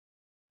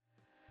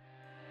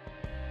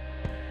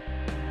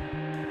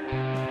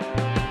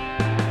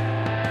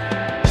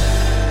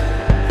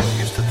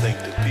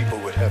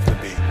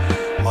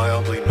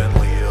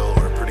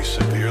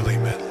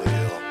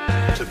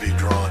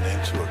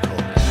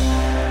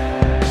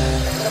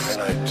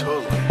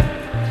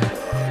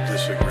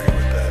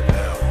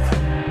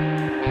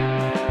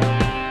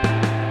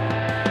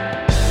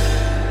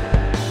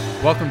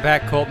Welcome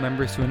back, cult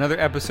members, to another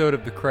episode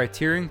of the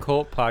Criterion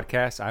Cult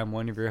Podcast. I'm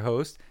one of your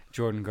hosts,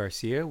 Jordan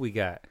Garcia. We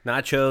got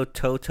Nacho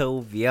Toto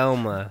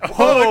Vielma.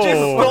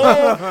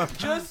 Oh,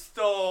 just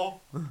stole.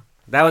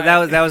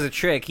 That was a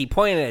trick. He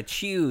pointed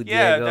at you,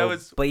 Yeah, Diego. that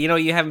was- But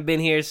you haven't been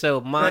here,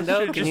 so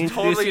Mondo, can you introduce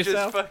totally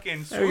yourself? just fucking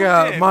We swooped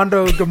got in.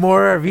 Mondo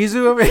Gamora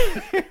Vizu over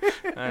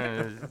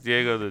here.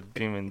 Diego the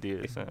Demon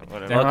Diaz, whatever. I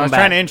was Welcome trying to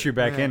back. enter you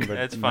back in, but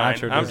That's fine.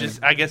 Nacho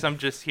I guess I'm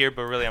just here,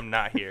 but really I'm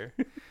not here.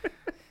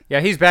 Yeah,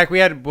 he's back. We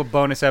had a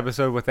bonus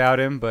episode without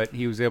him, but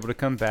he was able to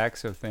come back,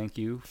 so thank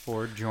you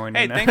for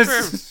joining Hey,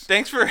 us.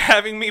 thanks for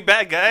having me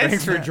back, guys.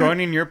 Thanks for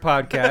joining your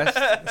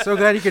podcast. So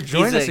glad you could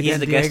join us again, He's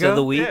the Diego. guest of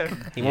the week. Yeah.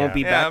 He won't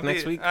be Yeah, back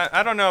next week.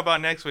 I don't know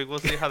about next week. We'll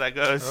see how that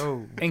goes.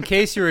 Oh, In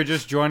case you were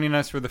just joining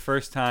us for the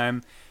first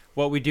time,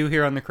 what we do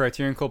here on the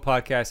Criterion Cult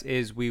Podcast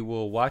is we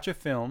will watch a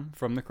film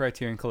from the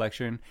Criterion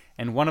Collection,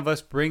 and one of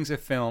us brings a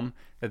film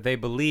that they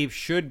believe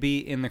should be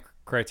in the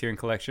Criterion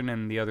Collection,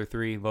 and the other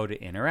three vote it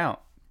in or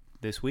out.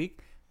 This week,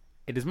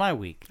 it is my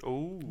week.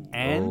 Ooh.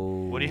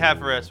 And, What do you have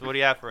for us?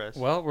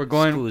 well, we're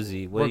going...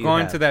 Scusi, what We're do you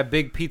going have? to that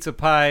big pizza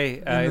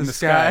pie in the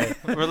sky.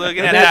 We're looking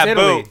And at that's that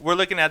Italy. boot. We're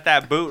looking at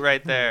that boot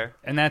right there.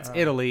 And that's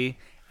Italy.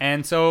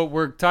 And so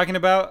we're talking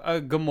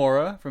about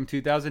Gomorrah from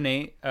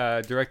 2008,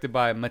 directed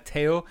by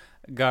Matteo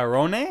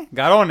Garrone.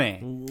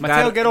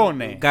 Matteo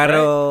Garrone.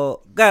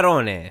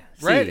 Garrone.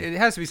 Right? Si. It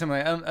has to be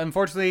something like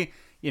unfortunately,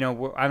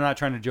 I'm not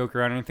trying to joke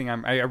around or anything.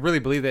 I really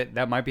believe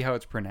that might be how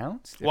it's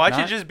pronounced. If Watch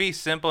not- it just be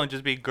simple and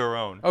just be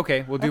Garone.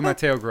 Okay, we'll do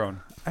Matteo Garrone.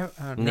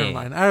 never Nah.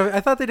 mind. I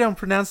thought they don't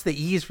pronounce the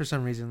E's for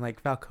some reason,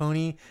 like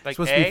Falcone. Like It's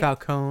supposed to be A?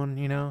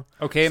 Falcone,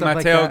 Okay, Stuff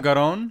like Matteo that.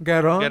 Garrone.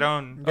 Garon.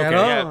 Garone. Okay,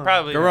 Yeah,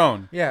 probably.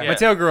 Garrone. Yeah.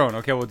 Matteo Garrone.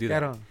 Okay, we'll do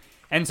that. Garon.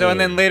 And so, and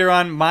then Yeah. later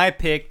on, my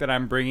pick that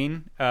I'm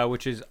bringing,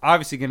 which is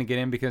obviously going to get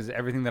in because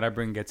everything that I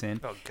bring gets in,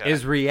 Oh, God.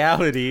 is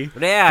Reality,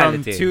 from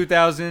Reality.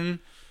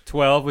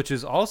 2012, which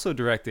is also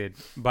directed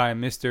by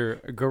Mr.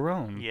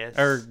 Garrone. Yes.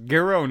 Or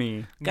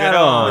Garrone.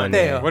 Garrone.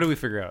 Matteo. What do we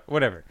figure out?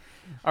 Whatever.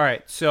 All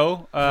right.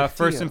 So,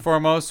 first and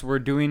foremost, we're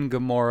doing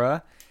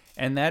Gomorrah,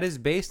 and that is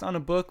based on a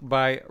book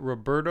by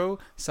Roberto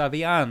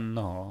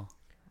Saviano.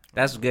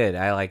 That's good.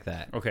 I like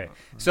that. Okay.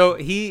 So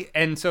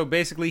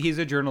basically he's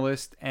a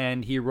journalist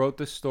and he wrote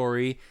the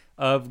story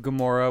of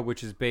Gomorrah,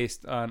 which is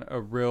based on a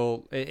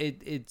real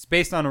it's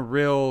based on a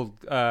real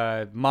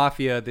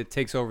mafia that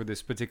takes over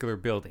this particular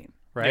building,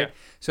 right? Yeah.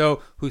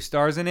 So who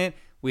stars in it?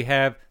 We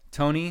have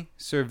Tony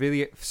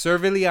Servilio.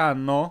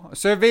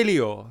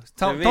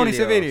 Tony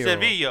Servilio.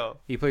 Servillo.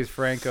 He plays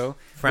Franco.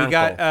 Franco. We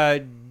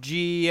got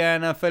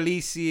Gianna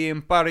Felici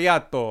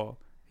Impariato.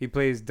 He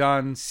plays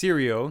Don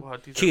Sirio. Wow,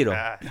 these are Chiro.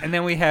 bad. And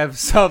then we have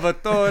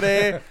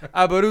Salvatore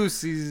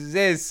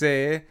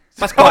Abruzzi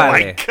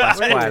Pasquale. God.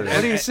 Pasquale.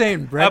 What are you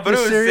saying? Breakfast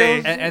Abruzzi.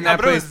 cereal? and that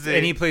plays, Abruzzi.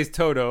 and he plays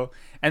Toto.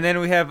 And then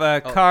we have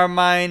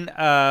Carmine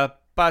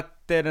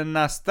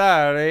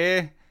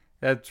Paternastare.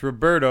 That's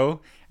Roberto.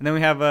 And then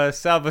we have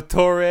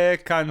Salvatore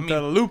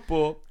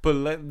Cantalupo.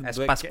 That's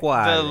The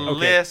Pasquale.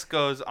 list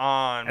goes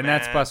on, And man.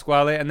 that's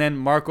Pasquale. And then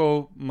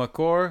Marco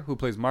Macor, who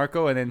plays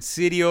Marco. And then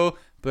Sirio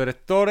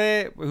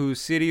Bertore, who's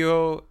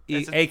Sirio,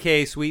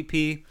 a.k.a. Sweet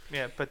Pea.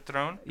 Yeah,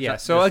 Patron. Yeah.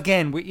 So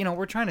again,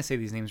 we're trying to say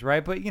these names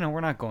right, but we're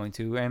not going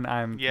to,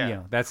 and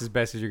Yeah. that's as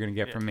best as you're going to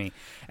get from me.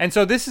 And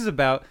so this is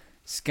about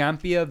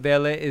Scampia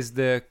Vele is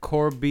the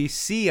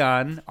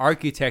Corbusian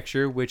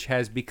architecture, which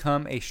has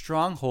become a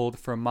stronghold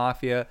for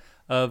mafia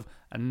of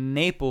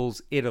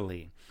Naples,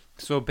 Italy.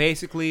 So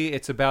basically,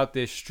 it's about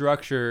this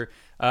structure,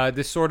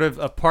 this sort of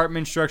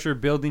apartment structure,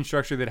 building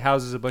structure that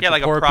houses a bunch of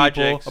like a poor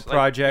projects, people, like-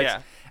 projects.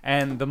 yeah.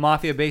 And the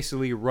mafia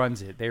basically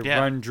runs it. They Yeah.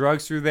 run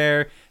drugs through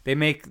there. They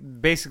make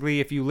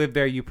basically, if you live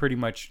there, you pretty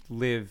much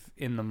live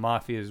in the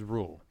mafia's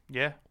rule.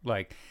 Yeah.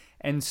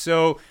 And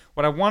so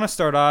what I want to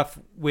start off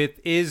with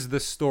is the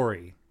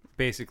story,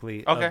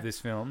 basically, Okay. of this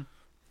film,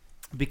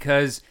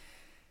 because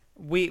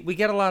we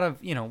get a lot of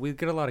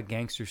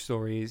gangster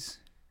stories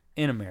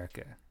in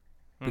America.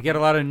 We get a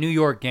lot of New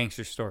York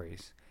gangster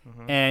stories.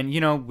 And,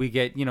 we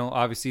get,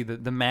 obviously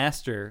the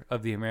master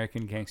of the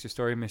American gangster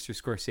story, Mr.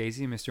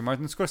 Scorsese, Mr.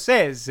 Martin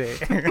Scorsese.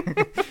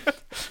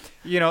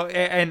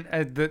 And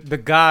the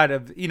god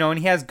of, and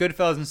he has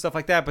Goodfellas and stuff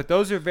like that. But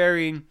those are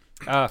very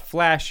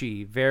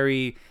flashy,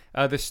 very,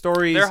 the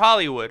stories. They're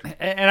Hollywood.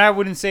 And I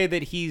wouldn't say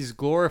that he's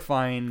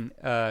glorifying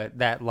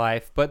that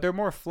life, but they're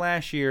more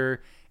flashier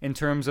in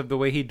terms of the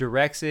way he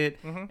directs it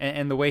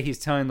and the way he's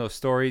telling those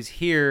stories.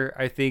 Here,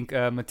 I think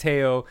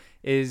Matteo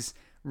is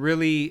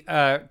really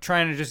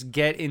trying to just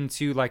get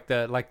into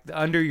the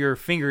under your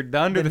finger, the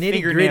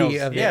nitty-gritty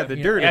fingernails of it, the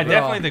you dirt know. Yeah, of it.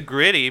 definitely the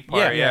gritty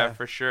part. Yeah. Yeah,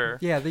 for sure.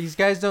 Yeah, these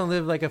guys don't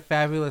live like a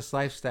fabulous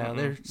lifestyle.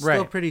 They're still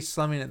Right. pretty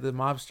slumming at the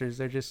mobsters.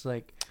 They're just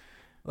like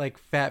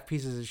fat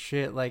pieces of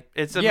shit. Like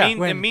It's a Yeah.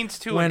 it means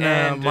to when an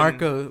end. and-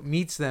 Marco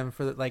meets them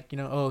for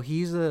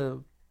he's a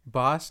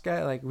boss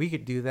guy. Like we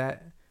could do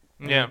that.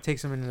 And Yeah. it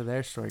takes them into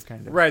their story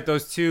kind of. Right,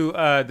 those two,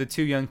 the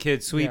two young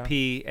kids, Sweet Yeah.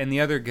 Pea and the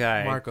other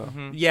guy, Marco.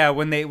 Yeah,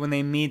 when they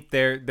meet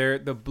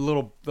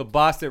the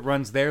boss that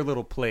runs their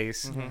little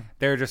place,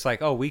 they're just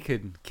like, oh, we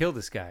could kill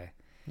this guy,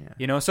 Yeah.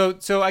 You know,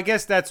 so I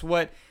guess that's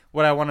what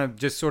I want to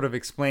just sort of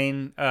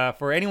explain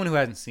for anyone who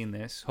hasn't seen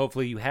this.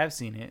 Hopefully you have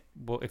seen it.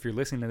 Well, if you're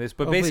listening to this,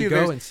 but Hopefully basically go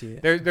there's, and see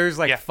it. there's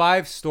like Yeah.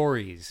 5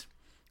 stories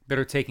that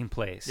are taking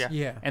place. Yeah.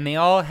 Yeah. And they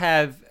all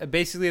have the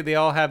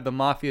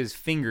mafia's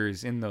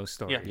fingers in those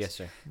stories. Yeah. Yes,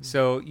 sir.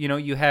 So, you know,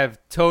 you have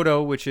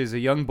Toto, which is a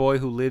young boy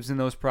who lives in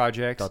those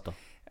projects. Toto.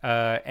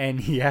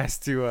 And he has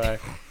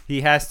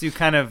to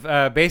kind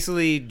of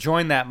basically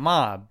join that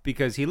mob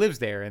because he lives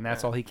there, and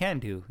that's all he can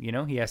do. You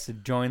know, he has to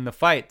join the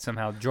fight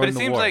somehow, join But it the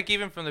seems war. like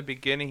even from the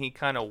beginning, he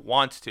kind of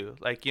wants to.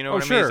 Like, you know Oh,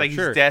 what I mean? sure, It's like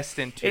sure. he's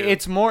destined to.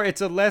 It's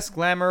a less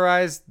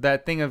glamorized,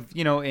 that thing of,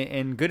 you know,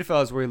 in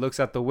Goodfellas where he looks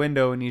out the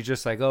window and he's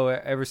just like, oh,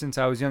 ever since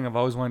I was young, I've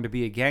always wanted to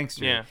be a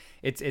gangster. Yeah.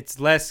 It's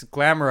less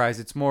glamorized.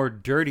 It's more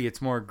dirty. It's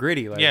more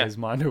gritty, like Yeah. as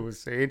Mondo was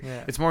saying.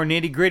 Yeah. It's more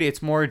nitty gritty.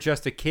 It's more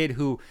just a kid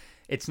who,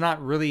 it's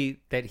not really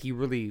that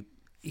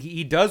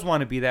he does want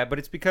to be that, but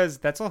it's because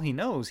that's all he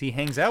knows. He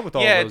hangs out with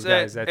all Yeah, those it's,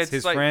 guys. That's it's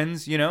his like-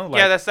 friends, you know?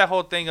 yeah, that's that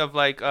whole thing of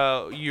like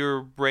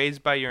you're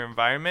raised by your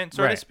environment,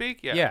 so Right. to speak.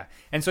 Yeah. Yeah.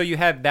 And so you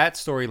have that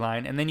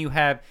storyline, and then you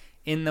have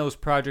in those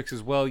projects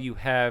as well, you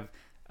have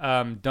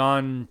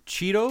Don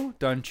Cheeto,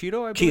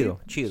 I believe.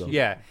 Cheeto.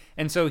 Yeah.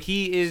 And so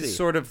he is See.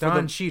 sort of for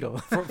Don the, Cheadle.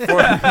 for,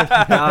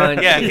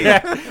 Yeah,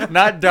 yeah,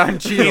 not Don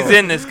Cheeto. He's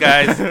in this,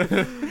 guys.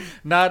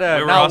 Not We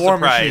were not all War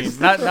surprised.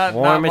 Machine. Not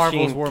War not Machine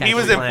Marvel's War Captain He Machine.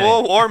 was in Planet.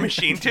 full War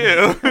Machine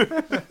too.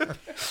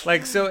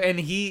 Like, so, and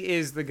he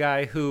is the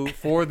guy who,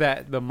 for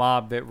the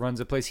mob that runs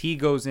the place, he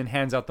goes and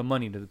hands out the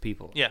money to the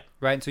people. Yeah.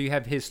 Right? And so you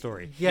have his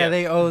story. Yeah, Yeah.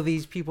 they owe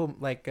these people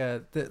like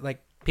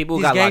People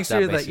who these got locked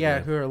gangsters up, that yeah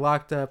basically. who are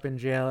locked up in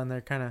jail and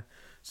they're kind of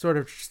sort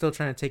of still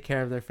trying to take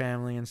care of their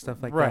family and stuff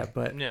like Right. that,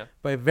 but Yeah.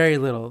 very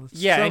little.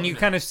 Yeah, So- and you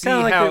kind of see kind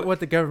of like how... what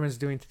the government's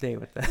doing today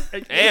with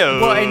that. Ew.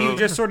 Well, and you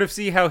just sort of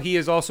see how he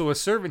is also a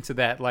servant to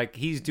that. Like,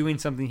 he's doing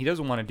something he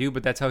doesn't want to do,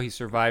 but that's how he's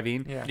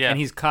surviving. Yeah. Yeah. And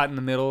he's caught in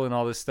the middle and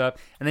all this stuff.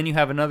 And then you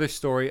have another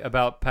story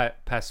about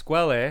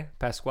Pasquale?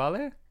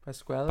 Pasquale.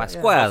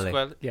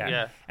 Pasquale. Yeah.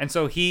 Yeah. And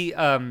so he,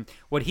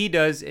 what he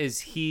does is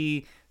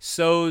he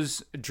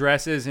sews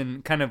dresses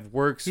and kind of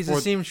works He's for...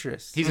 a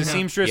seamstress. He's a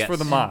seamstress Yes. for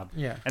the mob.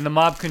 Yeah. And the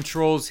mob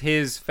controls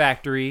his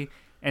factory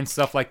and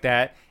stuff like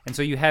that. And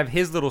so you have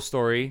his little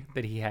story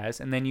that he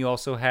has. And then you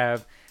also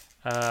have,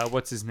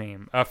 what's his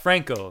name?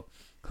 Franco,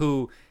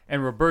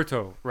 and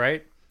Roberto,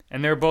 right?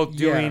 And they're both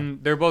doing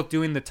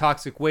the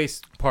toxic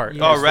waste part.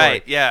 Yeah. of Oh, the story.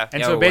 right. Yeah.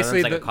 And Yeah, so well, one's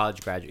basically like the, a college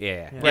graduate.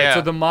 Yeah. Yeah. right, Yeah.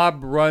 so the mob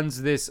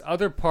runs this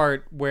other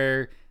part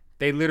where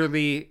they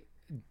literally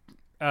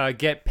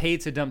get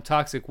paid to dump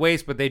toxic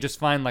waste, but they just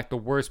find like the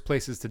worst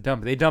places to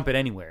dump it. They dump it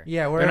anywhere.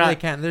 Yeah, They're wherever not- they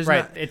can. There's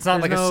right. not- It's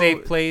not there's like a no-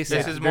 safe place.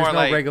 This There's is more no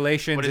like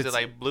regulations. What is it, It's-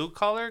 like blue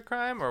collar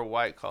crime or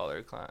white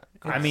collar crime?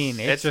 I mean,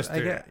 it's just. I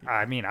get-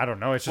 I mean, I don't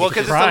know. It's just Well, a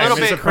 'cause it's a crime. little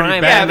It's bit- a pretty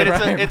crime, Yeah, bad but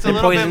crime. it's a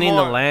little bit Poisoning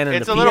more. the land and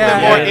It's the a little people.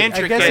 bit Yeah, more I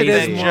intricate guess it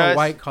is than more just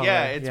white collar,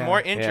 Yeah, it's yeah.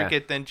 more Yeah.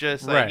 intricate than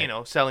just like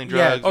Right. selling Yeah.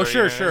 drugs. Oh, or,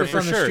 sure, you know, sure, Just for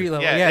on the sure. street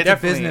level. Yeah, Yeah, it's a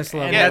definitely. business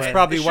level. And that's it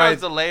probably shows why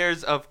the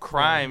layers of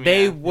crime.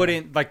 they yeah.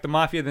 wouldn't, like, the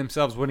mafia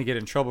themselves wouldn't get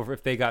in trouble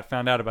if they got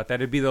found out about that.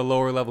 It'd be the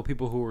lower level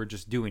people who were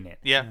just doing it.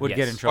 Yeah. would Yes.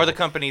 get in trouble. Or the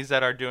companies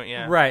that are doing.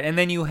 Yeah. Right, and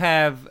then you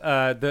have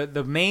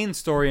the main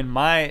story in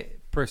my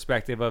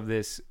perspective of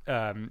this,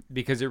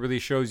 because it really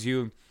shows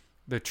you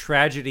the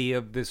tragedy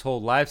of this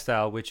whole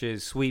lifestyle, which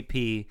is Sweet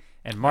Pea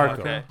and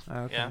Marco, Okay.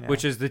 Okay, Yeah.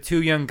 which is the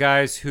two young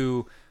guys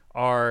who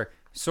are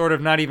sort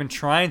of not even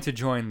trying to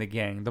join the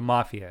gang, the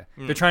mafia.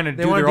 They're trying to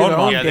They do wanna their do own their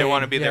own mafia. Yeah, they gang.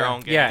 want to be their Yeah. own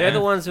gang. Yeah. They're and-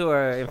 the ones who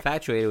are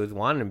infatuated with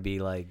wanting to be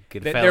like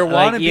good They're fellas.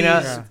 wannabes, Like, you know,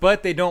 Yeah.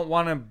 but they don't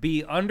want to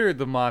be under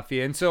the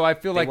mafia, and so I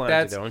feel they like want to do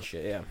that's their own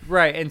shit. Yeah.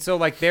 right. And so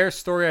like their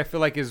story, I feel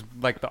like is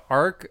like the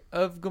arc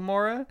of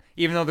Gomorrah,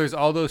 even though there's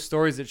all those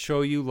stories that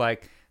show you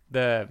like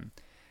the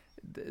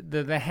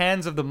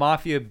hands of the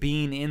mafia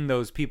being in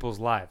those people's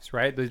lives,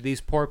 right?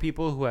 These poor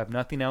people who have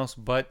nothing else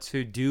but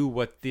to do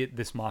what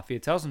this mafia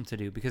tells them to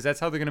do, because that's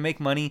how they're going to make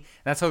money. And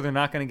that's how they're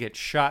not going to get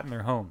shot in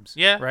their homes.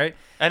 Yeah. Right.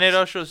 And it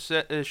also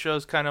it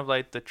shows kind of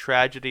like the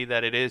tragedy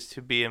that it is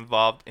to be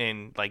involved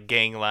in like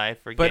gang life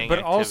or gang But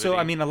also, activity.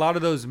 I mean, a lot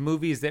of those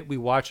movies that we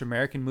watch,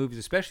 American movies,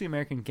 especially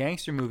American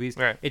gangster movies,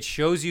 Right. it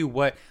shows you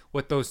what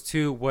those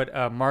two,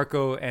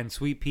 Marco and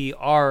Sweet Pea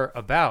are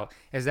about,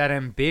 is that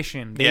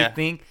ambition. They Yeah.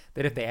 think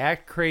that if they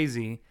act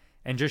crazy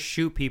and just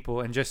shoot people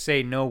and just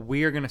say, no,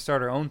 we are going to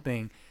start our own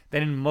thing,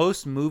 then in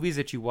most movies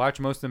that you watch,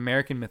 most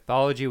American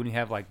mythology, when you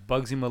have like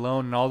Bugsy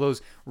Malone and all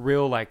those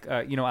real like,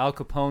 Al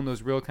Capone,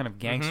 those real kind of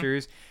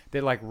gangsters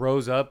that like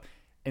rose up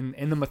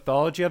in the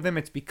mythology of them,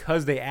 it's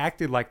because they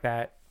acted like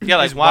that. Yeah,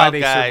 like is why wild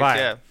they guys, survived.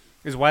 yeah.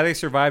 Is why they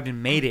survived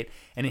and made it.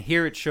 And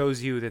here it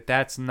shows you that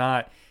that's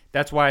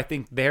why I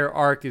think their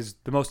arc is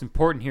the most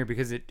important here,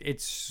 because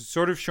it's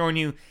sort of showing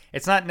you,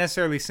 it's not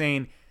necessarily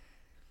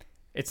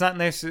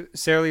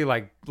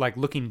like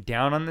looking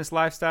down on this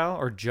lifestyle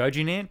or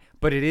judging it,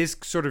 but it is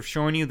sort of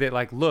showing you that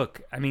like,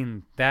 look, I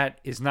mean, that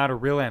is not a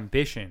real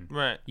ambition.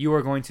 Right. You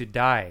are going to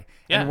die.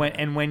 Yeah.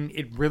 And when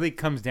it really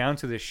comes down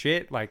to the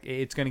shit, like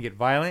it's going to get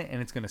violent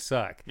and it's going to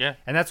suck. Yeah.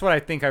 And that's what I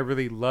think I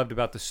really loved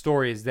about the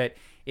story, is that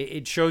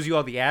it shows you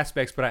all the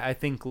aspects, but I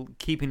think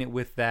keeping it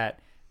with that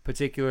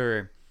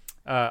particular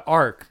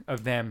arc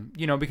of them,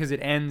 because it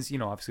ends,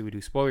 obviously we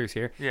do spoilers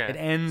here. Yeah. It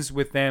ends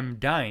with them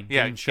dying,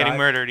 getting shot,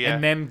 murdered, yeah.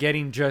 and them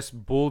getting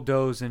just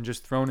bulldozed and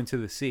just thrown into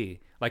the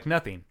sea like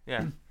nothing.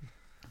 Yeah.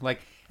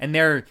 And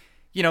they're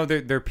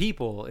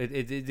people.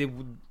 It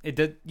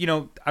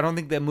I don't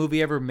think that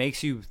movie ever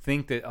makes you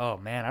think that, oh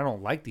man, I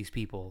don't like these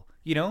people.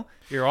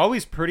 You're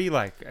always pretty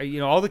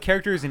all the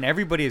characters and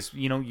everybody is,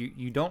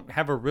 you don't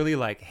have a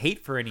really hate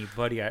for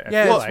anybody. I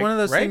feel it's one of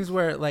those right? things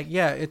where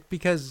it's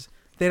because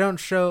they don't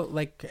show,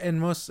 in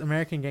most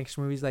American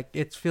gangster movies,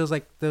 it feels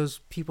like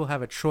those people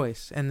have a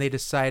choice and they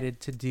decided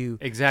to do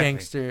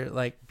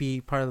gangster,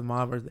 be part of the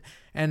mob.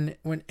 And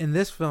when in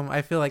this film,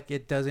 I feel like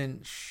it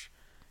doesn't.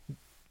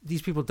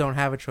 These people don't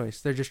have a choice.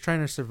 They're just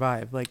trying to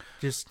survive. They're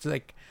just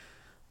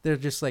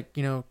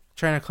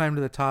trying to climb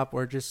to the top,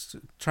 or just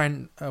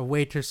trying a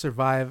way to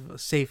survive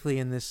safely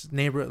in this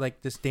neighborhood,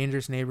 this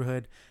dangerous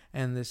neighborhood.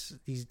 And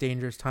these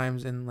dangerous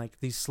times in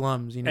these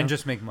slums, and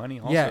just make money.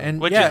 Also.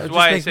 Which is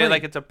why I say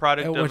it's a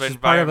product of which environment.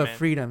 is part of a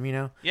freedom,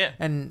 Yeah.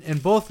 And in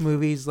both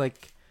movies,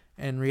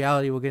 and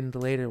reality, we'll get into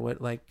later.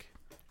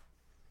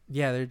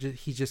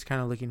 He's just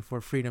kind of looking for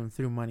freedom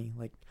through money.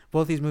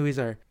 Both these movies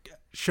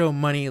show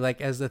money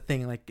as the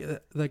thing.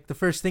 The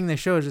first thing they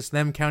show is just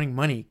them counting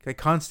money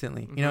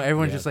constantly.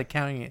 Everyone's just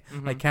counting it,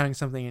 counting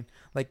something, and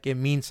it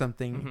means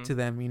something to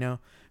them.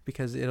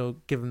 Because it'll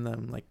give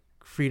them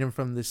freedom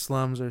from the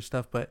slums or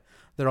stuff, but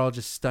they're all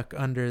just stuck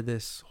under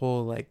this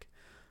whole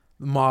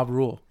mob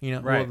rule,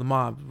 right. Well, the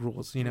mob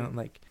rules,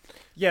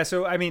 Yeah,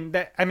 so I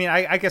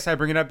guess I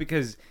bring it up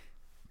because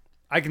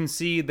I can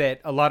see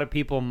that a lot of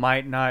people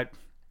might not,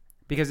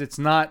 because it's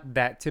not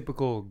that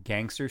typical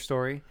gangster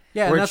story.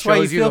 Yeah, and that's why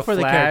you feel for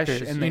the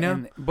characters,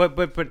 but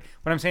what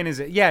I'm saying is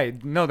that,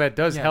 that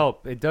does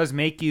help. It does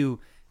make you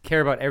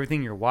care about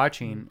everything you're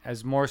watching,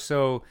 as more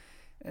so.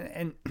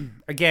 And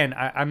again,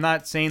 I'm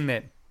not saying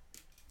that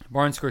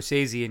Martin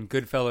Scorsese in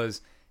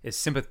Goodfellas is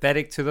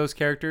sympathetic to those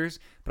characters,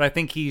 but I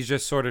think he's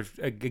just sort of,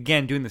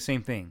 again, doing the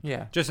same thing.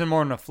 Yeah. Just in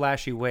more in a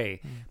flashy way.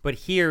 But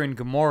here in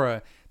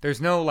Gomorrah, there's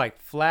no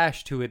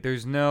flash to it.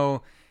 There's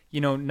no,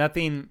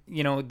 nothing,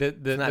 it's not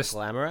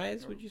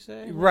glamorized, would you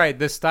say? Right.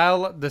 The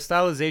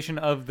stylization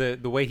of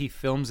the way he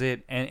films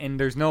it, and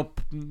there's no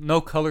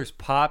colors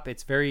pop.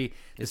 It's very,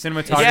 the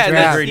cinematography is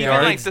very even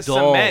dark. the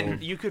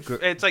cement,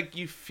 it's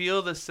you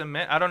feel the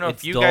cement. I don't know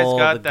if you guys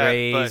got the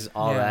grays, that,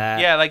 all that.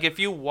 Yeah, if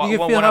you can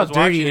feel when I how was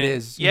dirty watching it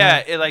is. Yeah,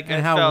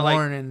 and how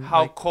worn and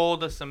how cold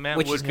the cement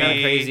which would is be. kind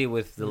of crazy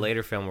with the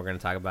later film we're going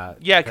to talk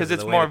about. Yeah, because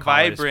it's more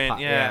vibrant.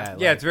 Yeah,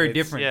 it's very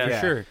different for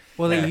sure.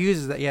 Well, they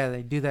use that. Yeah,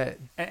 they do that.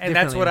 And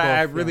that's what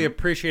I really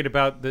appreciate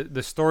about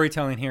the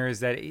storytelling here, is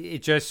that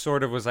it just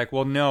sort of was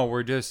well, no,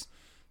 we're just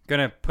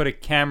gonna put a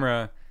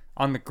camera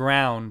on the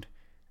ground,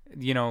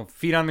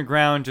 feet on the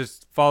ground,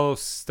 just follow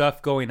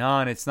stuff going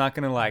on. It's not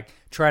gonna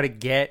try to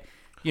get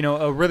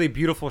a really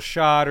beautiful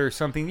shot or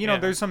something.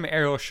 There's some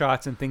aerial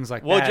shots and things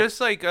like that. Well, just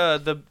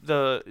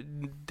the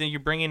you're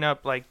bringing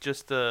up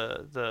just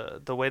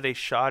the way they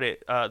shot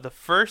it. The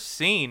first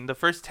scene, the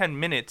first 10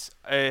 minutes,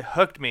 it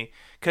hooked me.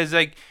 Because,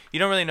 you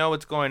don't really know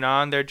what's going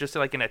on. They're just,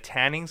 in a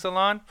tanning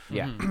salon.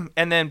 Yeah.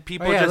 And then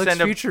people it just looks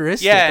end up...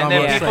 futuristic. Yeah, and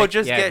then almost. people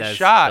just get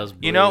shot.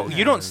 You don't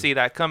and- see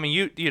that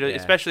coming.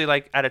 Especially,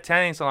 at a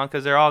tanning salon,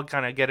 because they're all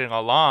kind of getting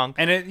along.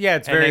 And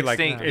it's very,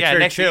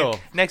 very chill.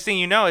 Next thing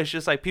you know, it's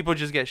just, people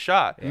just get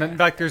shot. Yeah. And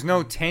there's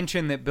no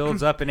tension that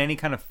builds up in any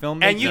kind of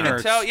filmmaking And you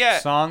can tell,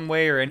 song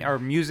way or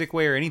music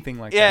way or anything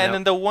like that. Yeah, and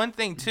then the one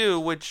thing,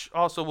 too, which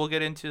also we'll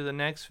get into the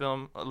next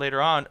film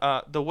later on,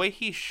 the way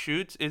he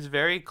shoots is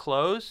very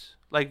close.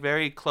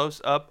 Very close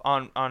up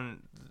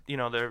on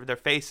their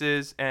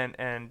faces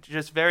and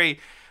just very,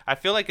 I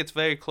feel like it's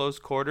very close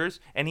quarters,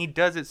 and he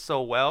does it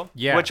so well.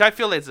 Yeah. Which I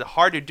feel is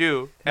hard to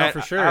do. No,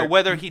 for sure.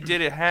 Whether he did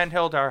it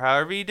handheld or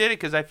however he did it,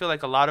 because I feel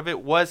like a lot of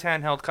it was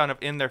handheld, kind of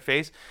in their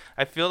face.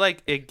 I feel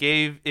like it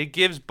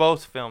gives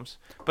both films,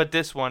 but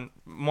this one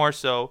more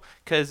so,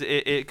 because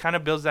it kind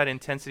of builds that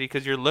intensity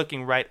because you're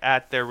looking right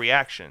at their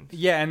reactions.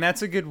 Yeah, and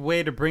that's a good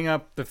way to bring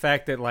up the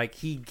fact that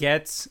he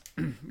gets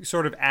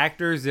sort of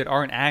actors that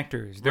aren't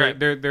actors.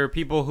 They're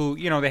people who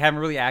they haven't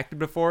really acted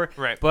before.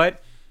 Right.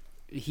 But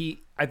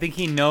I think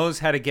he knows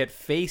how to get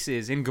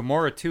faces in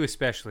Gomorrah too,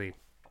 especially.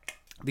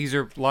 These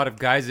are a lot of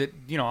guys that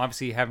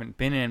obviously haven't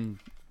been in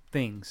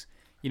things.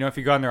 If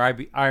you go on their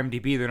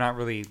IMDb,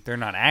 they're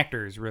not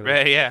actors really.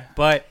 Right. Yeah.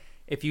 But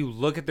if you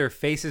look at their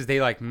faces, they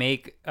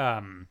make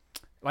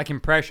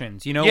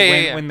impressions.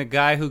 When the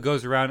guy who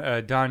goes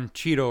around, Don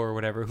Cheeto or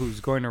whatever, who's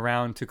going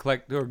around to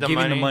collect or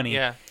giving the money.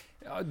 Yeah.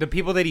 The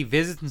people that he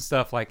visits and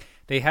stuff,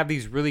 they have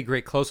these really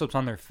great close-ups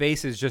on their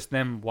faces, just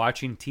them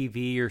watching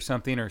TV or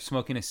something or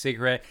smoking a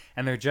cigarette,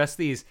 and they're just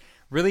these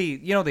really,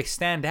 they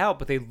stand out,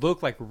 but they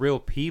look like real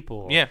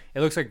people. Yeah.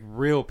 It looks like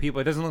real people.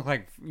 It doesn't look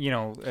like,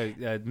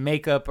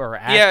 makeup or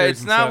actors. Yeah, it's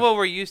and not stuff. what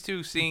we're used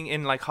to seeing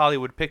in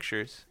Hollywood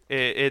pictures.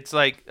 It's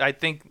I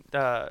think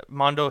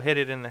Mondo hit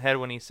it in the head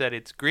when he said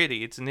it's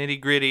gritty. It's nitty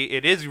gritty.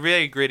 It is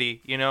really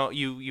gritty.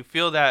 You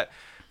feel that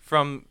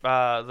from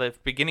the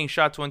beginning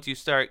shots, once you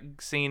start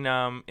seeing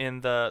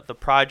in the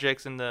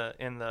projects in the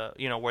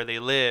where they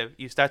live,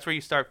 that's where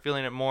you start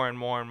feeling it more and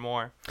more and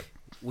more.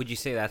 Would you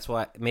say that's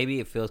why maybe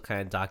it feels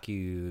kind of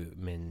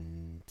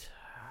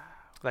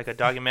like a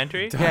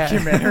documentary?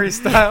 Documentary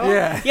style?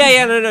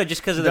 No,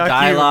 just because of the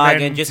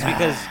dialogue and just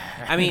because,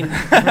 I mean,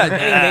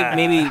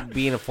 maybe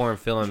being a foreign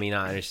film and me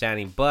not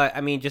understanding, but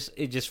I mean,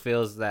 it just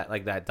feels that,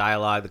 like, that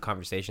dialogue, the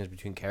conversations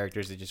between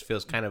characters, it just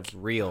feels kind of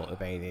real,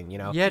 if anything, you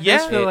know? Yeah, it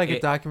does feel like a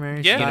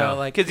documentary style. You know,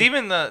 like, because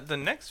even the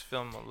next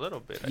film a little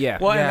bit.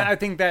 And I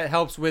think that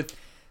helps with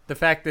the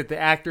fact that the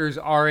actors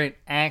aren't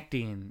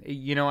acting.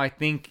 You know, I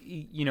think,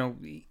 you know,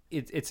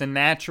 it's a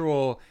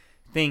natural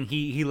thing.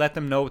 He let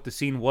them know what the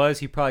scene was.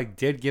 He probably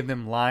did give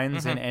them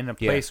lines and a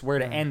place where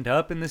to end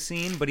up in the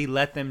scene, but he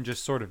let them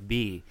just sort of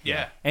be.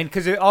 Yeah. And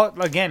because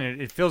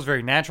it feels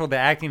very natural. The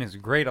acting is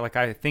great. Like,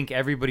 I think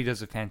everybody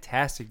does a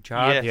fantastic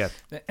job. Yes.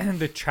 And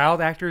the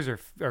child actors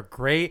are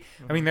great.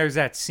 I mean, there's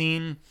that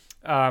scene,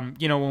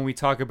 when we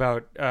talk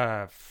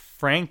about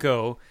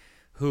Franco,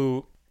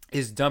 who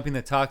is dumping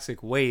the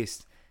toxic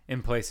waste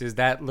in places,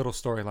 that little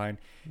storyline.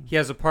 He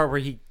has a part where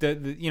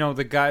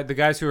the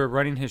guys who are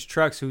running his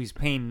trucks, who he's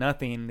paying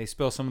nothing, they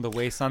spill some of the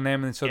waste on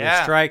them, and so they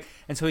strike.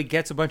 And so he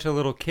gets a bunch of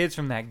little kids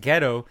from that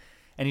ghetto,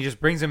 and he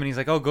just brings them, and he's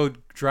like, "Oh, go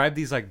drive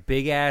these like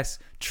big ass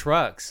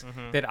trucks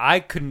that I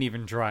couldn't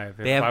even drive.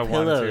 They if have I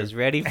wanted pillows to.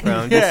 ready for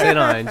them to sit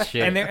on and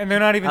shit." And they're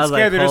not even I was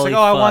scared. They're just like,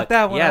 "Oh, I want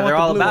that one." Yeah, they're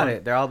all about one.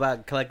 it. They're all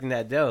about collecting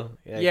that dough.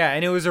 Like,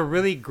 And it was a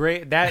really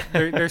great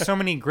there's so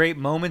many great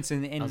moments,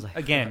 and like,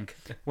 again,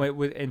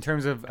 in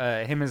terms of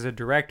him as a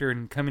director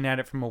and coming at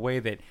it from a way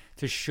that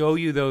to show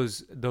you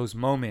those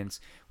moments,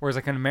 whereas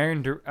like an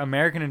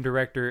American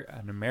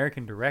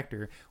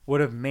director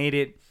would have made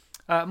it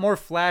more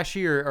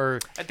flashy or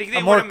I think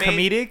they more made,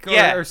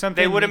 comedic or something.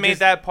 They would have made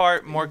that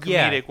part more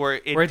comedic where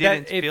it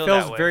didn't feel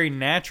feels that way. very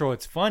natural.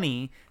 It's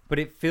funny, but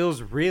it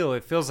feels real.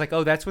 It feels like,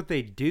 oh, that's what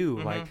they do.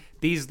 Like,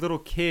 these little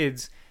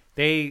kids,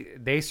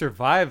 they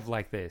survive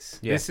like this.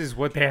 Yeah. This is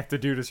what they have to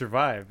do to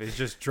survive, is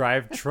just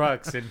drive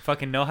trucks and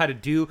fucking know how to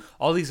do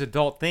all these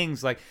adult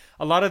things. Like,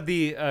 a lot of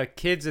the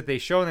kids that they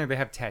show in there, they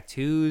have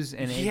tattoos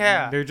and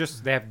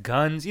they have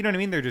guns. You know what I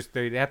mean? They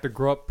have to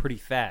grow up pretty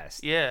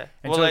fast. Yeah.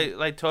 And well,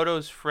 like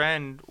Toto's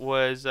friend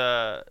was,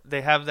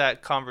 they have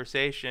that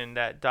conversation,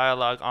 that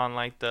dialogue on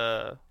like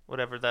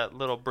that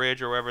little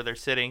bridge or wherever they're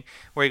sitting,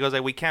 where he goes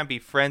like, "We can't be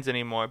friends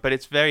anymore," but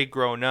it's very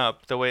grown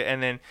up the way.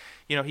 And then,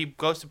 he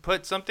goes to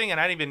put something, and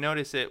I didn't even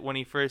notice it when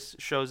he first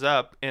shows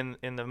up in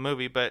the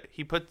movie, but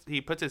he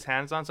puts his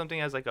hands on something,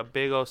 has like a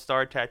big old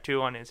star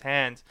tattoo on his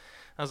hands.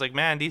 I was like,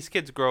 man, these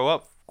kids grow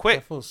up quick.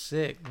 I feel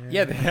sick, man.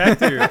 Yeah, they have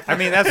to. I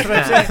mean, that's what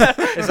I'm saying.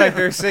 It's like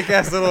they're sick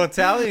ass little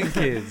Italian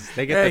kids.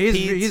 They get the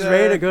pizza. He's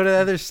ready to go to the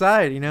other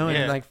side,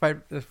 and like fight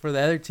for the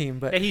other team.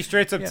 But he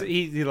straight up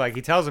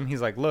he tells him,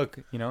 he's like, "Look,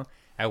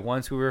 at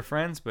once we were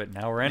friends, but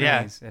now we're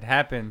enemies. Yeah. It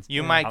happens.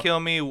 You might kill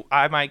me.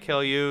 I might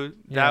kill you."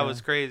 That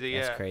was crazy.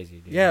 That's crazy,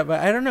 dude. Yeah, but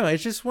I don't know.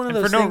 It's just one of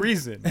those for things. No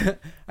reason.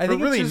 I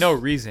think really no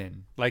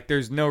reason. Like,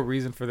 there's no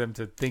reason for them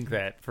to think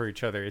that for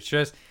each other. It's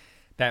just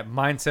that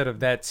mindset of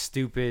that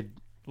stupid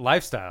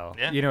lifestyle.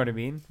 Yeah. You know what I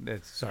mean?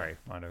 Sorry,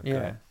 Mondo.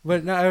 Yeah.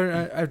 But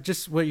no, I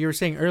just what you were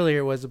saying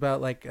earlier was about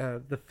like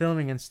the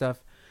filming and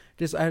stuff.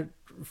 Just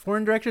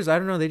foreign directors, I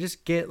don't know. They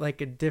just get like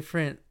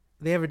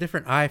they have a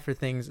different eye for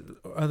things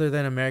other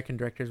than American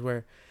directors,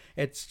 where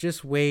it's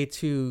just way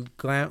too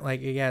it's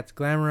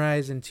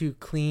glamorized and too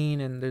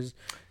clean, and there's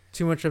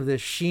too much of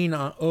this sheen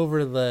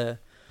over the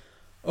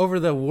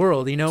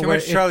world, Too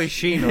much Charlie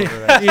Sheen over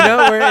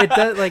that. Where it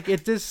does, like,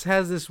 it just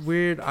has this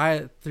weird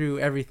eye through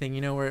everything,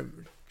 where it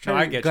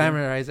tries to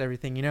glamorize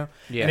everything, Yeah.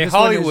 They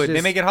Hollywood.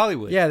 They make it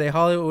Hollywood. Yeah, they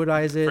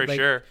Hollywoodize it. For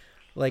sure.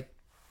 Like,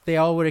 they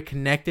all would have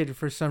connected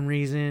for some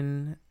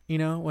reason,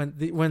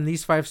 when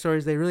these 5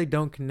 stories, they really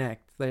don't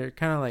connect. They're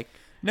kind of like,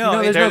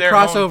 there's no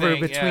crossover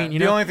between.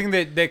 The only thing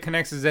that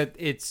connects is that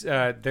it's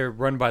they're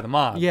run by the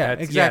mob. Yeah,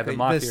 exactly. The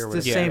mafia.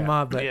 The same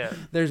mob, but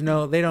there's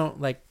no. They don't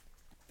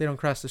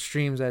cross the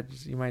streams,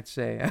 as you might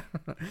say.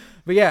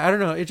 But yeah, I don't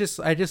know.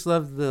 I just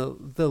love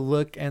the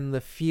look and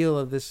the feel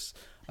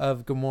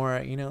of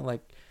Gomorrah.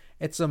 Like,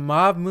 it's a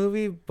mob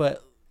movie,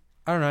 but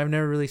I don't know. I've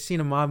never really seen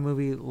a mob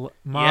movie like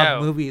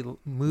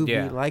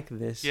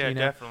this. Yeah,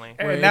 definitely.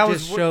 Where it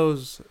just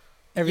shows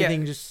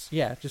everything just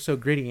so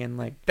gritty and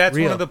like that's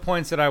real. One of the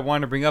points that I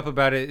want to bring up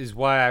about it is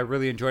why I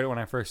really enjoyed it when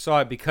I first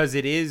saw it, because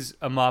it is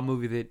a mob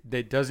movie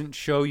that doesn't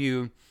show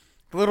you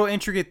the little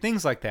intricate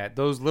things like that,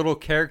 those little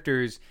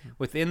characters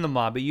within the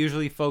mob. It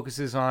usually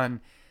focuses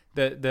on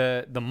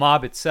the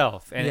mob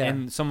itself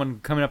and someone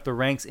coming up the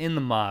ranks in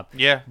the mob.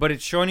 Yeah. But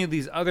it's showing you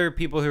these other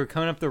people who are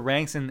coming up the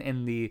ranks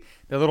in the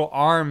little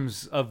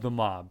arms of the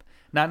mob,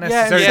 not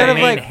necessarily the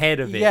main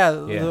head of it.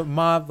 The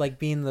mob like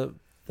being the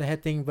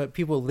head thing, but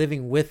people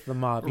living with the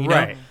mob,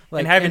 right? Like,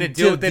 and having to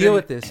deal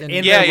with this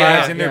in their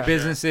lives, in their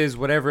businesses,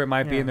 whatever it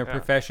might be, in their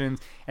professions.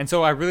 And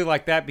so I really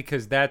like that,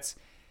 because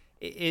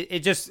it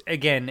just,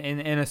 again,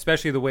 and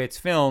especially the way it's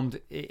filmed,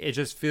 it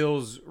just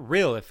feels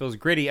real. It feels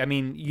gritty. I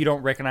mean, you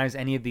don't recognize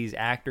any of these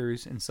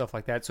actors and stuff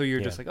like that, so you're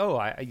just like, oh,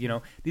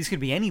 these could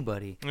be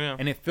anybody,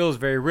 and it feels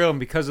very real. And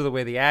because of the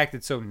way they act,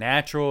 it's so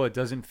natural. It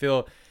doesn't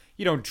feel,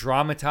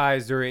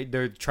 dramatized, or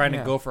they're trying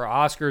to go for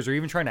Oscars or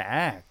even trying to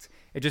act.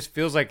 It just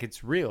feels like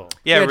it's real.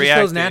 Yeah, it just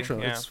feels natural.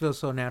 Yeah. It just feels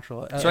so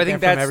natural. So I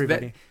think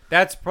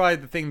that's probably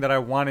the thing that I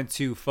wanted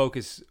to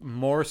focus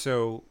more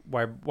so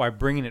why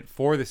bringing it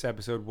for this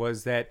episode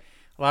was that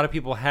a lot of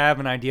people have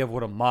an idea of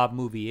what a mob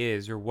movie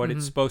is or what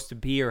it's supposed to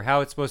be or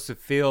how it's supposed to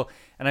feel.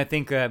 And I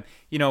think,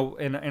 in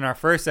our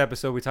first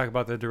episode, we talked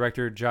about the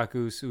director Jacques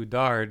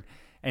Oudard,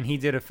 and he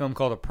did a film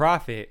called A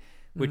Prophet,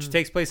 which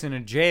takes place in a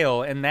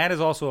jail. And that is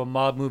also a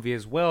mob movie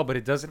as well, but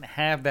it doesn't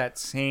have that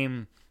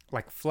same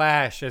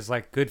flash as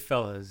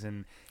Goodfellas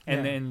and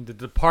The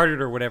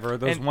Departed or whatever.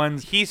 Those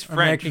ones. He's French.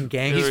 American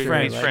Gangster. He's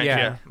French, right?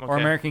 yeah. Okay. Or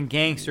American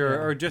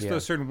Gangster or just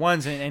those certain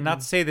ones. And not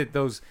to say that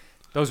those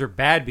are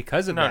bad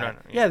because of that.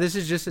 No. Yeah, this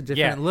is just a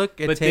different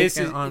look at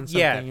taking on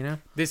something,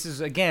 This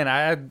is,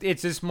 again,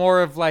 it's just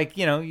more of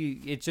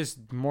it's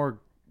just more,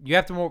 you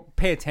have to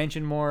pay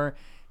attention more.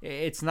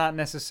 It's not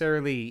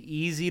necessarily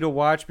easy to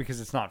watch because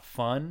it's not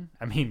fun.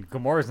 I mean,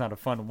 Gomorrah is not a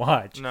fun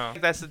watch. No.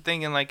 That's the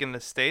thing in the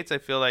States, I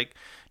feel like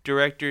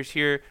directors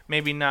here,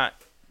 maybe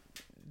not,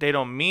 they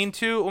don't mean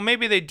to, or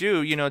maybe they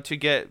do, to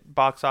get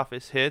box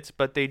office hits,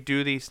 but they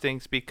do these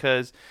things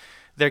because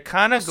they're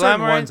kind of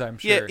glamorizing. I'm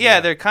sure.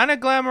 Yeah, they're kind of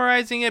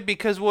glamorizing it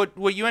because what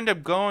you end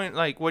up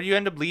what you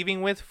end up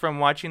leaving with from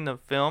watching the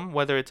film,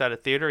 whether it's at a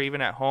theater or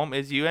even at home,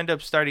 is you end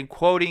up starting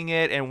quoting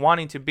it and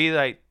wanting to be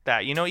like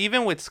that.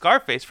 Even with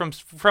Scarface,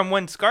 from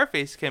when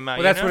Scarface came out.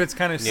 Well, that's what it's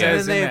kind of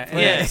says in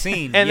that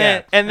scene. And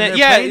then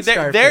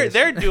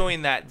they're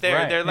doing that.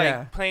 They're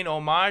right. playing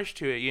homage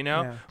to it.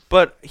 Yeah.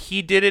 But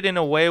he did it in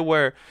a way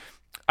where,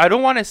 I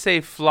don't want to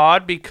say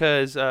flawed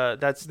because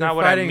that's not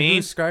what I mean.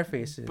 Who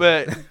Scarface is.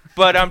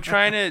 But I'm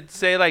trying to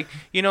say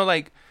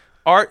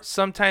art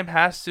sometimes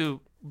has to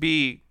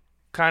be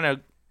kind of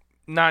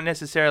not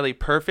necessarily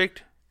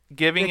perfect.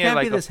 Giving it can't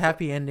it be this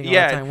happy ending all the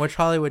time, which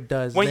Hollywood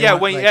does.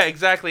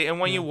 Exactly. And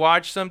when you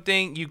watch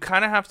something, you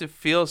kind of have to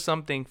feel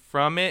something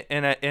from it,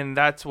 and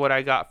that's what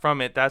I got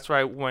from it. That's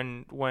why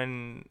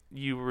when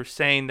you were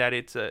saying that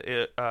it's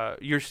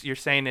you're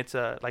saying it's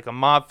a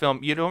mob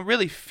film, you don't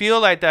really feel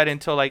like that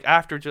until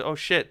after. Oh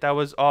shit, that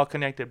was all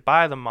connected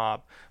by the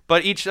mob.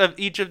 But each of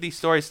these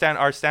stories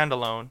are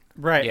standalone.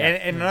 Right. Yeah.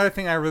 And another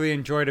thing I really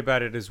enjoyed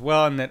about it as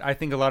well, and that I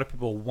think a lot of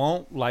people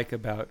won't like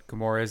about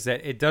Gomorrah, is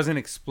that it doesn't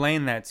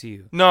explain that to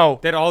you. No.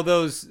 That all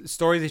those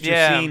stories that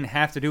you've seen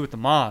have to do with the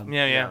mob.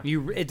 Yeah.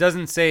 It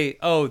doesn't say,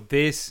 oh,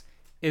 this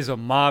is a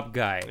mob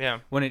guy. Yeah.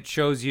 When it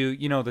shows you,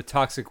 the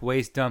toxic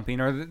waste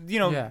dumping or,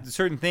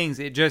 certain things.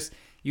 It just,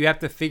 you have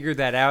to figure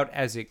that out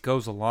as it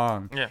goes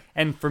along. Yeah.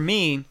 And for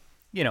me,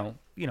 I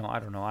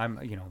don't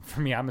know. For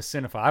me, I'm a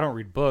cinephile. I don't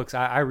read books.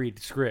 I read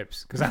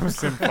scripts because I'm a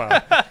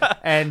cinephile.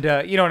 And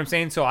you know what I'm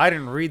saying? So I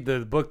didn't read the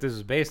book this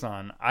is based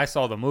on. I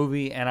saw the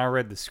movie and I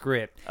read the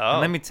script. Oh.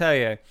 And let me tell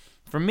you,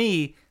 for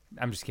me,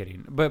 I'm just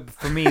kidding. But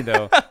for me,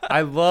 though,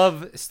 I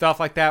love stuff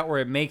like that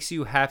where it makes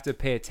you have to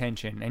pay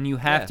attention and you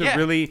have to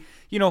really,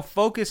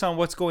 focus on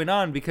what's going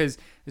on, because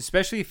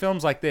especially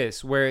films like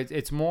this where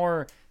it's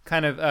more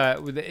kind of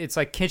it's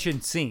like kitchen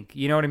sink,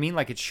 you know what I mean?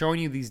 It's showing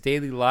you these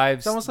daily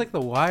lives. It's almost like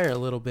The Wire a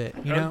little bit,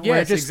 yes, where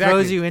it just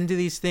exactly. throws you into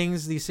these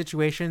things, these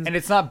situations, and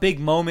it's not big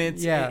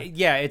moments. Yeah,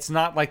 it's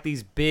not like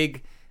these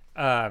big.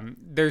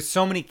 There's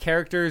so many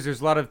characters.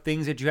 There's a lot of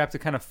things that you have to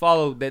kind of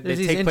follow that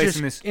take place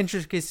in this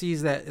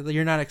intricacies that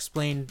you're not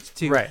explained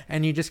to, right?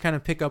 And you just kind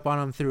of pick up on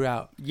them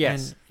throughout.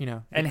 Yes,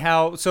 and, and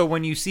how so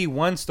when you see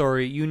one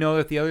story,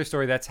 that the other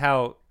story, that's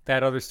how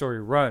that other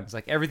story runs.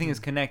 Everything is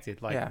connected,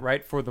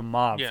 right, for the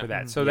mob, for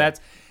that. So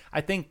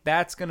I think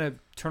that's going to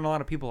turn a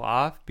lot of people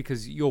off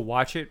because you'll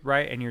watch it,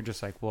 right? And you're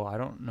just like, well, I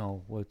don't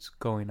know what's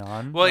going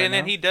on. Well, and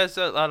then he does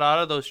a lot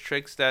of those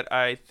tricks that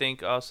I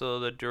think also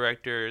the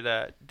director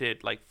that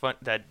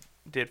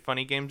did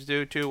Funny Games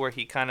do too, where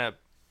he kind of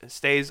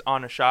stays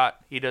on a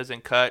shot. He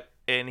doesn't cut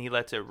and he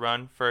lets it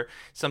run for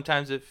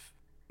sometimes if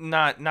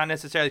not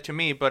necessarily to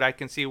me, but I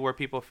can see where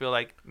people feel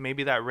like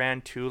maybe that ran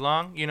too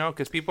long,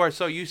 because people are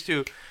so used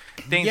to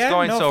things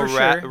going so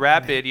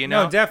rapid,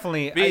 No,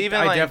 definitely.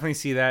 I definitely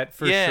see that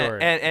for sure.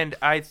 And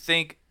I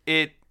think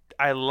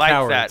I like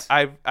Cowards.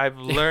 that. I've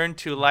learned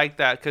to like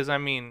that because I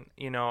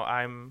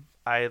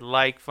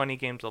like Funny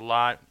Games a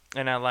lot,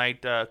 and I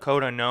liked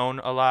Code Unknown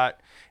a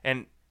lot,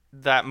 and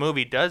that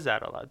movie does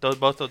that a lot.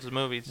 Both those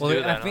movies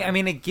do that. I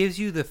mean, it gives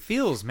you the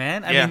feels,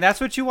 man. I mean,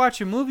 that's what you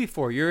watch a movie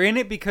for. You're in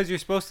it because you're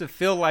supposed to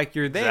feel like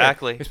you're there.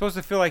 Exactly. You're supposed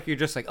to feel like you're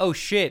just like, oh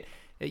shit,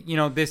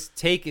 this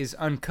take is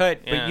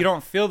uncut, but you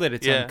don't feel that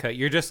it's uncut.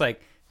 You're just like,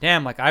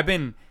 damn, I've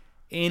been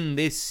in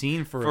this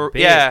scene for a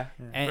bit. Yeah.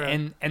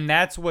 And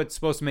that's what's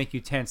supposed to make you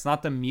tense,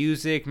 not the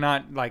music,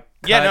 not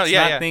cuts,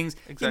 things.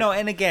 Exactly.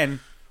 And again,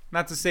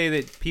 not to say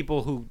that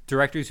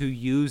directors who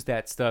use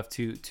that stuff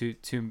to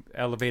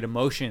elevate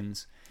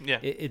emotions.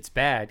 it's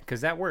bad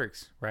because that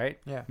works, right?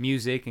 Yeah.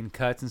 Music and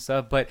cuts and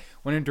stuff. But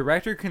when a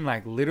director can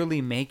like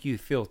literally make you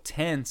feel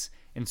tense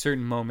in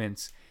certain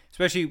moments,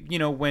 especially, you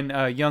know, when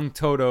young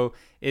Toto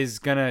is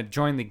gonna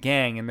join the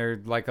gang and they're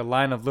like a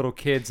line of little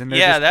kids and they're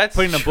just that's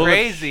putting a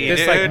crazy, this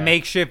dude. like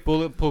makeshift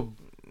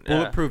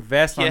bulletproof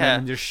vest on them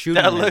and just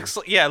shooting that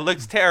them.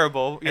 looks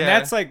terrible. And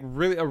that's like a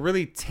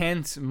really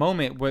tense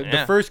moment with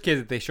the first kid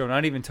that they show,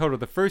 not even Toto,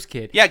 the first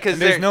kid. Yeah, because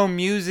there's no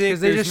music.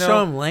 Because they just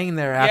show him laying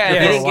there after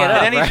he didn't get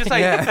up, and then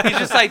he's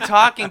just like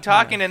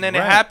talking, and then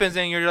it happens,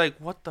 and you're like,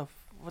 what the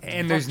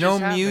and there's no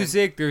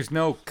music, there's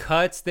no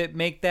cuts that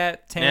make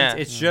that tense.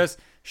 Yeah. It's just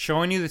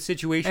showing you the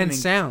situation and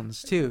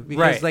sounds too,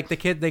 because like the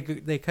kid,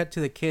 they cut to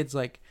the kids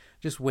like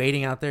just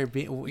waiting out there,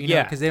 you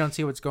know, because they don't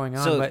see what's going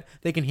on, but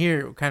they can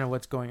hear kind of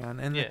what's going on,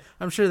 and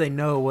I'm sure they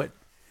know what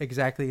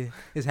exactly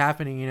is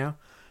happening, you know,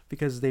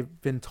 because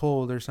they've been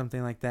told or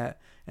something like that,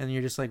 and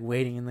you're just like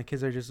waiting, and the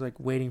kids are just like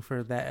waiting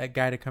for that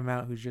guy to come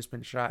out who's just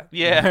been shot.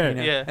 Yeah, you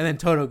know? yeah. And then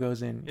Toto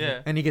goes in,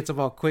 yeah, and he gets up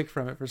all quick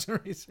from it for some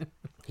reason.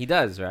 He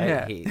does, right?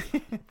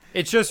 Yeah.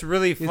 It's just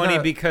really funny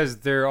because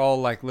they're all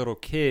like little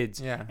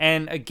kids. Yeah.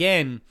 And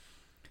again,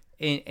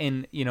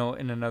 in you know,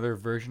 in another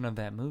version of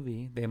that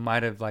movie, they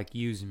might have like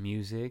used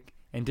music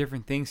and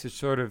different things to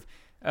sort of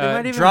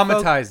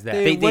dramatize that.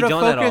 They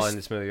don't at all in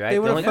this movie, right? They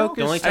The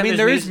only time I mean,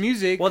 there is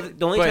music. Well,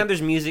 the only time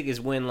there's music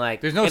is when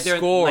like there's no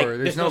score. Like,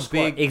 there's no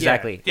big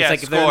exactly. Yeah,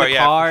 it's like score, if they're in the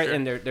car sure.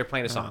 and they're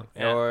playing a song,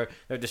 Yeah. or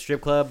they're at the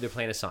strip club, they're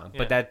playing a song.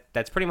 But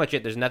that's pretty much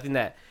it. There's nothing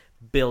that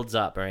builds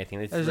up or anything.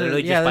 It's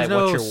literally just by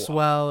no what you're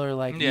swell or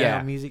like you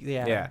know, music.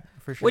 Yeah,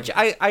 for sure. Which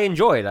I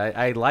enjoyed.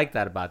 I like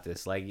that about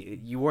this. Like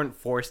you weren't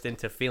forced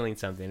into feeling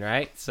something,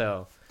 right?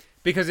 So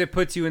because it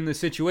puts you in the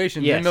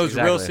situation. Yes, in those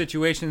real exactly.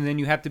 situations, then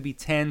you have to be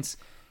tense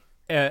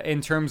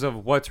in terms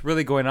of what's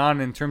really going on.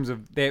 In terms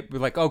of they we're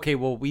like, okay,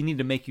 well, we need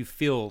to make you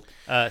feel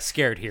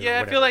scared here.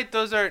 Yeah, I feel like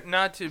those are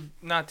not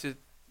to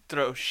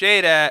throw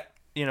shade at,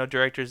 you know,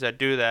 directors that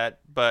do that,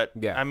 but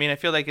I mean, I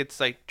feel like it's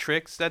like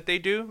tricks that they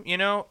do, you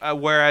know.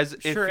 Whereas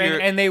if you're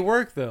and they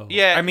work though.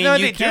 Yeah, I mean, no,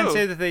 you they can't do.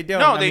 say that they don't.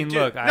 No, I they mean, do.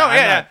 Look,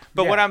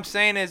 But what I'm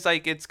saying is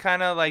like it's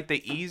kind of like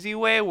the easy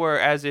way.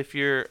 Whereas if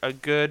you're a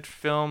good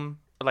film,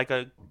 like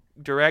a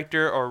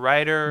director or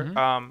writer,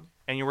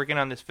 and you're working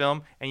on this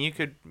film, and you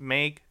could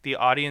make the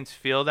audience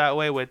feel that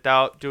way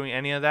without doing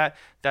any of that,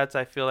 that's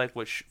I feel like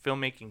what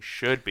filmmaking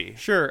should be.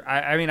 Sure,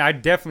 I mean, I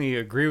definitely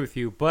agree with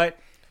you, but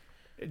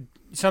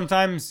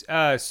sometimes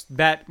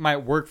that might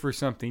work for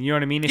something. You know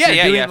what I mean? If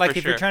you're doing, like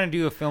if you're trying to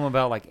do a film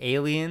about like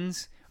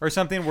aliens or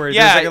something where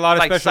there's like a lot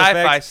of special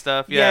sci-fi effects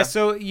stuff. Yeah,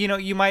 so you know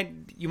you might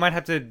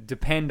have to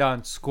depend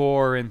on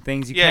score and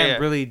things. You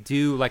can't really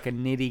do like a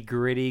nitty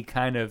gritty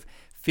kind of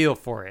feel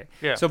for it.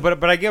 Yeah. So,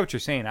 but I get what you're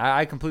saying.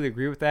 I completely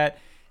agree with that,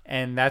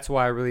 and that's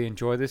why I really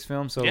enjoy this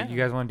film. So, you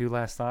guys want to do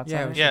last thoughts?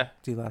 Yeah, on it? Yeah.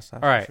 Do last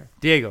thoughts. All right,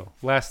 Diego,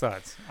 last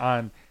thoughts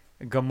on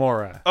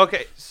Gamora.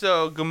 Okay,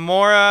 so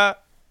Gamora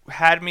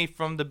had me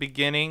from the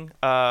beginning.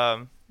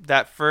 The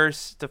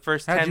first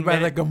Had 10 you by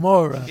the minutes.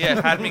 Gamora.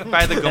 Yeah, had me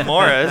by the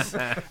Gamoras.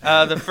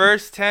 The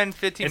first 10,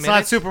 15 It's minutes.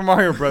 not Super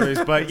Mario Brothers,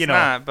 but you know.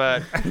 Not,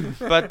 but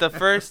the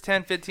first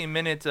 10, 15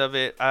 minutes of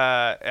it,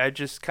 I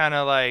just kind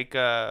of like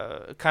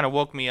kind of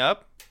woke me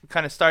up.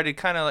 Kind of started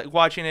kind of like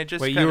watching it.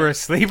 Just Wait, kinda, you were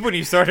asleep when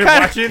you started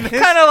watching this?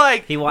 Kind of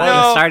like he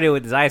started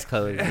with his eyes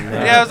closed.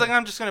 Yeah, I was like,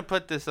 I'm just gonna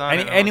put this on.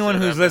 Anyone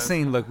who's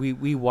listening, look,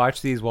 we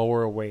watch these while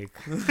we're awake.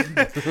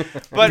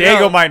 But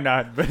Diego might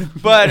not,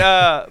 but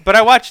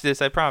I watched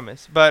this, I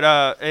promise.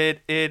 But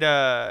it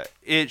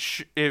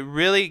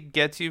really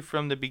gets you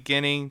from the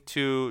beginning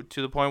to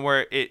the point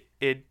where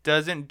it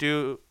doesn't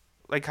do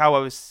like how I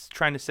was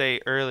trying to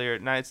say earlier.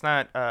 Now it's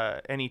not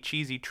any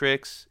cheesy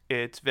tricks.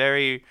 It's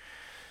very,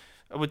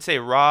 I would say,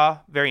 raw,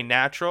 very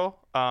natural.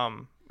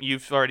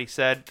 You've already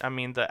said, I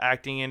mean, the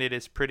acting in it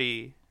is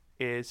pretty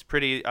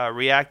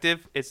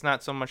reactive. It's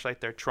not so much like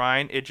they're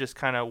trying. It's just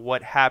kind of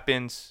what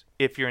happens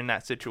if you're in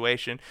that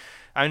situation.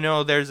 I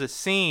know there's a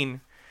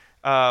scene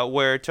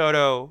where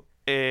Toto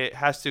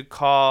has to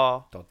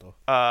call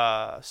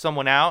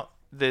someone out.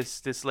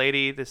 This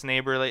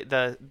neighbor lady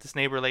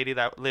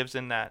that lives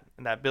in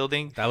that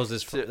building. That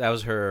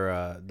was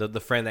her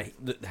the friend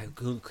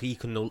who he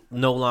could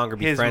no longer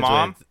be his friends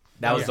mom? with.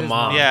 That was the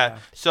mom. Yeah.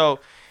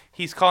 So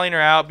he's calling her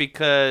out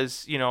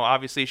because, you know,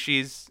 obviously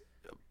she's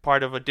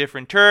part of a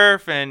different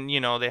turf, and, you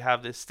know, they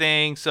have this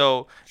thing.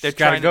 So they're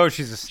gotta trying go.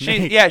 She's a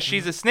snake.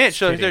 She's a snitch.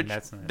 So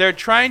they're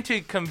trying to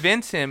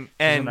convince him.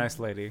 And she's a nice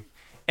lady.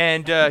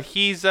 And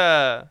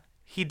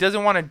he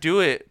doesn't want to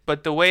do it,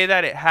 but the way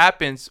that it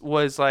happens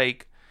was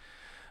like,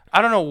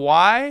 I don't know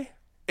why,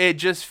 it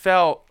just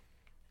felt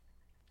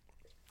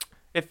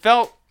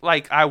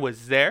like I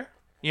was there,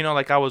 you know,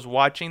 like I was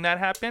watching that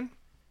happen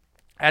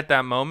at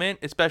that moment,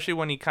 especially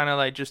when he kind of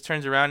like just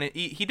turns around and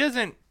he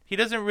doesn't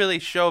really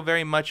show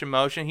very much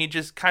emotion. He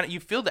just kind of,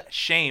 you feel that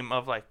shame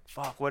of like,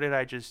 fuck, what did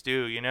I just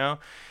do, you know?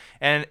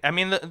 And I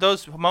mean,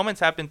 those moments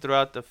happen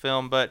throughout the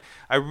film, but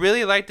I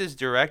really like this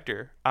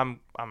director. I'm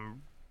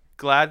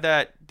glad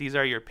that these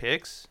are your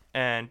picks,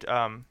 and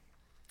I'm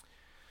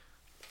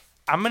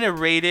gonna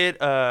rate it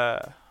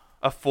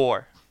a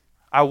 4.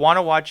 I want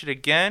to watch it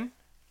again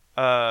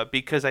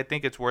because I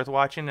think it's worth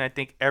watching, and I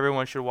think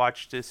everyone should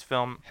watch this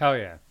film. Hell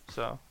yeah.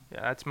 So,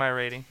 yeah, that's my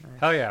rating.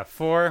 Hell yeah.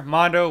 4.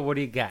 Mondo, what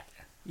do you got?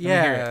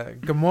 Yeah,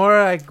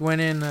 Gamora, I went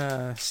in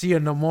Sia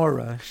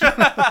Nomura.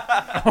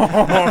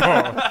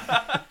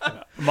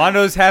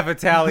 Mondo's half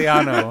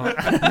Italiano.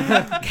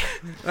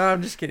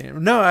 I'm just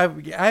kidding. No,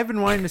 I've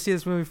been wanting to see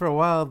this movie for a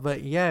while,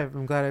 but yeah,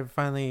 I'm glad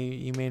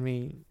you made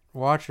me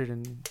watch it.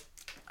 And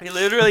He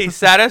literally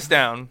sat us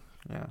down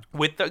yeah,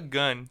 with the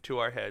gun to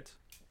our heads.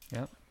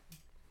 Yep.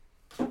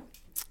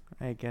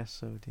 I guess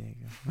so,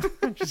 Diego.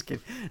 I'm just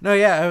kidding. No,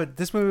 yeah,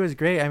 this movie was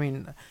great. I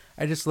mean,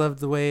 I just loved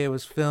the way it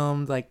was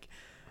filmed. Like,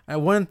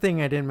 one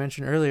thing I didn't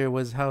mention earlier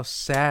was how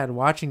sad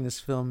watching this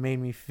film made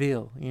me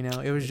feel. You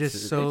know, it was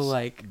just so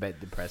like a bit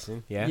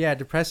depressing. Yeah. Yeah,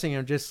 depressing.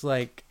 I'm just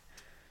like,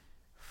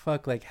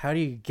 fuck. Like, how do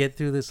you get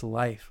through this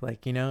life?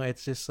 Like, you know,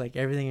 it's just like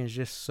everything is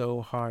just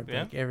so hard.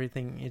 Yeah. Like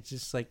everything, it's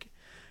just like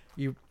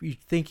you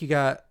think you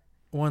got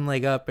one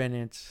leg up,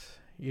 and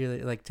you're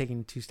like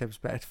taking 2 steps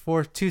back,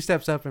 2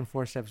 steps up and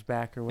 4 steps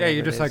back, or Yeah, whatever.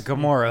 you're just it like is.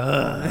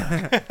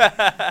 Gamora.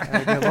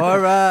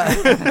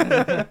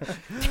 Gamora.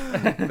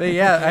 But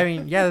yeah, I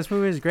mean, yeah, this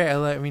movie is great.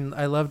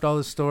 I loved all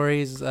the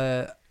stories.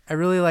 I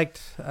really liked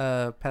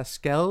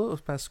Pasquale's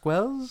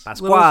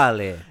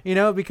Pasquale. you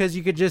know, because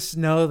you could just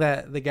know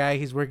that the guy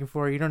he's working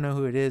for, you don't know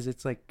who it is.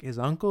 It's like his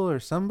uncle or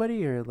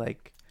somebody, or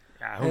like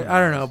I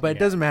don't know, but it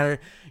doesn't matter.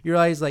 You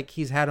realize like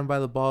he's had him by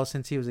the ball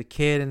since he was a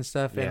kid and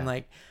stuff, Yeah. and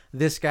like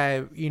this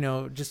guy, you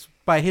know, just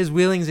by his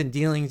wheelings and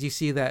dealings, you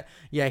see that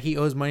he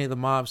owes money to the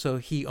mob, so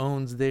he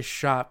owns this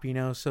shop, you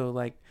know, so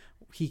like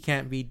he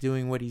can't be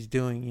doing what he's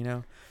doing, you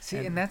know. See,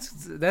 and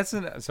that's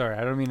sorry,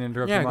 I don't mean to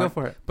interrupt. Yeah, you, go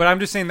for it. But I'm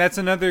just saying that's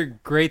another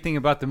great thing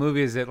about the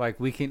movie is that like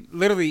we can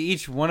literally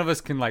each one of us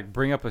can like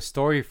bring up a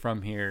story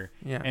from here.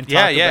 Yeah. And talk Yeah,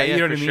 about, yeah, you know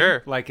for what I mean?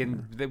 sure. Like,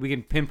 and that we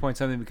can pinpoint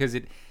something because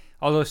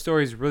all those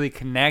stories really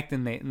connect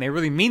and they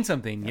really mean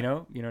something. You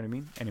know what I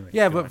mean? Anyway.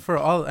 Yeah, go but on. for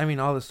all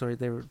the stories,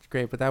 they were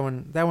great, but that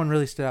one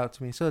really stood out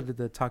to me. So did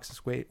the toxic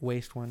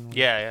waste one.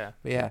 Yeah.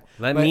 But yeah,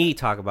 Let But- me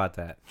talk about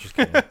that. Just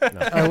kidding. No.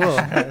 I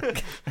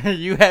will.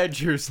 You had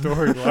your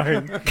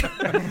storyline.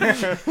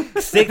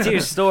 Stick to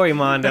your story,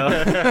 Mondo.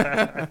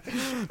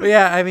 But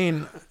yeah, I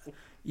mean,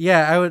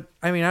 yeah, I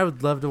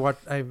would love to watch.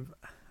 I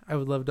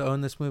would love to own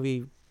this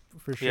movie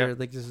for sure. Yeah.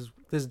 Like this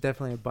is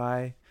definitely a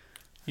buy.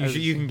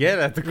 You can get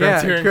it at the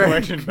Yeah,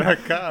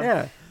 CriterionCollection.com.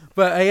 Yeah,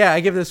 but yeah, I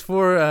give this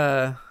four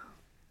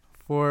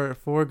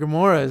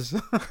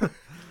Gamoras.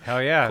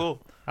 Hell yeah.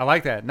 Cool. I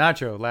like that.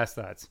 Nacho, last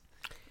thoughts.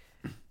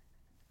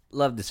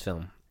 Love this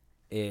film.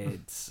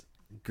 It's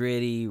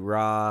gritty,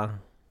 raw,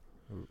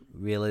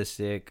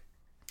 realistic.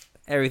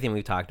 Everything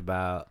we've talked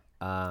about.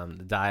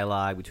 The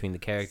dialogue between the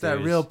It's characters. that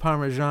real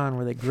Parmesan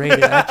where they grate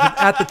it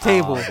at the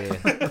table. Oh,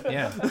 dude.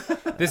 Yeah.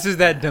 This is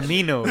that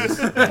Domino's.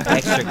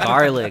 Extra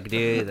garlic,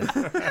 dude.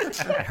 It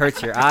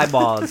hurts your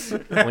eyeballs.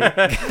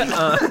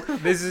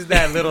 This is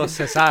that little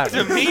Cesar.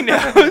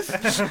 Domino's.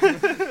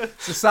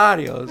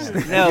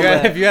 Cesarios. No,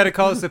 If you had to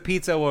call us a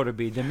pizza, what would it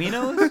be?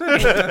 Domino's?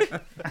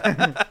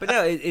 but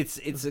no,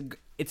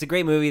 it's a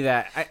great movie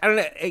that I don't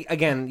know.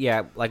 Again,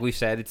 yeah, like we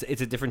said,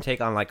 it's a different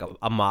take on like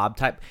a mob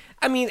type.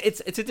 I mean,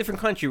 it's a different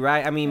country,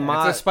 right? I mean,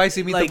 mob. It's a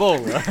spicy like,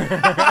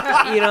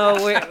 meatball. You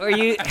know, where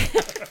you.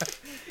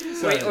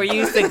 We're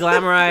used to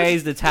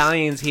glamorized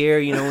Italians here,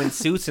 you know, in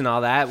suits and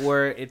all that.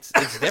 Where it's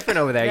different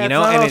over there, Yeah, you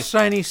know, it's not and all it's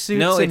shiny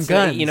suits and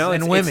guns, you know,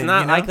 and it's women.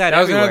 not you know? like that. That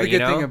was everywhere, another good you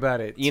know? thing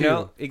about it. You too.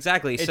 know,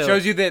 exactly. It So,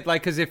 shows you that,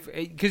 like, because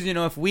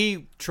if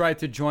we tried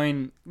to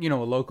join, you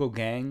know, a local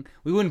gang,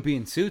 we wouldn't be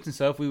in suits and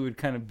stuff. We would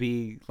kind of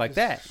be like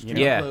that. You know?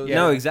 yeah, clothes.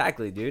 no,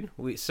 exactly, dude.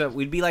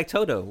 We'd be like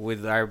Toto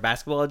with our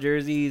basketball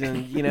jerseys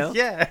and you know,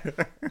 Yeah.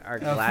 our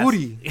glass.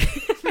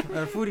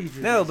 Foodie.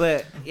 No,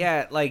 but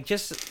yeah, like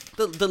just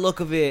the look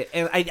of it,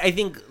 and I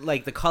think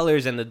like the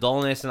colors and the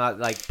dullness and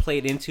like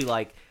played into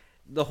like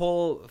the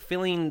whole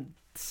feeling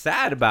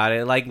sad about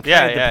it, like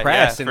kind of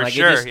depressed and for like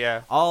sure, it just,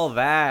 yeah. all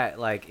that.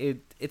 Like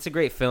it's a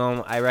great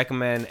film. I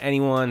recommend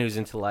anyone who's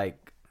into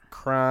like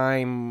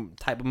crime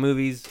type of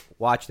movies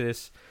watch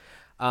this.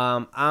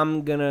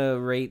 I'm gonna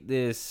rate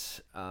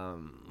this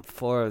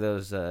 4 of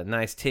those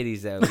nice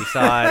titties that we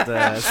saw at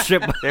the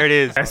strip. There it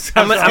is.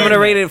 I'm gonna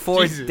rate it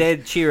 4 Jesus.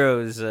 dead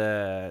Chiros.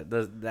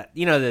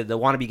 The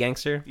wannabe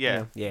gangster.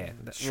 Yeah. yeah.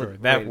 Sure, We'll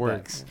that rate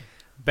works.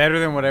 Better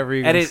than whatever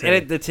you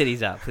Edit the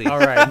titties out, please. All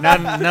right,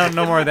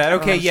 no more of that.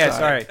 Okay, I'm yes,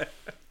 sorry. all right.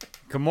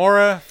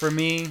 Gamora, for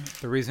me,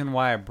 the reason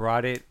why I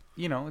brought it,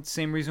 you know, it's the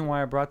same reason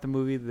why I brought the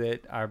movie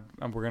that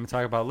we're going to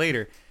talk about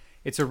later.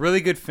 It's a really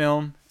good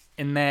film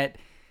in that,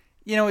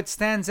 you know, it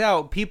stands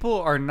out.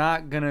 People are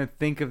not going to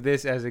think of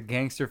this as a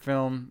gangster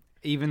film,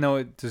 even though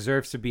it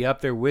deserves to be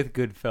up there with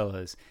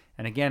Goodfellas.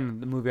 And again,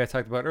 the movie I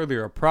talked about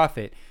earlier, A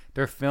Prophet.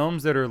 They're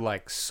films that are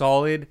like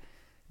solid,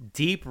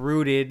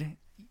 deep-rooted,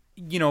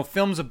 you know,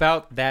 films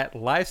about that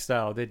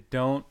lifestyle that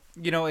don't,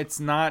 you know, it's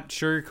not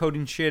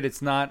sugarcoating shit.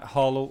 It's not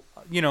hollow,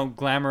 you know,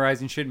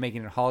 glamorizing shit,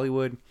 making it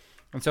Hollywood.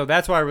 And so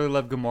that's why I really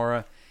love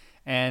Gamora.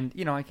 And,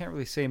 you know, I can't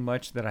really say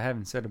much that I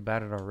haven't said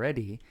about it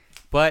already.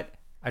 But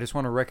I just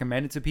want to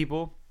recommend it to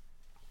people.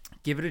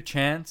 Give it a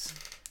chance.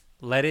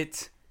 Let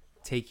it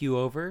take you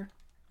over.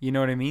 You know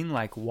what I mean?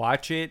 Like,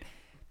 watch it.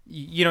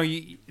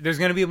 There's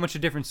going to be a bunch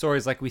of different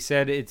stories. Like we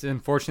said, it's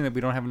unfortunate that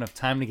we don't have enough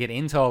time to get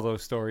into all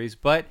those stories.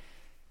 But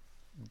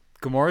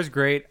Gamora's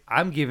great.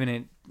 I'm giving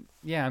it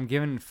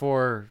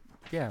 4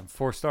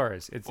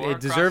 stars. It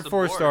deserved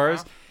 4 stars.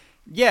 Huh?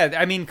 Yeah,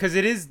 I mean, because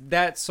it is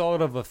that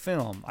solid of a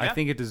film. Yeah. I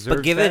think it deserves.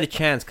 But give it a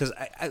chance, because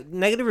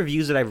negative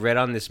reviews that I've read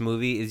on this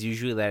movie is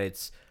usually that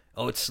it's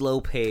slow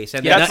paced,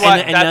 and that's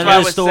why I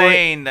was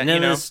saying that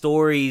none of the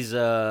stories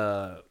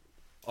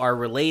are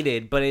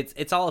related, but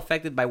it's all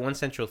affected by one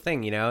central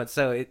thing,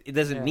 So it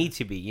doesn't need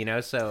to be,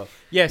 So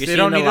yes, you're they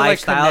don't seeing need the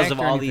to lifestyles of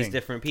all these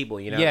different people,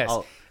 Yes,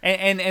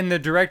 and the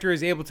director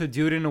is able to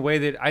do it in a way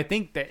that I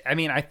think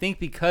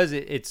because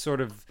it's sort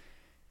of,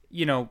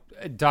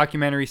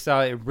 documentary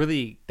style, it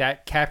really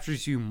that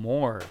captures you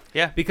more.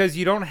 Yeah, because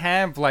you don't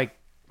have like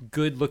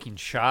good looking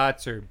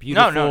shots or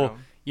beautiful,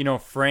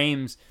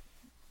 frames.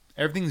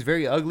 Everything's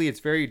very ugly.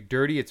 It's very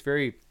dirty. It's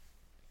very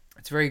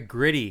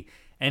gritty.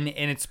 And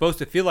it's supposed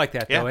to feel like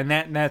that though, and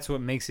that's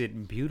what makes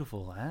it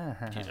beautiful.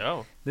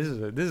 This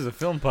is a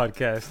film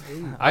podcast.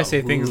 I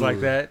say things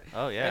like that.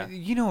 Oh yeah,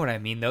 you know what I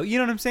mean though. You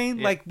know what I'm saying?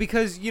 Yeah. Like,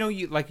 because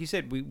like you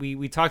said,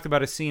 we talked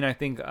about a scene. I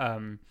think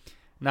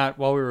not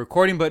while we were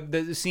recording, but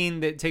the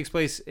scene that takes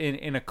place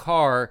in a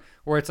car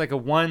where it's like a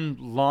one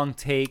long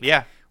take.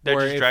 Yeah. They're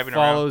just driving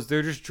around.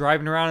 They're just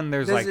driving around, and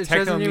there's like techno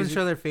music. It doesn't even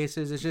show their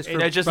faces. It's just the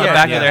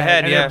back of their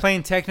head. And they're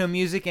playing techno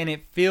music, and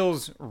it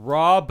feels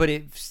raw, but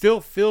it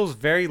still feels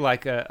very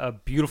like a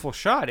beautiful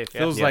shot. It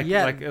feels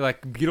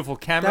like beautiful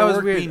camera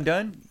work being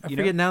done. I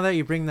forget now that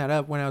you bring that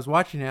up. When I was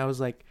watching it, I was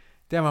like,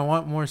 damn, I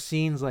want more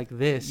scenes like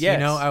this.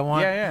 Yes. I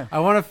want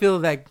to feel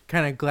that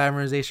kind of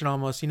glamorization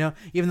almost.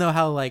 Even though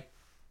how like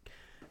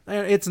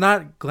it's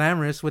not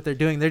glamorous what they're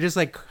doing. They're just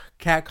like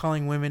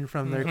catcalling women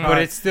from their car.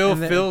 But it still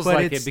feels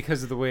like it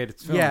because of the way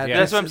it's filmed. Yeah,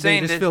 that's what I'm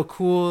saying. They just feel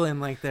cool and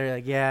like they're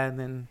like, and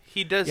then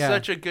he does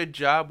such a good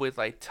job with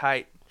like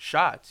tight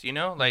shots,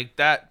 Like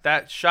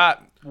that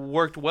shot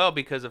worked well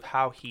because of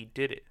how he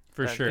did it.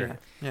 For sure.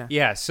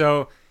 Yeah.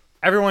 So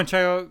everyone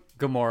check out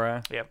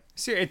Gamora. Yep.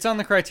 It's on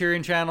the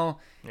Criterion Channel.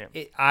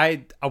 Yeah.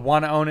 I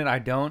want to own it. I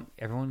don't.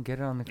 Everyone get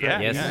it on the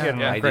Criterion. Yes. Get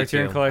it on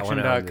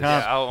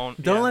CriterionCollection.com.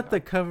 Don't let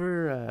the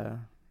cover.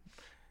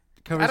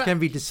 Covers can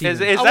be deceiving. Is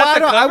that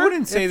the cover? I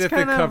wouldn't say it's that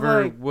the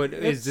cover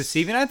is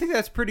deceiving. I think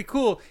that's pretty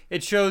cool.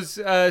 It shows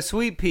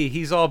Sweet Pea.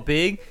 He's all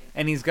big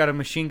and he's got a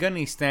machine gun. And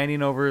he's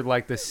standing over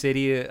like the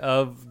city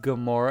of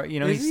Gamora.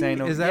 He's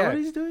standing over. Is that what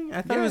he's doing?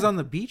 I thought he was on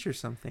the beach or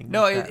something.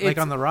 No, like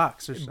on the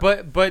rocks or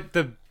something.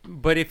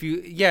 But if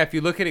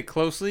you look at it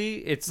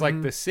closely, it's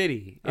like the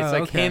city. It's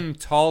like him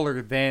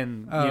taller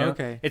than.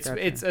 Okay.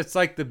 It's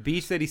like the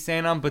beach that he's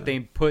standing on, but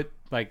they put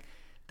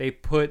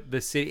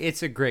the city.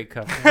 It's a great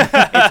cover.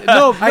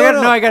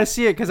 I gotta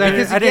see it because I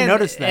didn't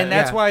notice that, and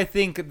that's why I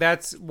think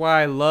that's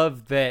why I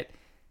love that.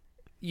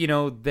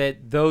 That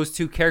those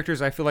two characters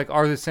I feel like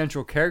are the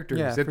central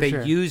characters. That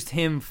they used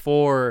him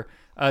for.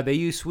 They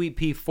used Sweet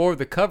Pea for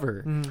the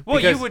cover. Mm-hmm. Well,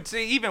 you would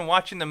say even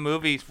watching the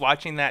movies,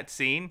 watching that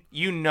scene,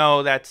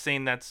 that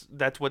scene.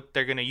 That's what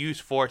they're gonna use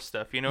for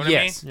stuff. You know what I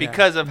mean?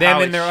 Because of them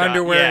how in their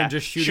underwear and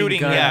just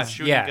shooting guns.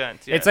 Shooting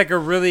guns. Yeah. It's like a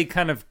really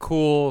kind of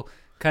cool.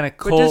 But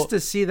just to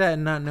see that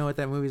and not know what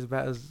that movie's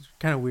about is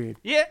kind of weird.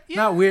 Yeah.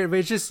 Not weird, but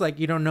it's just like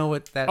you don't know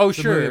what that. Oh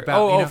sure. Movie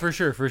about, for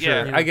sure.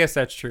 I guess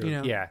that's true.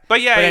 Yeah.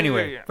 But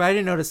anyway. But I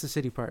didn't notice the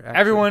city part. Actually.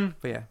 Everyone.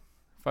 But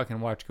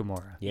fucking watch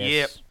Gamora. Yes.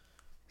 Yep.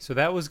 So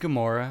that was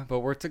Gamora, but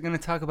we're going to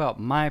talk about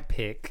my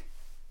pick.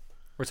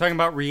 We're talking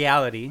about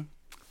reality.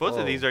 Both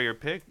of these are your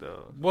pick,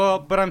 though. Well,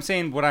 but I'm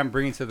saying what I'm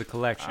bringing to the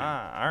collection.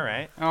 All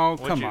right. Oh,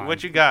 come on.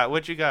 What you got?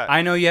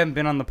 I know you haven't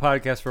been on the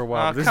podcast for a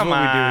while. This is what we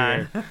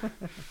do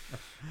here.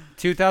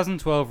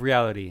 2012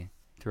 Reality,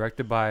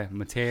 directed by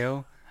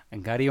Matteo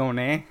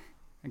Garrone.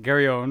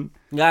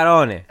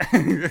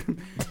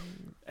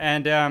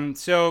 And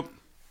so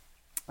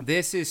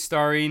this is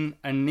starring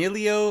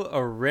Emilio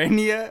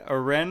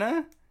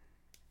Arena,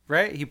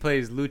 right? He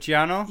plays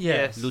Luciano.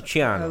 Yes.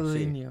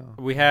 Luciano.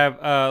 We have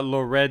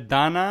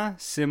Loredana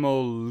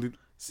Simoli,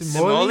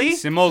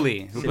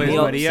 who plays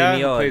Maria,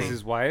 who plays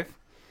his wife.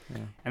 Yeah.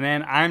 And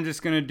then I'm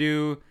just going to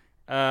do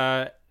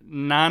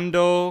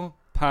Nando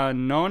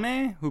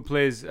Panone, who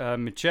plays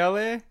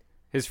Michele,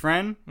 his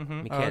friend.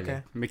 Mm-hmm.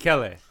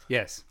 Michele,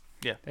 yes.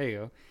 Yeah. There you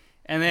go.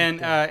 And then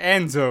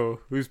Enzo,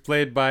 who's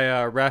played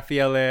by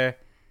Raffaele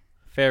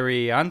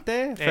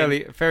Ferriante.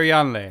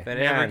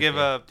 Never give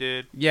up,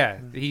 dude. Yeah,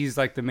 he's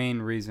like the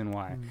main reason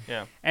why.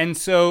 Yeah. And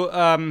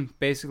so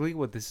basically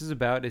what this is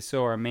about is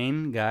our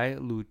main guy,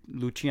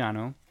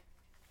 Luciano,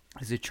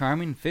 is a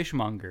charming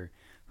fishmonger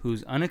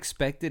whose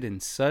unexpected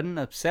and sudden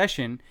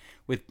obsession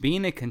with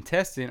being a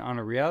contestant on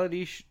a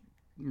reality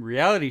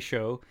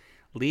show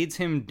leads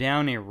him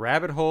down a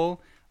rabbit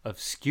hole of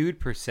skewed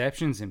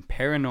perceptions and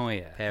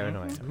paranoia.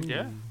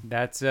 Yeah.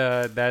 That's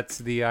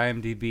the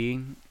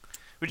IMDb.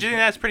 Would you think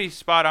that's pretty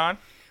spot on?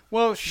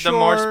 Well, sure, the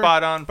more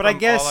spot on. But I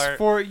guess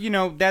for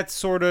that's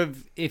sort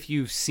of if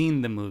you've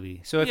seen the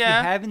movie. So if you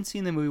haven't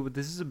seen the movie, what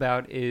this is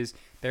about is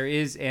there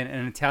is an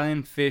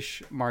Italian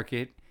fish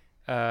market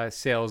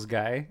sales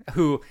guy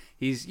who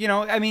he's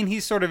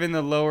he's sort of in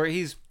the lower.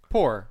 He's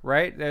poor,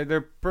 right?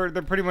 They're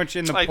pretty much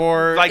in the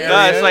poor like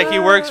area. us. Like he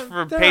works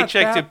for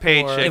paycheck to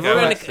paycheck. If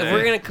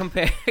we're gonna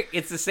compare,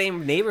 it's the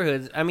same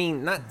neighborhoods. I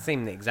mean, not the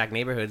same exact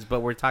neighborhoods, but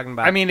we're talking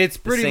about. I mean, it's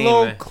pretty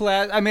low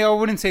class. I mean, I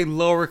wouldn't say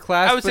lower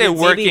class. I would say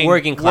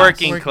working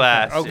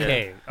class.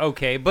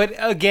 Okay, but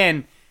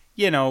again,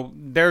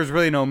 there's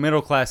really no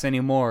middle class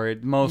anymore.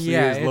 It mostly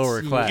is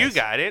lower class. You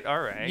got it. All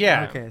right.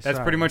 Yeah, okay, that's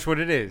pretty much what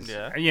it is.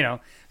 Yeah.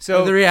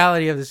 So the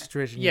reality of the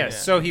situation. Yes. Yeah.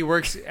 So he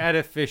works at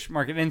a fish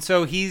market, and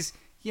so he's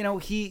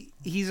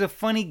a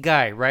funny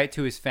guy, right,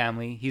 to his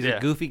family. He's a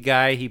goofy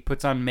guy. He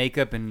puts on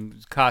makeup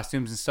and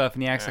costumes and stuff,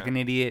 and he acts like an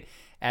idiot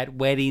at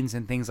weddings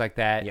and things like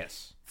that.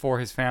 Yes. For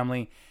his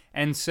family.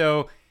 And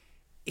so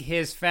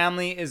his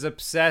family is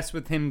obsessed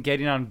with him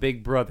getting on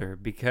Big Brother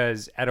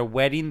because at a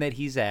wedding that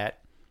he's at,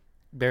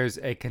 there's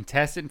a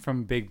contestant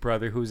from Big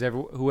Brother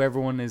who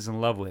everyone is in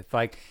love with.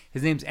 Like,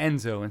 his name's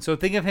Enzo. And so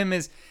think of him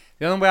as,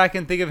 the only way I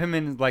can think of him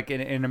in like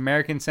in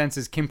American sense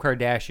is Kim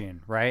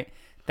Kardashian, right?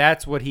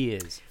 That's what he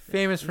is.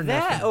 Famous for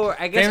nothing. Or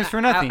I guess famous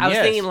for nothing. I was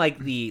thinking like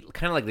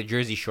the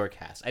Jersey Shore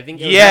cast. I think.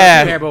 There you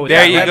go.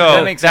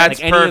 That makes sense.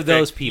 That's like perfect. Any of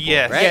those people.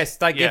 Yes. Right?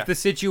 Yes. Like if the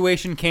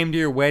situation came to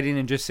your wedding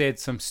and just said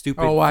some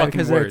stupid. Oh, why? Fucking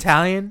Because words. they're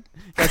Italian.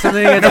 Got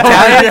something against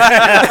Italians?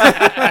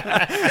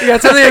 You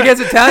got something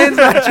against Italians,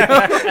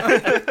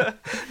 Nacho?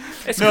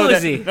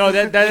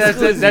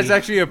 That's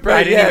actually a.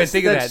 I didn't even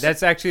think of that.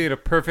 That's actually a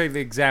perfect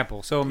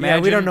example. So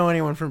imagine we don't know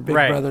anyone from Big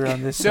Brother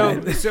on this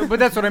side. But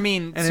that's what I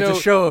mean. And it's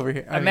a show over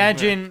here.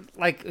 Imagine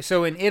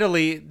so in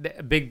Italy,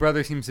 Big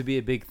Brother seems to be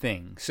a big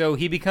thing. So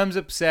he becomes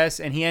obsessed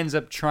and he ends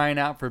up trying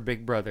out for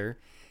Big Brother,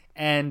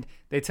 and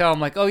they tell him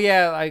like, oh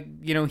yeah,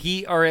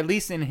 he, or at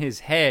least in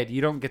his head,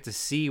 you don't get to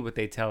see what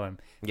they tell him.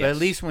 Yes. But at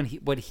least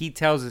what he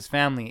tells his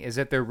family is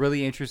that they're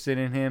really interested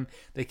in him.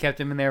 They kept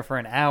him in there for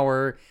an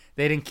hour.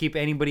 They didn't keep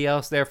anybody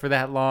else there for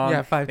that long.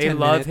 Yeah, 5-10 They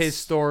love minutes. his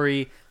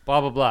story. Blah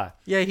blah blah.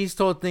 Yeah, he's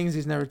told things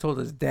he's never told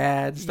his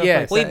dad. Stuff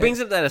Yes. like Well, that. he brings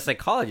up that a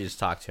psychologist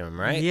talked to him,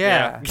 right?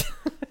 Yeah.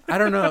 I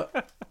don't know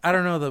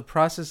the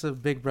process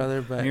of Big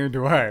Brother, but Neither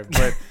do I.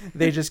 But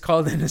they just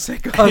called in a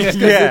psychologist.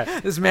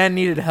 This man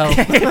needed help.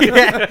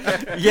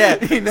 yeah.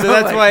 So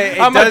that's why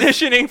I'm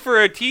auditioning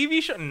for a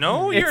TV show.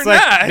 No, you're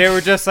not. They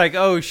were just like,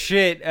 oh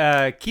shit,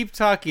 keep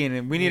talking,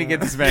 and we need to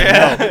get this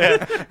man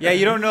help. Yeah,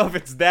 you don't know if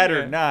it's that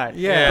or not.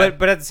 Yeah.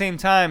 But at the same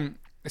time,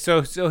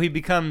 so he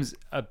becomes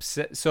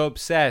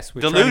obsessed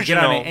with delusional, trying to get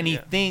on it, and he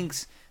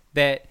thinks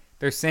that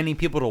they're sending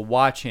people to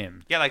watch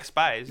him. Yeah, like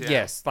spies. Yeah.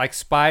 Yes, like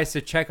spies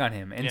to check on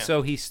him. And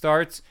so he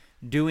starts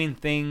doing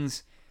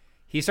things.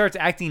 He starts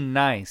acting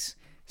nice.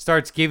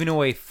 Starts giving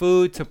away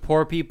food to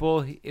poor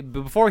people.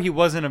 Before, he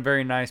wasn't a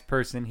very nice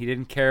person. He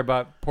didn't care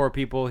about poor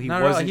people. He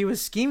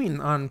was scheming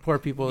on poor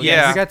people.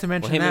 Yeah. I forgot to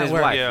mention him that. And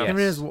his wife, yes. Him and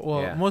his,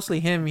 mostly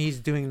him. He's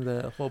doing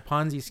the whole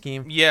Ponzi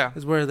scheme. Yeah.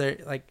 Is where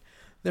they're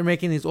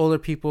making these older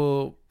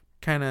people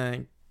kind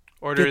of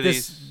order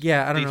these.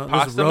 Yeah, I don't know.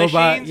 Pasta robot.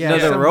 machines? Yeah, No,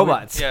 they're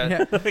robots.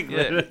 Yeah.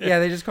 Yeah,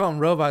 they just call them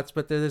robots,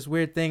 but they're this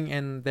weird thing,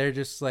 and they're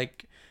just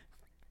like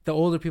the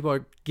older people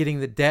are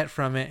getting the debt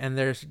from it,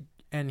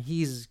 and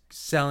he's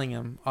selling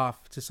them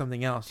off to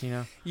something else.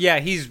 Yeah,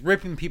 he's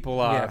ripping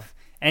people off,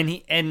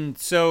 and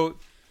so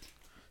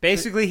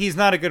basically he's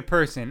not a good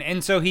person,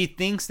 and so he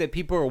thinks that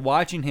people are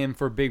watching him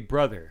for Big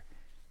Brother.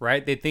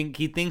 Right?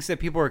 He thinks that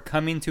people are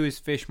coming to his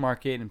fish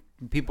market and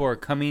people are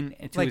coming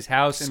to his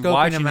house and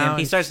watching him.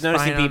 He starts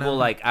noticing people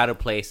like out of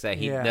place that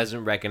he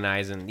doesn't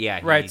recognize, and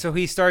so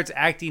he starts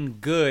acting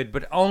good,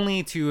 but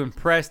only to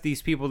impress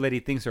these people that he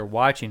thinks are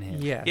watching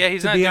him. Yeah,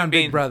 he's not being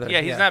Big Brother. Yeah,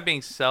 he's not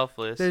being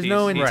selfless. There's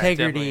no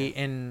integrity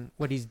in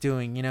what he's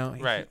doing.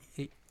 Right.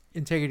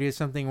 Integrity is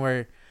something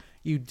where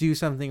you do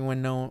something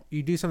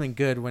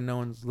good when no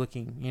one's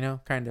looking,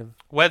 kind of.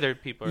 Whether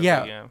people are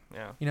yeah.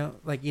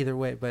 Like either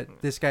way.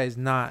 But this guy's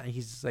not.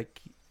 He's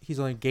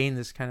only gained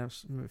this kind of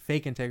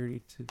fake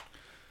integrity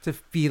to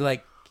be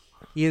like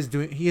he is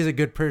a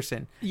good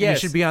person. Yes.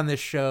 He should be on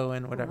this show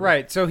and whatever.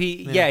 Right. So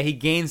he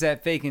gains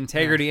that fake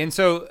integrity. Yeah. And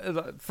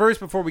so first,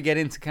 before we get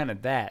into kind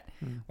of that,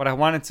 what I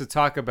wanted to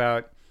talk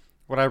about,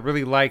 what I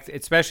really liked,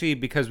 especially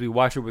because we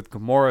watch it with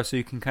Gamora, so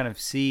you can kind of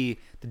see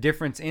the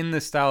difference in the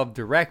style of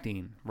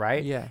directing,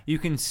 right? Yeah. You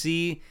can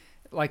see,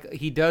 like,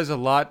 he does a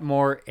lot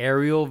more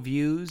aerial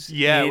views.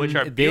 Yeah, which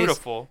are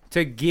beautiful.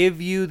 To give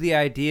you the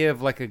idea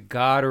of, like, a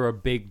god or a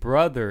Big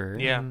Brother.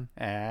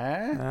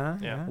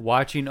 Yeah.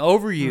 Watching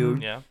over you.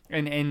 Yeah.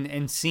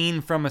 And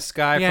seen from a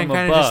sky from above. Yeah,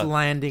 kind of just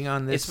landing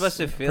on this It's supposed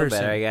to feel person.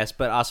 better, I guess,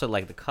 but also,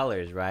 like, the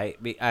colors, right?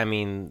 I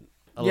mean...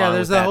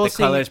 There's the whole the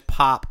colors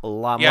pop a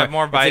lot more. Yeah,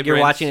 more vibrant. It's like you're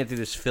watching it through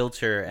this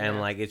filter,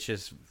 and like it's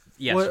just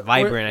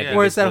vibrant.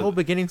 Or it's that whole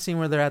beginning scene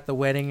where they're at the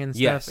wedding and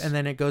stuff, Yes. and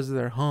then it goes to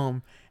their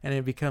home, and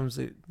it becomes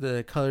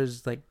the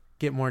colors like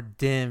get more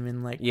dim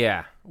and like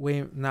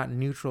way not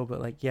neutral, but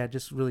like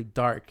just really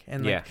dark,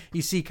 and like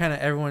you see kind of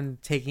everyone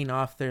taking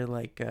off their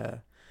like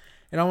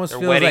it almost Their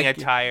feels wedding like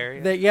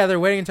attire. their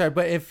wedding attire,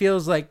 but it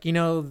feels like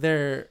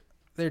they're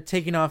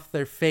taking off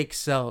their fake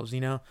selves,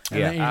 and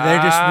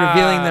they're just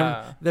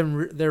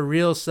revealing their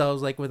real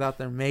selves, like without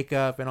their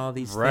makeup and all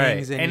these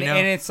things, and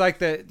it's like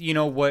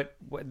what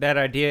that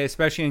idea,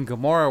 especially in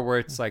Gomorrah, where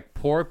it's like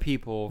poor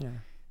people. Yeah.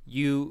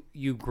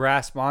 You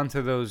grasp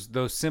onto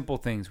those simple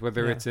things,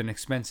 whether it's an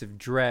expensive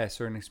dress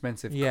or an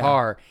expensive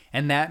car,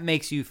 and that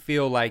makes you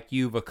feel like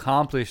you've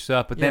accomplished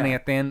stuff. But then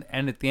at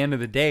the end of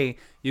the day,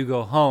 you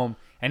go home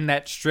and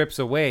that strips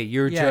away.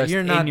 You're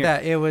not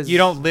that. It was. You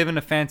don't live in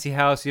a fancy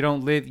house. You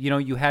don't live.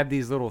 You have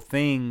these little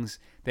things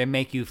that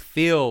make you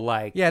feel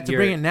like. Yeah, to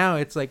bring it now,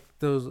 it's like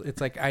those.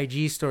 It's like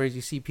IG stories.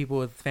 You see people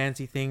with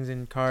fancy things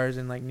and cars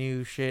and like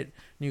new shit,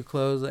 new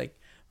clothes, like.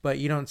 But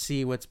you don't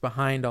see what's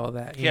behind all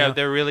that. You know?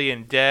 They're really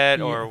in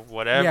debt or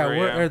whatever.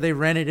 Yeah, or they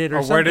rented it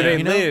or something. Where do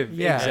they live?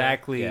 Yeah.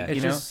 Exactly. Yeah.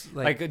 It's just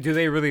like, do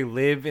they really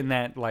live in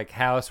that like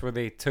house where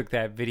they took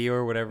that video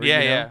or whatever?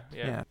 Yeah.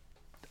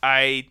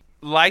 I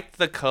liked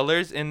the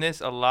colors in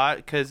this a lot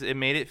because it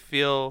made it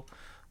feel.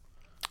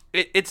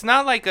 It's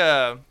not like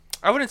I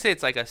wouldn't say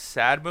it's like a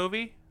sad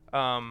movie.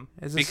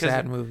 It's a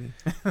sad movie.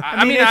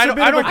 I mean, I don't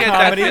get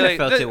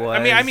that feeling.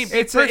 I mean,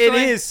 it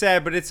is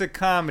sad, but it's a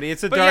comedy.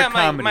 It's a dark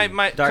comedy.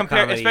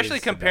 Especially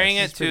comparing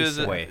it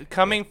to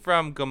coming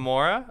from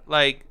Gomorrah,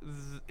 like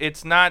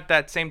it's not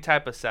that same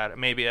type of sad.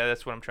 Maybe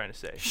that's what I'm trying to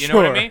say. You know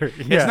what I mean?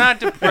 Yeah. It's not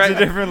depressing.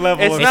 It's a different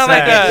level. It's not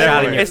like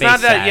it's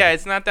not that. Yeah,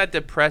 it's not that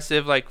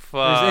depressive. Like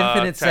fuck. There's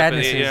infinite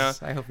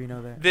sadness. I hope you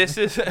know that. This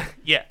is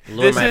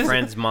Lure my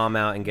friend's mom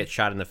out and get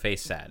shot in the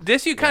face. Sad.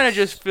 This you kind of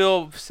just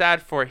feel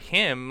sad for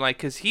him, like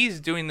because he's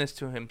doing this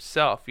to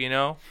himself.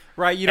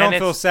 Right, you don't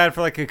feel sad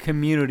for like a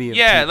community of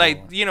people.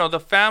 Like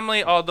the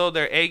family, although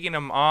they're egging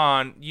him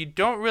on, you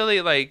don't really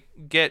like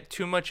get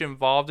too much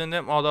involved in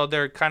them, although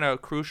they're kind of a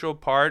crucial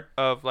part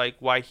of like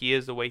why he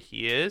is the way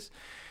he is.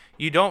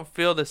 You don't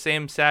feel the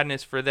same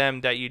sadness for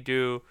them that you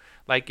do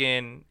like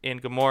in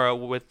Gomorrah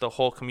with the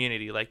whole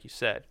community, like you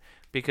said,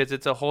 because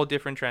it's a whole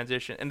different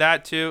transition. And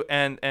that too,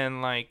 and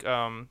like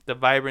the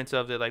vibrance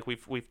of it, like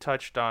we've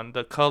touched on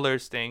the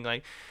colors thing,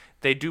 like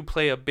they do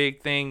play a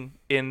big thing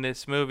in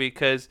this movie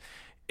because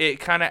it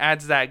kind of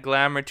adds that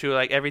glamour to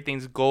like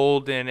everything's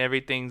golden,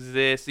 everything's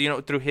this,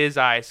 through his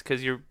eyes,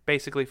 because you're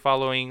basically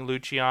following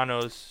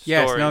Luciano's story.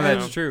 Yes, no,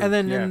 that's true. And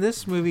then in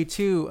this movie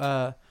too,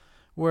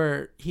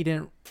 where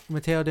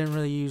Mateo didn't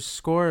really use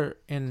score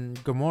in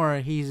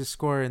Gomorrah, he uses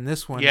score in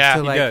this one. Yeah,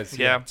 he does.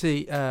 Yeah.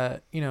 To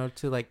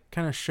like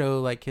kind of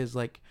show like his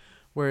like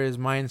where his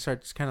mind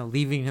starts kind of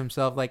leaving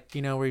himself, like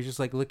where he's just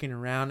like looking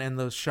around, and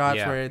those shots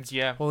where it's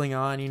holding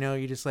on,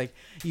 you just like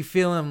you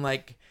feel him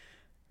like.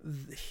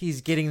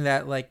 He's getting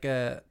that like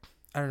I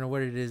don't know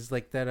what it is,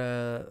 like that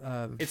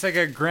it's like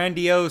a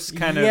grandiose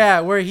kind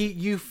of where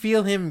you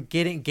feel him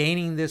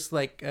gaining this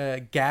like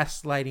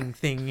gaslighting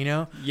thing,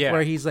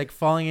 where he's like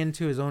falling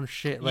into his own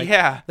shit, like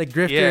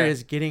Grifter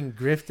is getting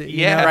grifted,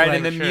 right, like,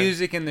 and the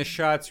music and the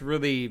shots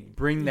really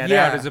bring that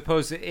out, as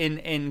opposed to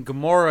in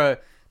Gomorrah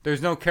there's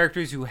no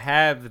characters who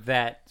have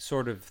that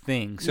sort of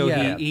thing. So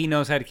he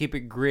knows how to keep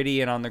it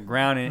gritty and on the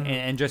ground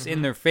and just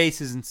in their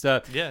faces and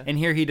stuff. Yeah. And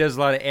here he does a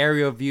lot of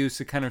aerial views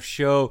to kind of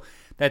show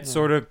that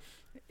sort of,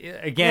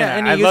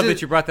 again, I love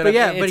that you brought that up.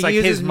 Yeah, it's like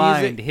his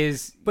mind.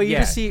 But you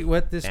just see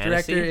what this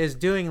director is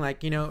doing,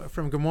 like,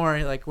 from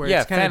Gomorrah, like where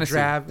it's kind of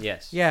drab.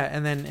 Yes. Yeah,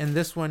 and then in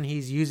this one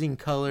he's using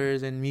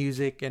colors and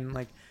music and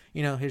like,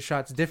 his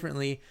shots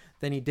differently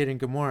than he did in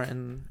Gomorrah,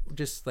 and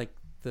just like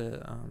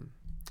the,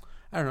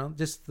 I don't know,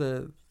 just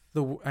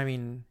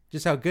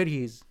just how good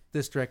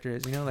this director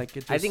is, like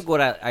it just, I think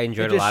what I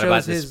enjoyed a lot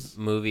about this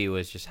movie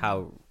was just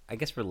how, I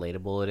guess,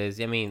 relatable it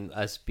is. I mean,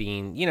 us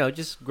being,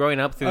 just growing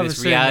up through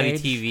this reality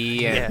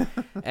TV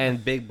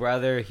and Big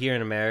Brother here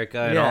in America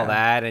and all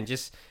that, and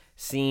just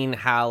seeing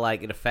how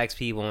like it affects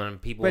people,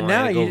 and people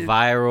want to go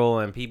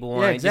viral, and people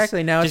want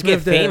to now just get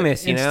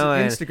famous, and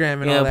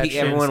Instagram and all that.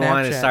 Everyone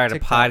wanted to start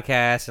TikTok. a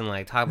podcast and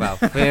like talk about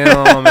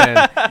film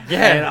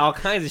and all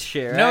kinds of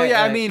shit. Right? No,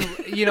 I mean,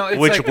 it's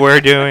which like,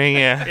 we're doing,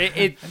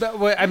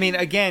 But I mean,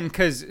 again,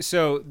 because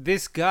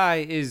this guy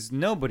is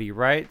nobody,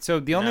 right?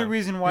 So the only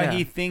reason why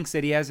he thinks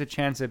that he has a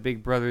chance at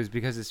Big Brother is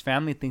because his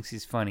family thinks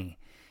he's funny,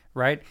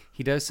 right?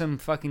 He does some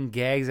fucking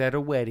gags at a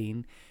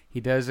wedding. He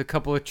does a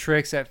couple of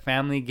tricks at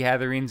family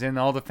gatherings, and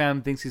all the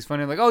family thinks he's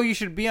funny. Like, oh, you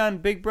should be on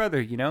Big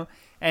Brother,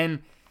 And,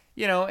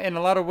 in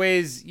a lot of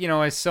ways,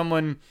 as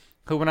someone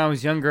who, when I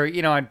was younger,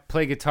 I'd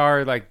play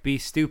guitar, like, be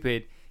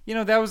stupid.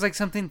 That was like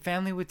something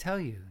family would tell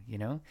you,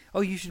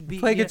 Oh, you should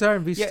play guitar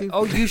and be stupid.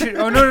 Oh, you should.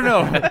 Oh, no.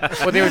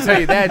 Well, they would tell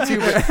you that too,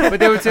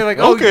 but they would say like,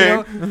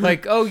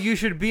 oh, you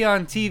should be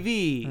on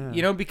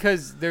TV,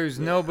 because there's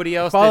nobody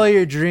else. Follow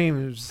your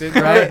dreams,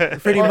 right?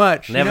 Pretty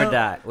much. Never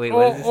die. Wait,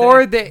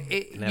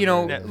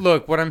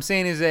 look, what I'm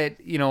saying is that,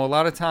 a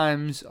lot of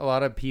times, a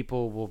lot of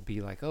people will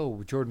be like,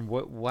 oh, Jordan,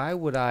 why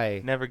would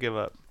I never give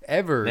up?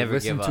 Never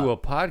listen to a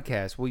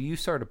podcast? Well, you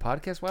start a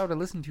podcast. Why would I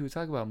listen to you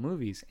talk about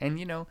movies? And,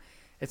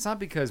 it's not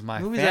because my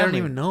movies family, I don't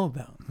even know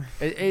about.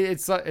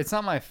 It's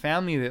not my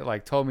family that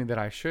like told me that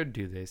I should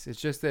do this. It's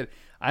just that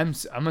I'm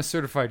a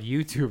certified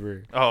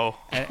YouTuber. Oh,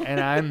 and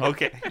I'm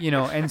okay.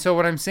 And so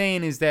what I'm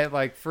saying is that,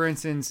 like, for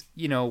instance,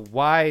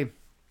 why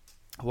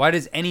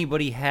does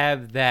anybody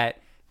have that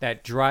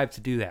drive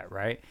to do that,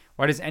 right?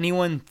 Why does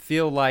anyone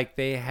feel like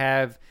they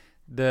have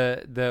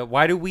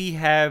why do we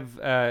have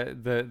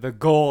the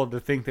goal to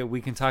think that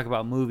we can talk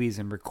about movies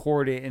and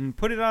record it and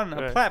put it on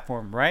a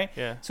platform, right?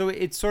 Yeah. So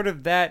it's sort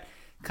of that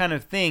kind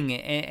of thing,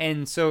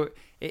 and so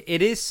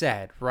it is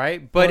sad,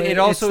 right? But Well, it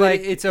also it's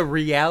like- it's a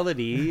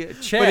reality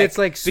check. But it's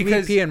like Sweet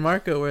because Pea and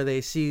Marco, where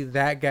they see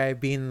that guy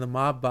being the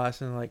mob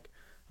boss and like,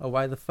 oh,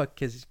 why the fuck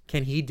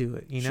can he do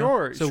it? You know,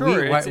 Sure, so sure.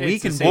 we It's can. the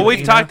do same Well, it, we've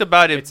you talked know?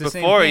 about it It's the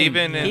same before, thing.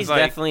 even in He's like.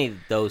 definitely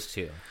those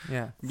two.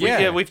 Yeah.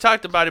 Yeah. We've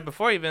talked about it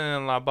before, even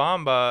in La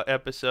Bamba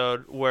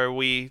episode, where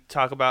we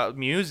talk about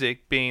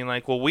music being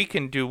like, well, we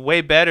can do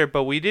way better,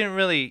 but we didn't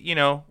really,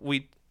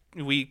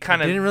 we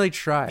kind of didn't really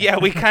try. Yeah,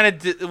 we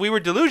kind of we were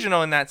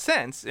delusional in that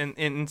sense,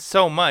 in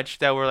so much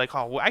that we're like,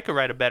 oh, well, I could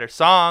write a better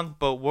song,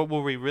 but what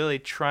were we really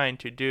trying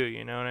to do?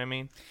 You know what I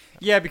mean?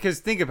 Yeah, because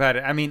think about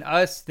it. I mean,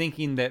 us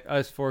thinking that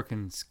us four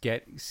can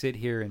sit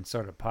here and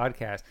start a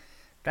podcast,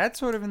 that's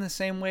sort of in the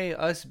same way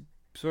us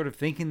sort of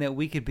thinking that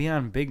we could be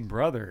on Big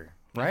Brother,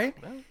 right?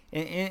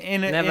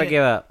 Never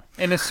give up.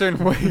 In a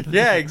certain way.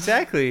 Yeah,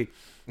 exactly.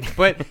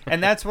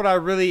 And that's what I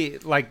really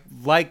like.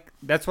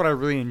 That's what I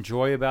really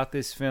enjoy about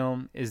this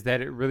film, is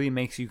that it really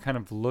makes you kind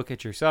of look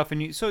at yourself,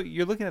 and so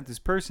you're looking at this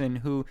person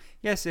who,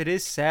 yes, it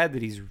is sad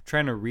that he's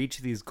trying to reach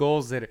these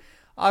goals that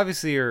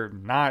obviously are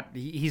not.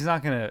 He's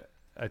not going to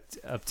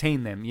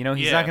obtain them.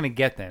 He's not going to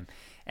get them.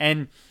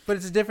 But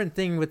it's a different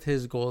thing with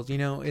his goals.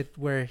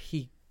 Where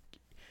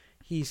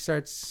he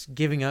starts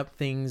giving up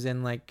things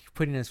and like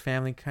putting his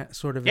family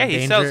sort of in danger.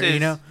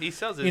 He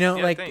sells his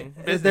like thing.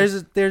 there's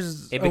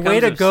It a way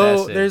to becomes go.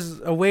 obsessive. There's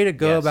a way to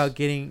go Yes. about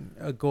getting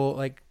a goal,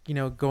 like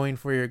going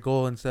for your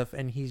goal and stuff.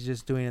 And he's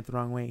just doing it the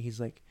wrong way.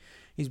 He's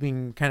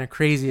being kind of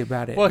crazy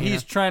about it. Well,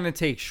 he's trying to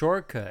take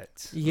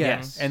shortcuts.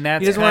 yes, and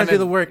that's he doesn't want to kind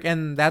do of- the work,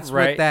 and that's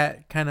Right. what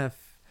that kind of.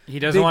 He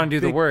doesn't want to do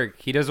the big- work.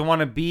 He doesn't want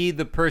to be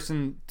the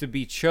person to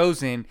be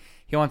chosen.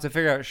 He wants to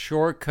figure out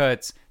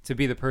shortcuts to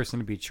be the person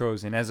to be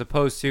chosen, as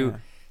opposed to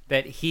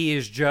that he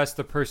is just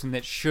the person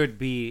that should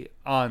be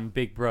on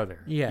Big Brother.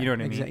 Yeah, you know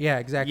what I mean? Yeah,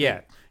 exactly.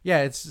 Yeah.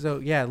 It's so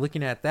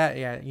looking at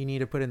that, you need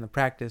to put in the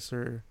practice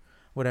or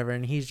whatever,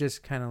 and he's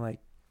just kind of like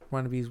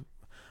wants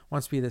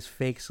to be this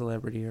fake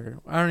celebrity, or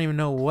I don't even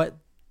know what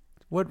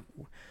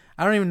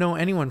I don't even know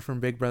anyone from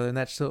Big Brother, and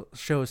that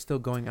show is still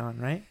going on,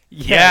 right?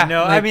 Yeah,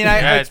 no, I mean,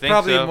 I it's think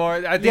probably so. more.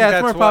 I think Yeah, it's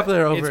that's more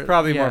popular over- It's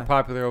probably more yeah.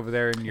 popular over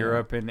there in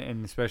Europe and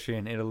especially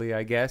in Italy.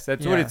 I guess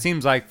that's what Yeah. it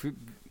seems like.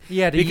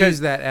 Yeah, to Because- use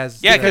that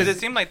as Yeah, because it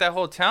seemed like that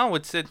whole town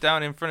would sit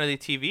down in front of the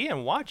TV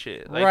and watch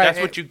it. Like Right, that's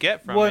what you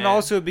get from Well, it. and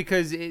also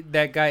because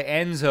that guy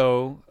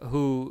Enzo,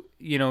 who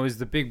is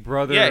the Big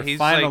Brother he's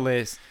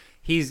finalist,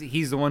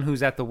 he's the one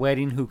who's at the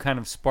wedding, who kind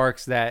of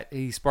sparks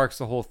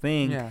the whole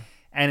thing. Yeah.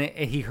 And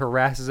he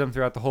harasses him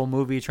throughout the whole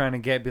movie, trying to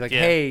be like, Yeah.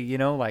 hey,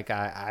 like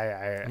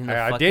I In the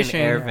fucking auditioned.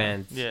 air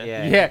vents. Yeah.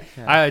 Yeah,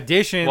 I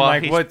auditioned. While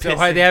Like, he's why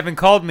pissing. they haven't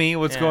called me?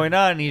 What's Yeah. going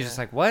on? And he's Yeah. just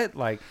like, what?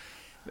 Like,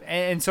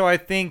 and so I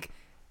think,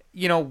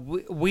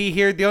 we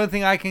hear the only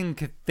thing I can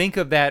think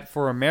of that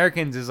for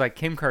Americans is like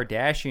Kim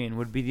Kardashian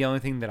would be the only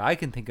thing that I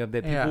can think of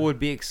that people Yeah. would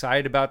be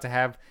excited about to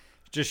have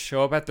just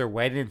show up at their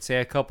wedding and say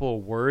a couple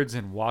of words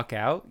and walk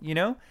out.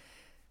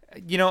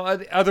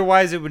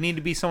 Otherwise it would need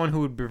to be someone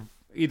who would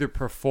either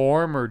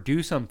perform or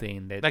do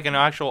something that like an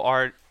actual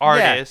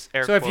artist. Yeah.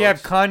 Air So if you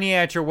have quotes. Kanye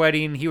at your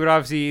wedding, he would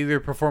obviously either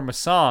perform a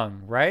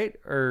song, right?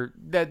 Or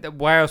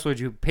why else would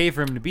you pay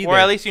for him to be or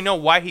there? at least you know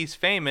why he's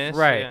famous.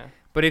 Right. Yeah.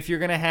 But if you're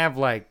gonna have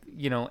like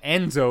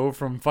Enzo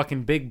from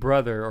fucking Big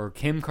Brother, or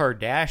Kim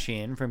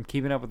Kardashian from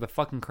Keeping Up with the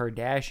fucking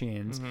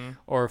Kardashians,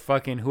 or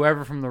fucking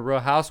whoever from the Real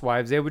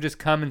Housewives, they would just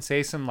come and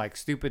say some like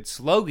stupid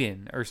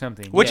slogan or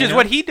something. Which you is know?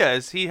 what he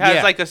does. He has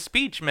Yeah. like a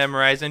speech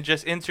memorized and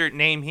just insert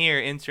name here,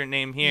 insert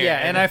name here. Yeah,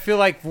 and I feel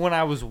like when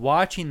I was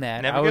watching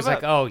that, Never I was give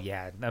like, up. oh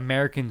yeah,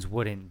 Americans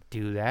wouldn't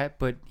do that,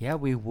 but yeah,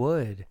 we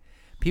would.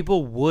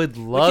 People would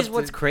love Which is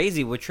what's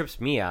crazy. What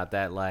trips me out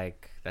that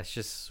that's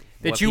just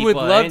that what you would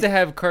people- love and- to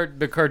have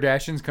the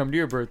Kardashians come to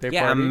your birthday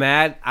Yeah, party. I'm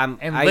mad.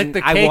 And lick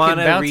the cake I and want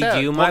to bounce out.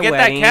 redo We'll my get that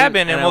wedding,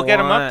 cabin and we'll I get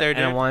 'em up want- there, And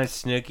I dude. want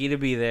Snooki to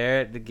be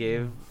there to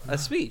give a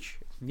speech.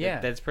 Yeah.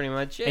 That's pretty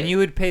much it. And you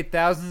would pay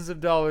thousands of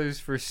dollars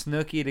for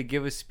Snooki to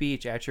give a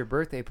speech at your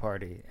birthday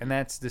party, and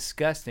that's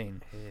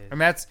disgusting.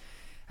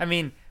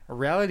 And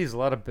reality is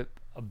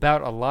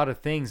about a lot of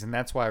things, and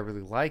that's why I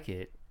really like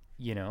it.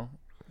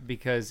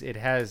 Because it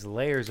has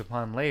layers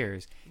upon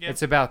layers. Yeah.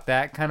 It's about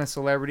that kind of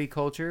celebrity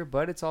culture,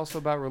 but it's also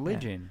about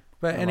religion.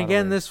 But in a and lot of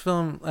again, ways. this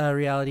film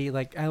reality,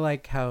 like I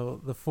like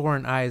how the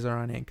foreign eyes are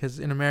on it, because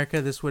in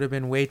America this would have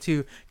been way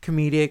too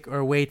comedic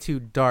or way too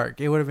dark.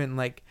 It would have been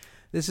like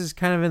this is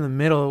kind of in the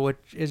middle, which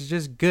is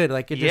just good.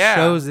 Like it just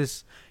shows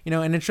this,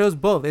 and it shows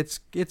both.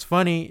 It's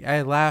funny.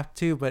 I laughed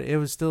too, but it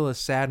was still a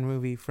sad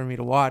movie for me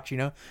to watch,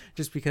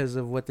 just because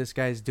of what this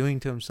guy's doing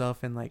to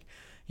himself, and like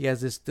he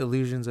has this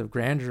delusions of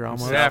grandeur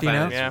almost,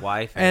 His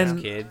wife and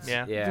his kids.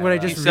 Yeah. What I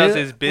just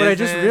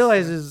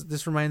realized is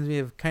this reminds me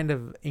of kind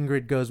of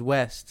Ingrid Goes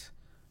West.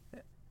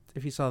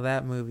 If you saw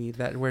that movie,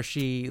 where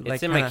she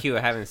it's in my queue.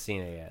 I haven't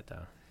seen it yet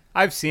though.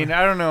 I've seen it.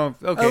 I don't know.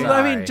 Okay.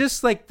 I mean,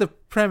 just like the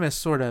premise,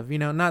 sort of,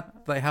 not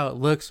like how it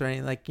looks or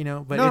anything, like,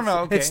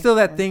 but it's still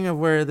that thing of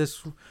where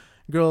this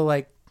girl,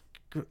 she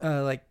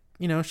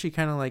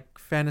kind of like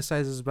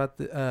fantasizes about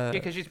the,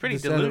 because she's pretty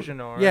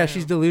delusional. Right? Yeah,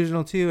 she's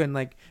delusional too, and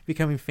like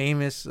becoming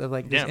famous of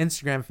like this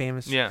Instagram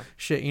famous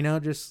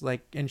shit, just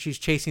like, and she's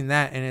chasing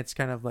that, and it's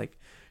kind of like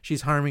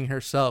she's harming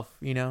herself,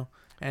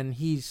 and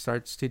he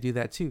starts to do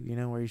that too,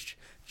 where he's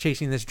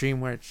chasing this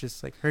dream where it's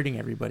just like hurting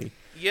everybody.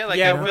 Yeah,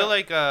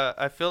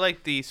 I feel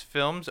like these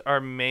films are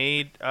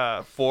made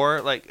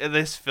for like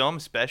this film,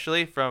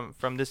 especially from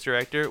this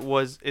director,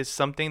 is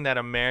something that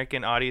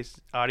American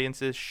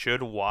audiences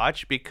should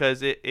watch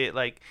because it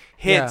like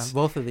hits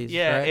both of these.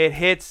 Yeah, right? it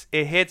hits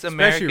American,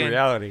 especially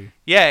reality.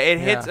 Yeah, it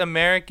hits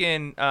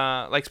American,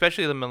 like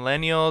especially the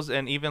millennials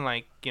and even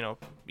like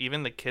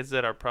even the kids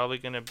that are probably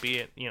gonna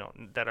be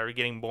that are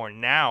getting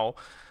born now.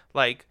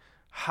 Like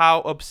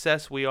how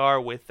obsessed we are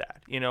with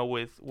that,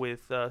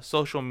 with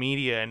social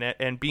media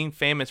and being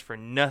famous for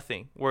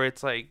nothing, where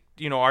it's like,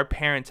 our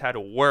parents had to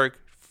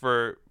work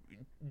for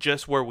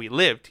just where we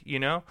lived, they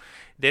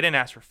didn't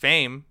ask for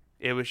fame.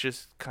 It was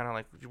just kind of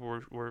like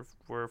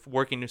we're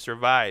working to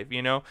survive,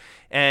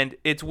 and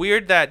it's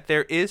weird that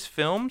there is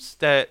films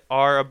that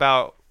are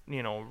about,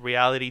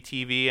 reality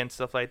TV and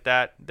stuff like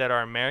that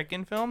are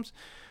American films,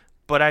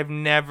 but I've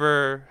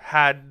never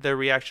had the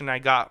reaction I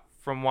got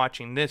from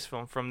watching this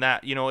film from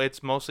that.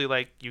 It's mostly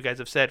like you guys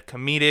have said,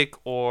 comedic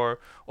or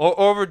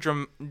over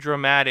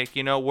dramatic,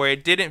 where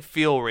it didn't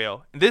feel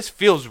real. This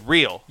feels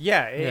real.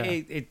 Yeah,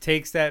 it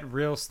takes that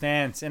real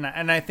stance, and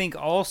I think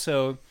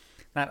also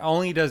not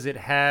only does it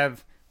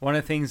have one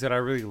of the things that I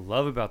really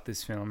love about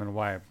this film and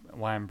why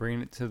I'm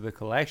bringing it to the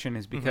collection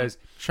is because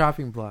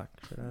shopping block.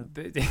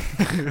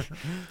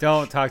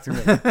 Don't talk to me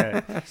like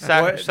that.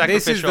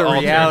 This is the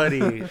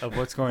reality of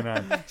what's going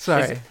on.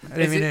 Sorry, I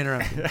didn't mean to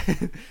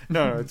interrupt.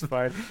 No, it's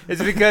fine.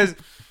 It's because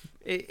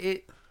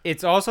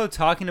it's also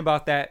talking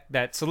about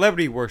that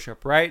celebrity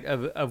worship, right?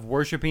 Of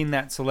worshiping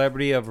that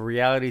celebrity of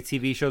reality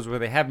TV shows where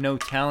they have no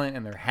talent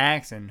and they're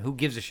hacks and who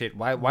gives a shit?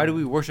 Why do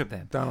we worship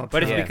them? Donald But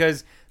Trump. It's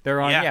because they're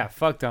on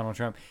fuck Donald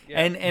Trump. Yeah.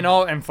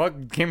 And fuck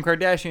Kim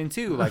Kardashian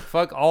too. Like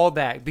fuck all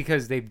that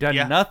because they've done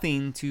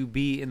nothing to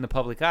be in the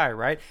public eye,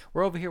 right?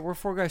 We're over here, we're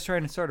four guys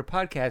trying to start a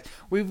podcast.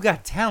 We've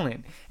got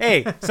talent.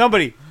 Hey,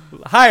 somebody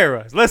hire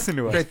us, listen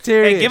to us.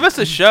 Hey, give us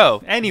a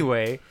show.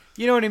 Anyway,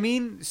 you know what I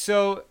mean?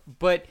 So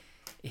but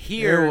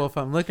here,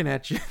 Airwolf, I'm looking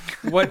at you.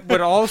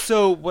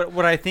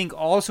 what I think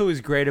also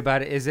is great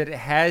about it is that it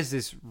has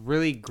this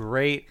really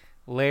great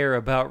layer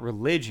about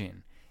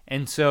religion.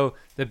 And so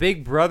the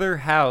Big Brother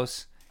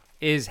house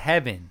is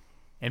heaven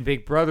and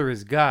Big Brother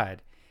is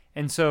God.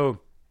 And so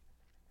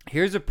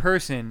here's a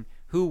person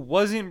who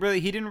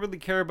he didn't really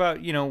care about,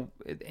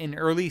 in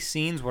early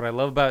scenes. What I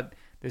love about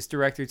this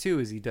director too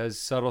is he does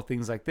subtle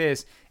things like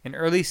this. In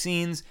early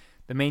scenes,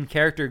 the main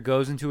character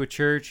goes into a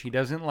church. He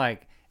doesn't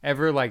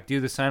ever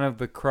do the sign of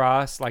the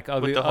cross with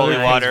the holy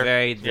water.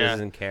 He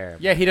doesn't care.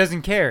 Yeah, he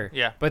doesn't care.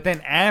 Yeah. But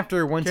then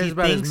once he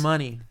about thinks his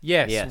money.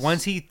 Yes.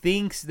 Once he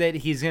thinks that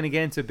he's gonna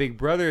get into Big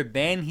Brother,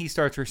 then he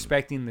starts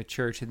respecting the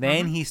church.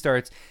 Then he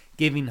starts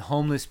giving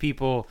homeless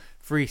people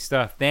free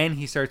stuff. Then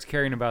he starts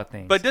caring about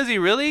things. But does he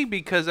really?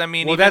 Because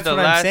that's what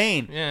I'm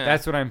saying. Yeah.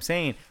 That's what I'm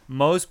saying.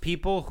 Most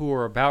people who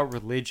are about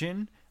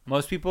religion.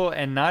 Most people,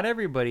 and not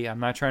everybody, I'm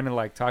not trying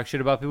to talk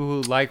shit about people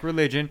who like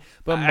religion,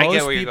 but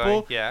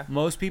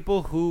most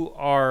people who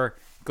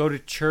go to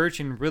church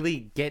and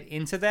really get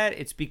into that,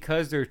 it's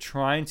because they're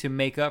trying to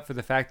make up for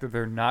the fact that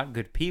they're not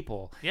good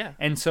people. Yeah.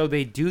 And so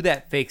they do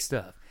that fake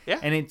stuff. Yeah.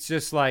 And it's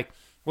just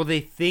they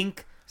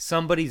think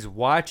somebody's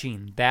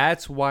watching.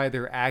 That's why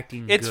they're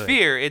acting It's good.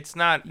 Fear. It's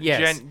not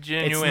genuine.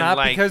 It's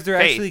not because they're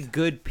faith. actually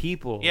good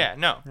people. Yeah,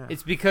 no. Yeah.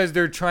 It's because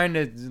they're trying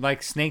to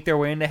snake their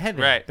way into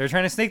heaven. Right. They're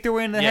trying to snake their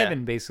way into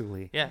heaven,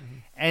 basically. Yeah.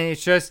 And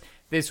it's just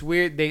this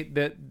weird.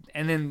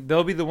 And then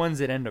they'll be the ones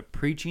that end up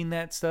preaching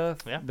that stuff.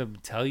 Yeah. They'll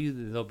tell you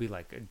that they'll be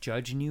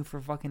judging you for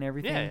fucking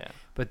everything. Yeah.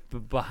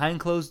 But behind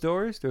closed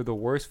doors, they're the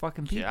worst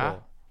fucking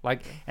people. Yeah.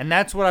 And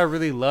that's what I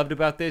really loved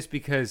about this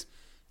because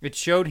it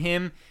showed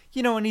him,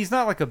 and he's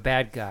not a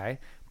bad guy.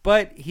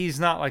 But he's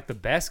not the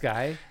best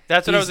guy.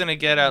 That's what I was gonna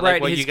get at. Right,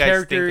 what his you guys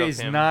character think of is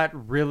him.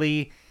 not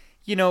really,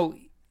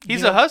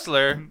 He's a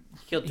hustler.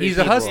 He's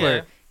a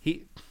hustler. Yeah.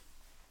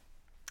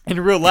 In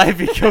real life,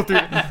 he killed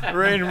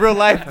three. In real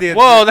life,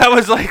 whoa, that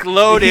was like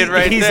loaded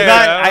right he's there.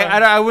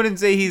 Not. I wouldn't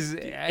say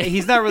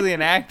he's not really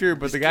an actor,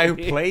 but the guy who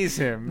plays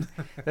him,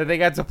 that they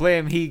got to play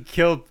him, he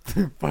killed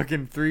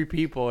fucking 3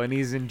 people, and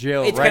he's in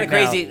jail. It's right kind of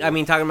crazy. I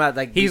mean, talking about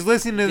like he's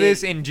listening to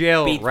this in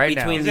jail right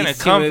now. He's gonna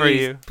come for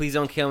you. Please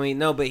don't kill me.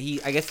 No, but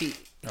I guess he's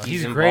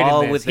great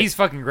in this. He's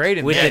fucking great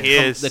in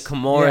this. The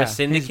Gomorrah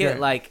Syndicate,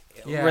 like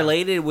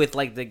related with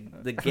like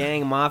the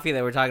gang mafia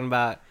that we're talking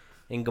about.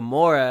 In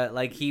Gomorrah,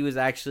 like he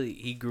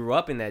grew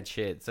up in that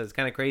shit. So it's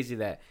kind of crazy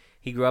that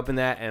he grew up in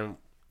that and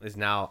is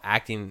now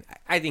acting.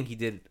 I think he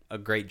did a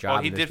great job.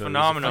 Oh, he did movie.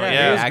 phenomenal. He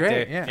was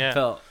great. Yeah.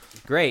 Felt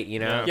great, you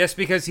know. Yes,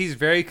 because he's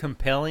very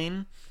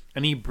compelling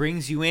and he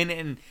brings you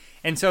in,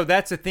 and so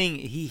that's the thing.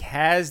 He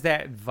has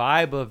that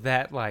vibe of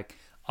that like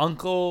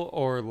uncle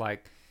or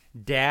like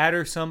dad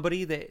or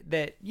somebody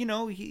that you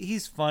know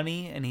he's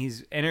funny and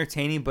he's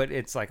entertaining, but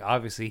it's like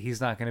obviously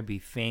he's not going to be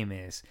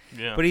famous,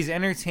 but he's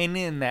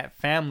entertaining in that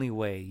family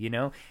way, you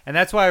know. And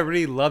that's why I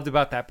really loved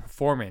about that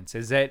performance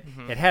is that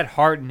it had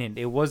heart in it.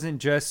 It wasn't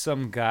just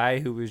some guy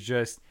who was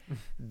just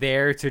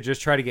there to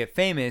just try to get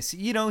famous,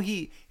 you know.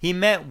 He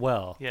meant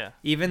well,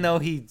 even though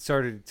he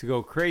started to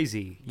go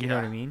crazy, you know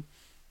what I mean.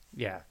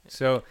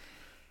 So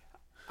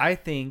I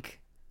think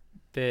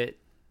that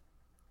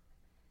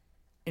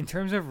in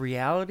terms of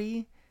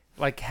reality,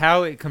 like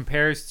how it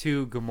compares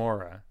to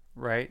Gomorrah,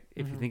 right?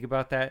 If you think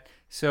about that.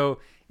 So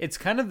it's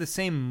kind of the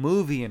same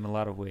movie in a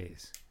lot of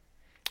ways.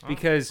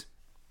 Because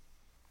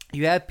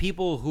you have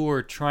people who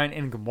are trying,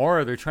 in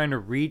Gomorrah, they're trying to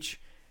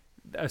reach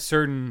a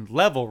certain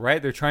level,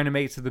 right? They're trying to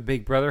make it to the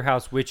Big Brother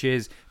house, which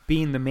is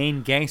being the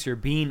main gangster,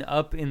 being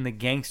up in the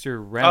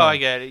gangster realm. Oh, I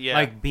get it, yeah.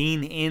 Like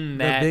being in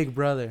that. The Big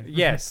Brother.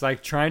 Yes,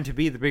 like trying to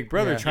be the Big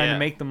Brother, trying to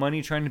make the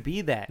money, trying to be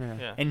that.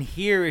 And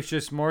here it's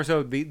just more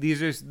so,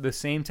 these are the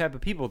same type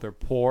of people. They're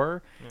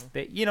poor.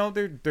 They, you know,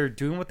 they're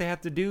doing what they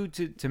have to do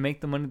to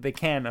make the money they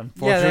can,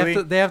 unfortunately.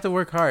 Yeah, they have to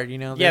work hard, you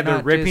know.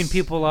 They're ripping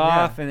people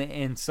off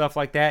and stuff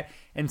like that.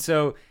 And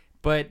so,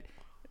 but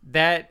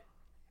that...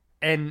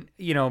 And,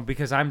 you know,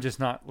 because I'm just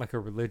not like a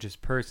religious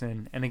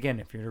person. And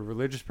again, if you're a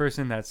religious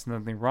person, that's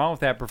nothing wrong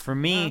with that. But for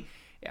me,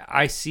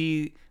 I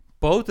see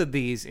both of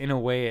these in a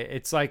way.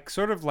 It's like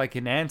sort of like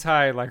an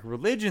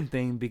religion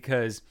thing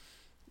because,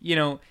 you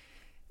know,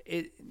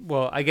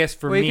 I guess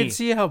for me. You can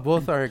see how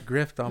both are a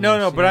grift almost.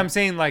 No, but I'm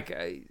saying like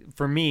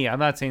for me, I'm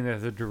not saying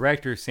that the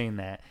director's saying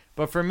that.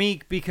 But for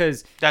me,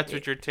 because that's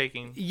what you're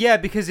taking. Yeah,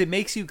 because it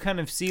makes you kind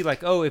of see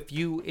like, oh, if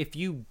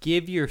you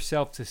give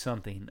yourself to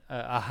something,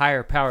 a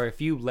higher power,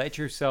 if you let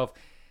yourself,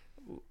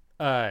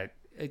 be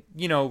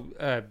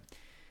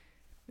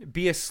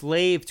a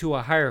slave to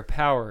a higher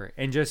power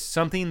and just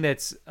something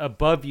that's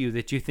above you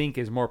that you think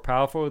is more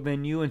powerful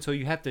than you, and so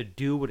you have to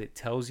do what it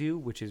tells you,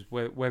 which is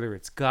whether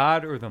it's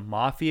God or the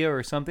mafia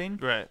or something.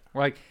 Right.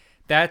 Like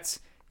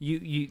that's.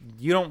 You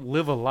don't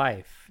live a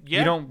life.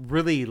 You don't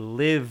really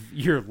live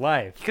your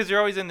life. Because you're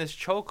always in this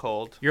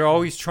chokehold. You're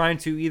always trying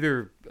to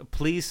either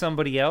please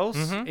somebody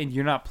else and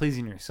you're not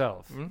pleasing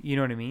yourself. You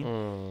know what I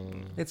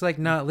mean? It's like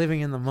not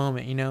living in the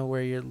moment, you know,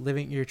 where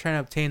you're trying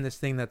to obtain this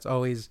thing that's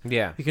always,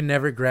 you can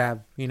never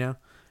grab, you know?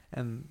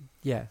 And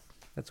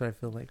that's what I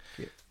feel like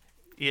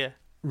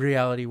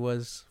reality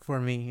was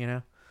for me, you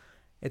know?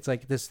 It's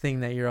like this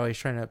thing that you're always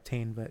trying to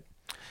obtain, but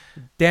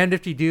damned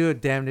if you do,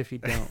 damned if you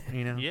don't,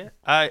 you know?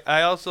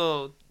 I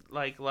also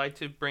like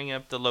to bring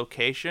up the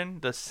location,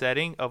 the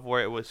setting of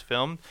where it was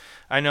filmed.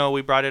 I know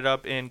we brought it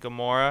up in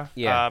Gomorrah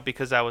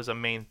because that was a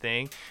main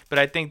thing, but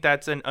I think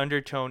that's an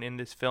undertone in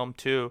this film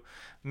too.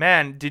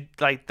 Man, did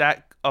like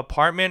that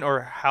apartment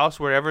or house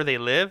wherever they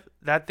live,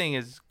 that thing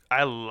is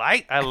I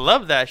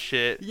love that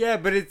shit. Yeah,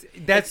 but it's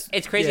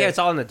crazy how it's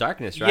all in the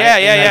darkness, right?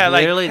 Yeah.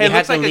 Like literally, they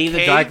had to leave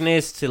the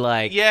darkness to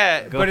like.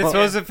 Yeah, but it's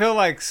supposed to feel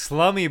like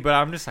slummy. But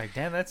I'm just like,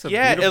 damn, that's a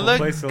beautiful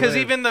place to live. Because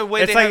even the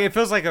way it's like it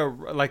feels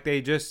like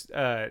they just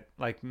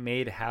like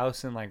made a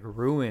house in like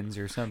ruins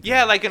or something.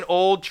 Yeah, like an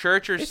old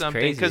church or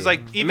something. Because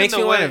like even it makes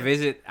me want to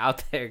visit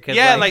out there.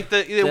 Like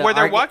where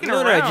they're walking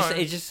around.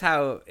 It's just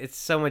how it's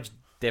so much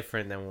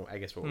different than I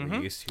guess what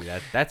we're used to.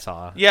 That's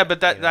all. Yeah,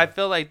 but I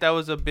feel like that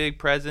was a big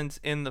presence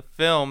in the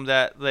film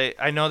that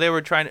I know they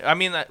were trying to. I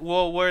mean,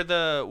 where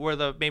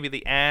the maybe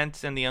the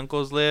aunts and the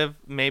uncles live,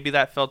 maybe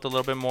that felt a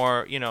little bit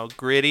more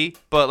gritty.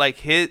 But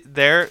like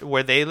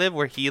where they live,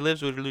 where he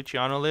lives, where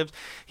Luciano lives,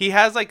 he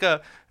has like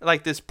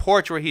this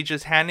porch where he's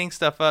just handing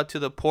stuff out to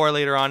the poor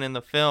later on in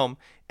the film,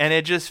 and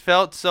it just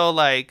felt so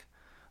like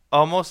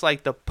almost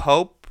like the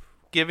Pope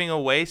giving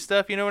away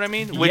stuff, you know what I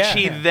mean? Which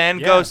he then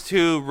goes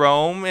to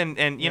Rome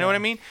and you know what I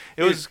mean?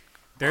 It was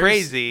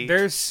crazy.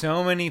 There's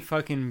so many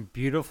fucking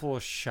beautiful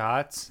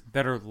shots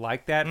that are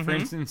like that. For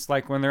instance,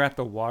 like when they're at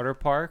the water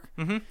park.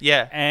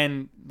 Yeah.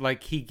 And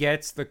like he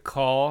gets the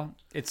call.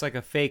 It's like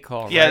a fake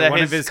call. Yeah, right? that One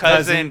his of his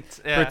cousin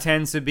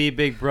pretends to be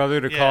Big Brother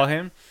to call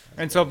him.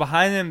 And so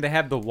behind them they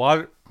have the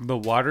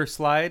water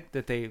slide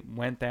that they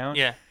went down.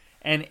 Yeah.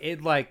 And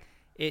it like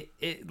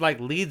It like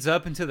leads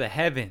up into the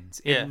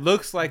heavens. It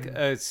looks like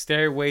a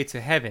stairway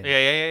to heaven. Yeah.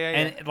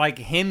 And like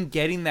him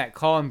getting that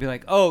call and be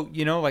like, oh,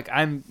 like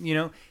I'm,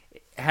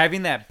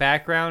 having that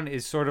background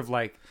is sort of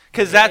like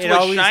because that's what's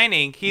always,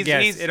 shining.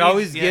 It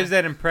always gives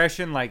that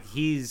impression like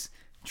he's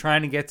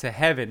trying to get to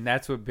heaven.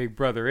 That's what Big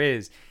Brother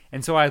is.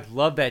 And so I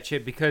love that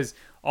shit because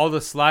all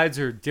the slides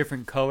are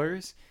different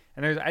colors.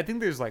 And I think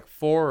there's like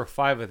 4 or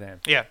 5 of them.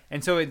 Yeah.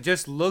 And so it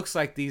just looks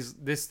like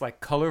this like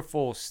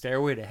colorful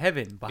stairway to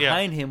heaven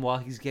behind him while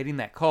he's getting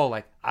that call.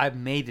 Like, I've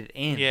made it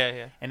in.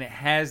 Yeah. And it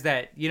has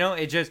that,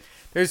 it just,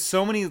 there's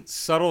so many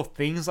subtle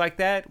things like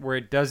that where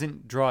it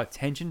doesn't draw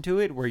attention to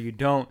it, where you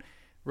don't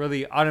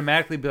really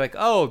automatically be like,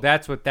 oh,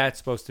 that's what that's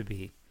supposed to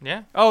be.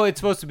 Yeah. Oh, it's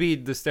supposed to be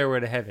the stairway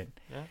to heaven.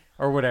 Yeah.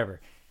 Or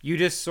whatever. You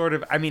just sort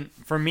of, I mean,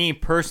 for me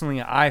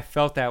personally, I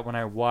felt that when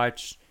I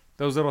watched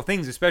those little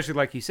things, especially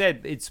like you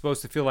said, it's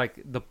supposed to feel like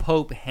the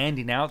Pope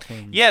handing out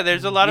things. Yeah,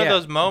 there's a lot of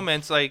those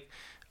moments. Like,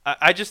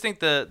 I just think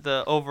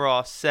the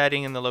overall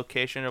setting and the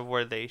location of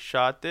where they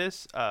shot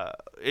this,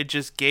 it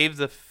just gave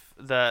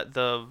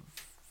the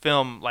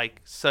film like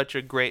such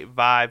a great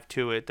vibe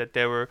to it that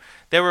they were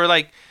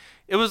like,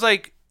 it was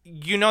like,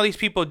 these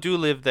people do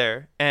live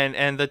there,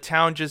 and the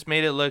town just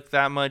made it look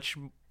that much.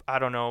 I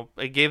don't know.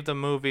 It gave the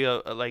movie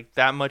like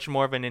that much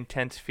more of an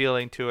intense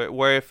feeling to it.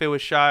 Where if it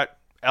was shot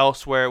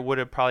elsewhere, it would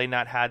have probably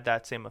not had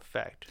that same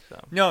effect. So.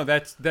 No,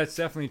 that's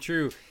definitely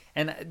true,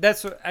 and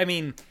that's what I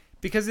mean,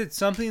 because it's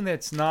something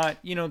that's not,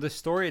 the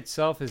story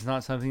itself is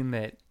not something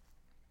that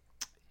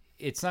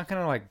it's not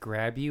gonna like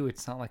grab you.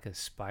 It's not like a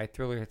spy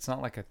thriller. It's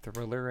not like a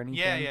thriller or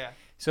anything. Yeah.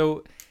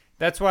 So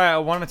that's why I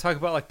want to talk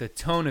about like the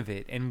tone of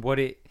it and what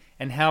it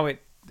and how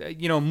it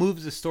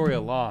moves the story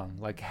along,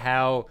 like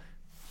how,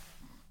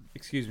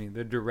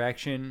 the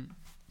direction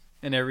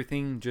and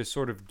everything just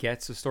sort of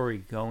gets the story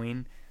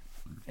going.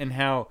 And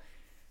how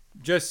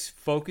just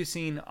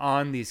focusing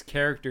on these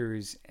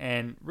characters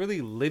and really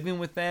living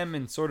with them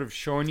and sort of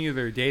showing you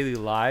their daily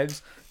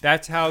lives,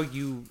 that's how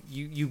you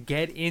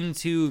get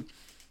into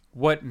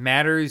what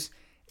matters,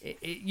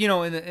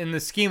 in the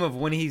scheme of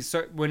when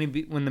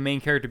the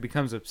main character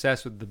becomes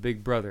obsessed with the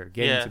Big Brother,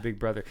 getting to Big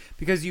Brother,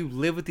 because you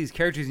live with these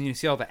characters and you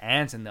see all the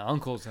aunts and the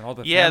uncles and all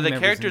the family the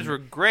characters were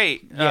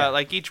great.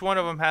 Like each one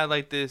of them had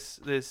like this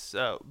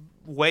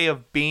way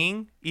of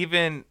being,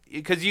 even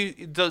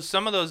because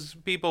some of those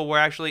people were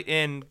actually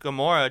in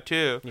Gomorrah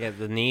too. Yeah,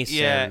 the niece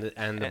and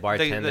the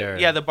bartender.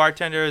 The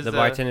bartender is the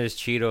bartender is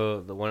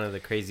Cheeto, one of the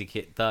crazy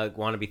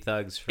wannabe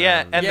thugs. From,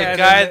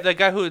 the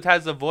guy who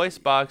has the voice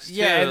box too.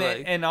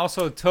 Yeah, and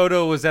also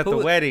Toto was at the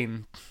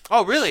wedding.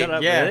 Oh, really? Shut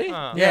up, yeah, really?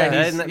 yeah. I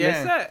didn't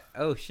miss that.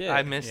 Oh shit,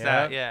 I missed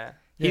that. Yeah,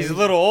 he's a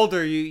little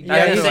older. He's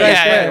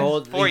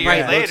old. 4 years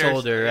years later,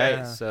 older, right?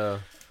 Yeah. So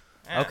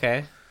yeah.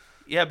 Okay.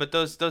 Yeah, but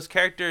those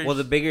characters. Well,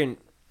 the bigger.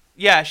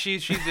 Yeah,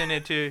 she's in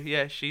it too.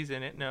 Yeah, she's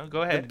in it. No,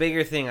 go ahead. The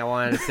bigger thing I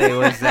wanted to say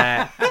was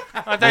that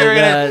I thought you were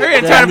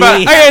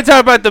gonna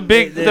talk about the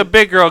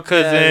big girl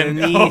cousin.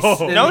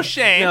 No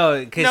shame. No,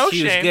 because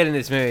she was good in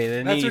this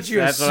movie. That's what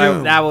you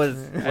assumed. That was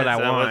what I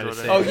wanted to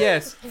say. Oh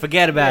yes,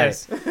 forget about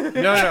it.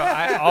 No.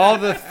 All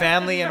the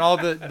family and all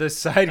the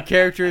side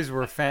characters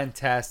were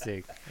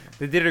fantastic.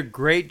 They did a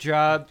great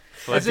job.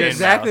 That's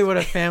exactly what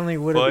a family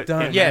would have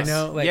done. Yes,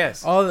 like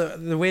all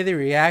the way they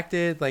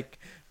reacted, like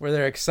where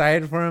they're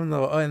excited for him,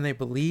 and they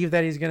believe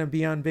that he's gonna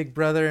be on Big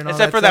Brother, and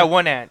except for that that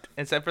one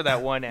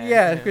aunt.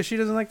 Yeah, because she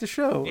doesn't like the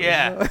show.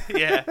 Yeah.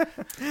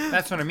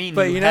 That's what I mean.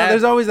 But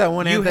there's always that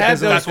one aunt.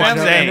 That's what I'm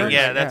saying.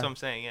 Yeah, that's what I'm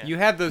saying. Yeah. You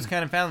have those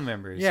kind of family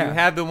members. Yeah. You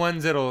have the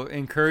ones that'll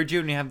encourage you,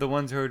 and you have the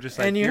ones who are just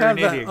like, and you you're have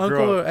an the idiot,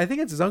 uncle. I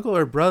think it's his uncle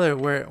or brother,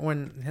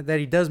 that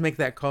he does make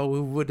that call.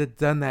 Who would have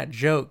done that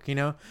joke?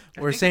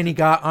 Or saying he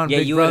got on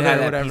Big Brother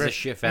or whatever. Piece of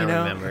shit family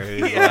member.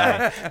 Who's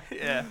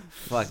like,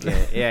 fuck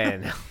it. Yeah.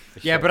 No.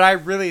 Yeah, but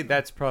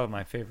that's probably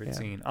my favorite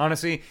scene.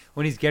 Honestly,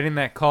 when he's getting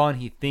that call and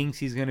he thinks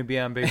he's going to be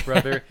on Big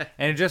Brother,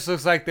 and it just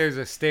looks like there's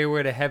a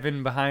stairway to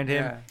heaven behind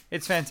him.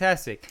 It's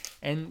fantastic.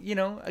 And,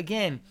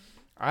 again,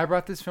 I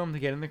brought this film to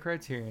get in the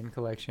Criterion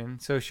Collection.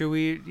 So should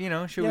we,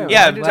 tell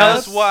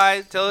us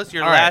why. Tell us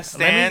your last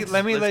stand.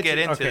 Let's get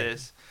into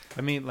this.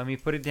 Let me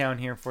put it down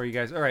here for you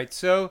guys. All right,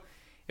 so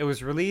it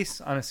was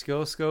released on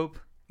Oscilloscope.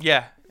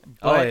 Yeah.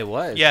 It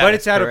was. Yeah, but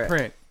it's out of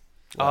print.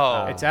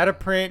 Oh, it's out of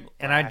print,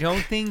 and I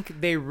don't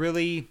think they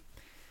really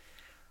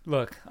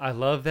look. I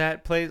love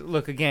that place.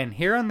 Look, again,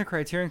 here on the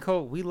Criterion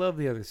Cult, we love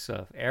the other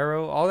stuff,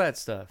 Arrow, all that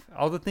stuff,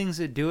 all the things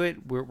that do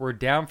it. We're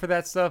down for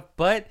that stuff,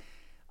 but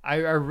I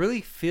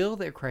really feel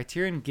that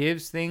Criterion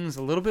gives things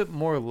a little bit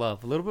more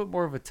love, a little bit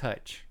more of a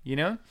touch.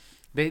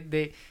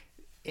 They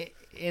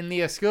in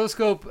the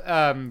Oscilloscope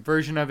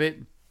version of it,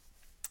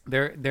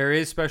 there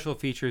is special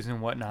features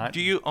and whatnot.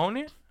 Do you own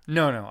it?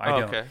 No, I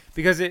don't. Okay.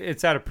 Because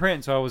it's out of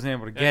print, so I wasn't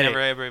able to get it.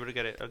 Never able to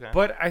get it. Okay.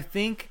 But I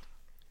think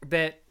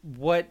that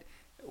what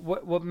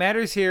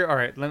matters here. All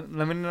right, let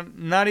me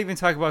not even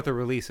talk about the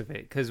release of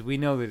it, because we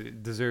know that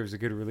it deserves a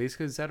good release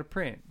because it's out of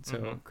print.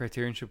 So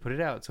Criterion should put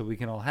it out so we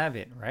can all have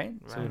it, right?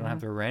 So we don't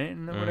have to rent it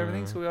and whatever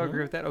thing. So we all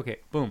agree with that. Okay,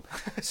 boom.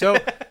 So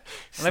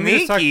let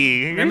me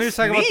just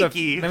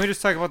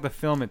talk about the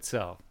film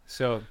itself.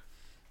 So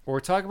what we're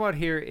talking about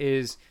here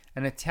is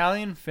an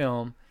Italian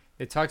film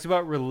that talks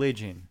about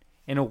religion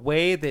in a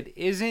way that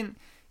isn't,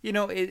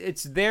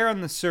 it's there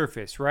on the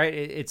surface, right?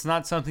 It's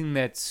not something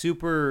that's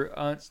super.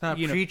 It's not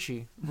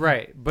preachy,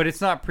 right? But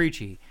it's not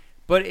preachy.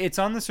 But it's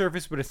on the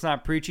surface, but it's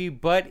not preachy.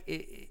 But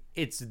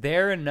it's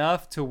there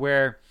enough to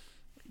where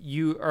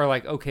you are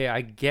like, okay,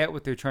 I get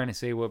what they're trying to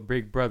say. What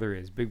Big Brother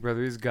is. Big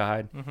Brother is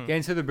God. Getting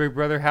into the Big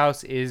Brother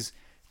house is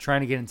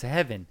trying to get into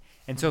heaven,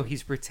 and so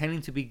he's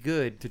pretending to be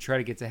good to try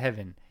to get to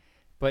heaven.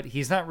 But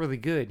he's not really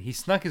good. He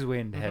snuck his way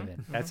into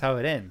heaven. That's how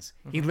it ends.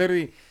 He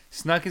literally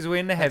snuck his way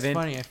into heaven.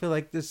 That's funny. I feel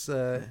like this,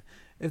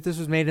 if this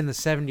was made in the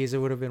 70s, it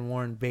would have been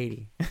Warren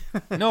Beatty.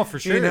 No, for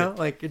sure.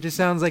 Like, it just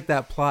sounds like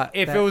that plot.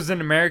 If it was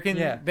an American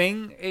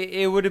thing,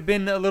 it would have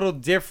been a little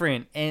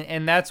different.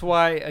 And that's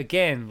why,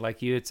 again,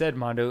 like you had said,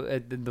 Mondo,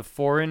 the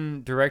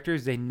foreign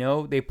directors, they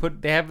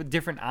have a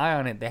different eye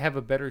on it. They have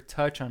a better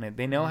touch on it.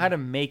 They know how to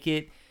make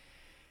it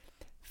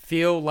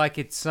feel like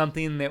it's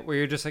something that where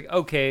you're just like,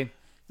 okay.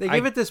 They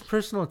give it this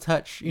personal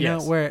touch, you know,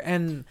 where,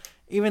 and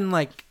even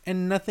like,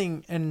 and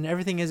nothing, and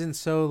everything isn't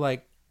so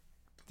like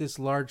this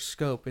large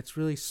scope. It's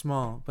really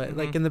small, but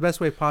like in the best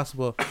way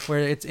possible,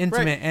 where it's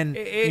intimate and,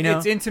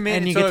 it's intimate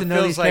and you so get to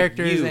know these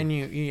characters like and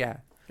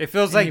it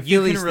feels like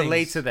you can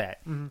relate things. to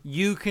that.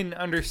 You can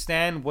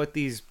understand what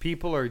these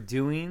people are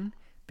doing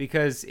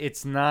because it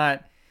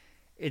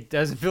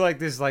doesn't feel like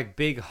this like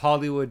big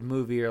Hollywood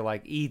movie or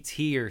like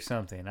E.T. or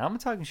something. I'm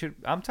talking shit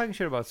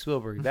about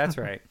Spielberg. That's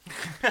right.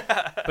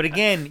 But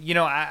again,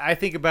 I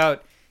think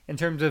about in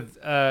terms of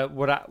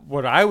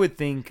what I would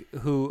think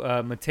who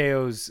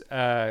Mateo's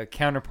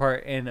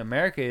counterpart in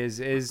America is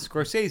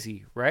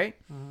Scorsese, right?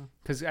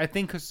 Because I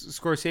think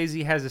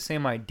Scorsese has the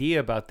same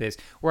idea about this.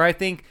 Where I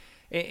think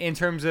in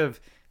terms of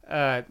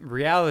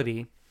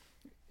reality,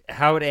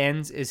 how it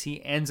ends is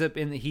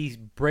he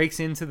breaks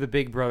into the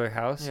Big Brother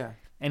house. Yeah.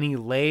 And he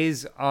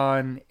lays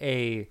on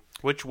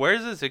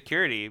where's the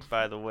security,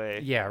 by the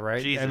way? Yeah,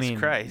 right. Jesus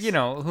Christ.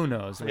 Who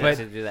knows? But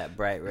to do that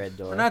bright red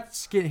door. We're not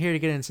here to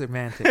get into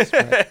semantics,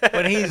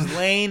 but he's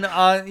laying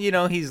on.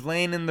 He's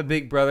laying in the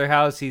Big Brother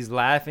house. He's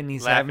laughing.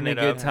 He's having a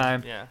good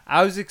time. Yeah.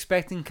 I was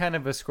expecting kind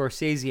of a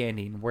Scorsese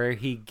ending where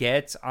he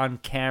gets on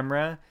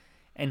camera,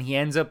 and he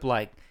ends up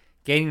like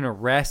getting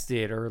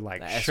arrested or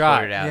like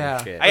shot.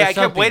 I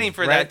kept waiting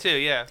for that too.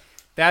 Yeah.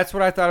 That's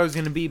what I thought it was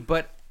going to be,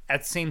 but.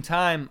 At the same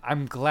time,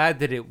 I'm glad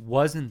that it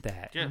wasn't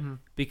that. Yeah.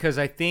 Because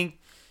I think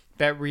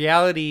that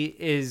Reality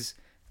is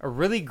a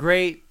really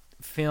great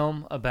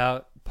film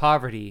about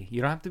poverty.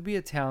 You don't have to be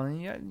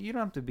Italian. You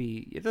don't have to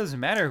be... It doesn't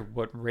matter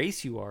what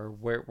race you are,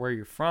 where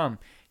you're from.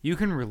 You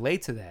can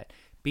relate to that.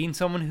 Being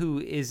someone who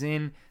is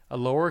in a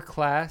lower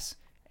class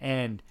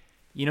and...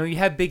 you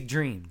have big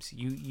dreams.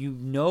 You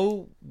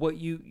know what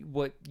you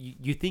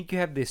think you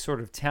have this sort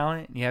of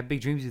talent. And you have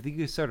big dreams. You think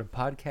you start a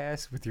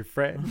podcast with your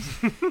friends,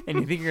 and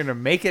you think you're gonna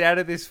make it out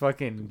of this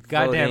fucking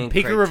goddamn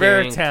Pico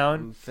Rivera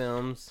town.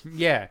 Films.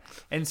 Yeah,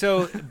 and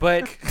so,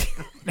 but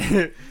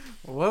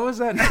what was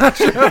that?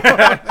 Nacho?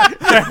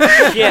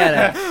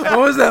 Yeah. What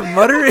was that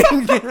muttering?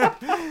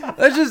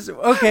 Let's just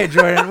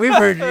Jordan. We've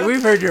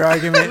heard your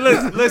argument.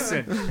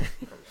 Listen.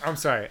 I'm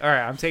sorry. All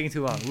right, I'm taking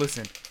too long.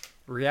 Listen.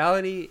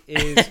 Reality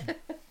is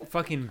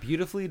fucking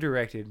beautifully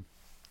directed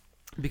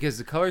because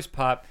the colors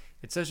pop.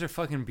 It's such a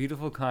fucking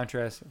beautiful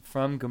contrast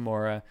from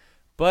Gomorrah,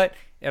 but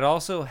it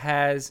also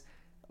has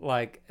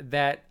like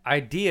that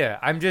idea.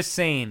 I'm just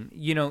saying,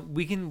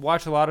 we can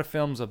watch a lot of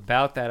films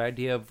about that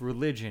idea of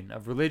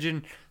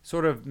religion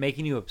sort of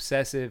making you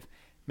obsessive,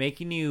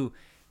 making you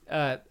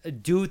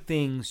do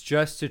things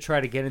just to try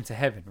to get into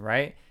heaven,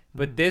 right?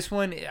 But this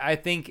one, I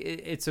think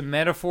it's a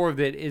metaphor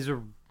that is a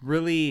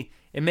really...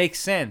 It makes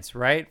sense,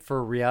 right,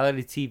 for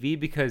reality TV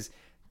because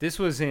this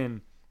was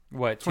in,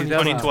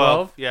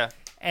 2012? Yeah.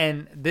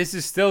 And this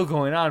is still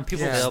going on.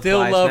 People still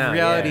love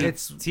reality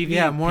TV.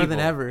 Yeah, more than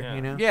ever,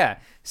 Yeah.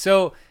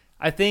 So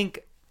I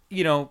think,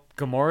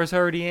 Gomorrah's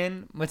already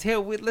in. Mateo,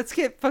 let's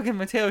get fucking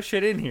Mateo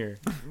shit in here.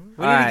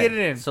 We need to get it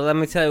in. So let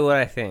me tell you what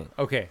I think.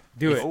 Okay,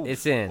 do it.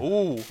 It's in.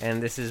 Ooh.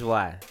 And this is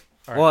why.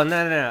 Right. Well,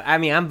 no. I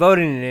mean, I'm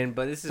voting it in,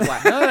 but this is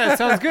why. No, that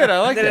sounds good.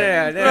 I like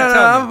that. No,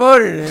 I'm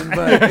voting it in,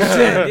 but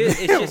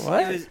it's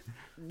just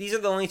these are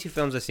the only two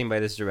films I've seen by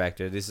this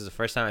director. This is the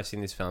first time I've seen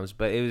these films,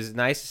 but it was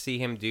nice to see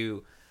him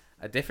do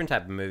a different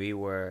type of movie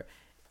where,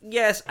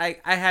 yes, I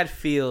had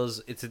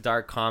feels. It's a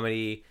dark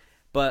comedy,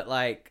 but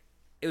like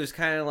it was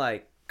kind of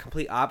like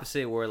complete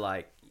opposite. Where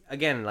like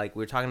again, like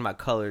we were talking about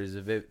colors,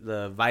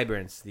 the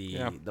vibrance,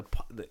 the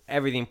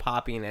everything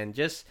popping, and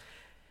just.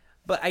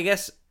 But I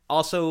guess.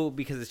 Also,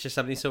 because it's just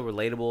something so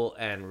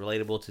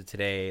relatable to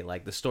today,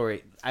 like the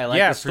story. I like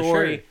the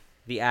story, sure.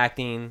 The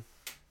acting,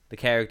 the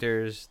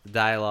characters, the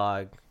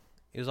dialogue.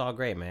 It was all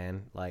great,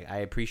 man. Like I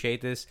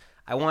appreciate this.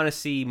 I want to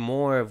see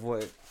more of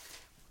what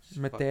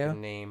Mateo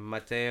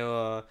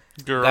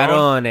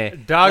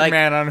Garrone,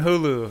 Dogman on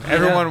Hulu.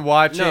 Everyone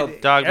watch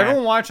it. Dogman.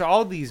 Everyone watch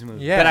all these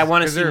movies. Yeah, but I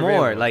want to see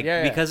more.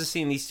 Available. Because of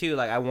seeing these two,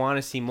 like I want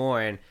to see more,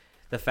 and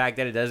the fact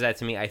that it does that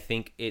to me, I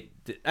think it.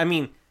 I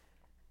mean.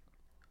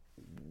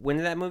 when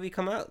did that movie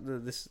come out?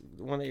 This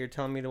one that you're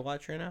telling me to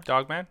watch right now?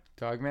 Dogman.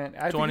 Dogman.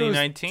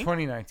 2019?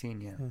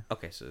 2019, yeah.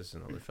 Okay, so this is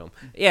an older film.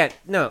 Yeah,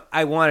 no,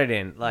 I want it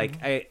in.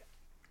 Like, I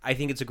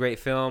think it's a great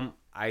film.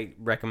 I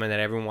recommend that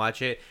everyone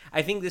watch it.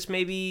 I think this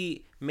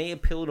may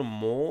appeal to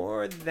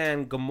more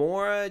than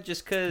Gomorrah,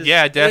 just because.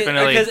 Yeah,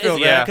 definitely.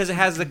 Because it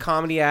has the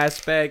comedy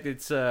aspect.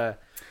 It's a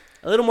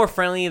little more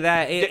friendly.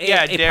 That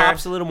it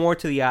pops a little more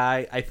to the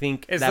eye. I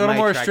think it's a little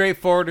more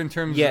straightforward in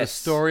terms of the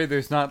story.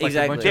 There's not like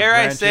a bunch of Dare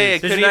I say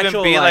it There's could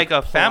even be like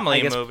a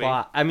family plot, movie.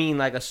 Plot. I mean,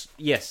 like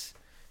yes.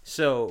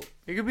 So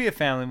it could be a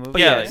family movie.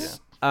 But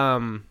yes,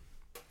 I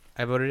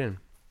voted in.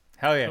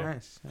 Hell yeah,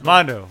 Nice.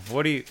 Mondo.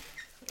 What do you?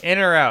 In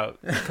or out?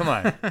 Come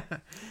on.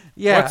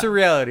 Yeah. What's the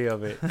reality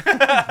of it?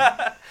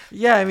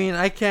 Yeah, I mean,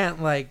 I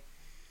can't like.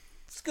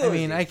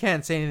 I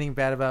can't say anything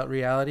bad about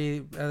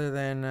reality other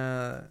than,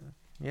 I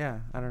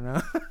don't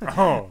know.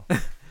 Oh.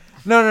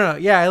 No.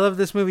 Yeah, I love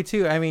this movie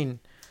too. I mean,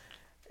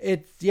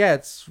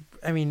 it's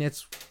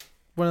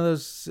one of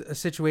those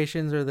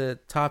situations where the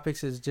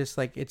topics is just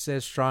like it's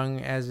as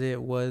strong as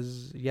it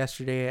was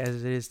yesterday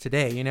as it is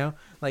today. You know,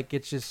 like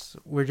it's just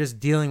we're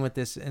just dealing with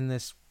this in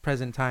this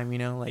present time. You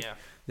know, like. Yeah.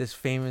 This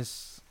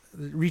famous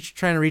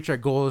trying to reach our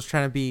goals,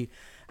 trying to be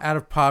out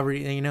of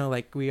poverty. You know,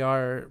 like we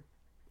are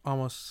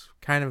almost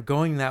kind of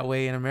going that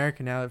way in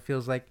America now. It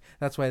feels like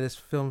that's why this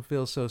film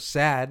feels so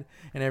sad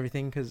and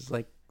everything, because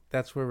like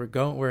that's where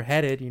we're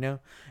headed, you know,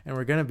 and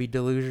we're gonna be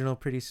delusional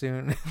pretty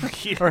soon,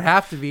 or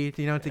have to be,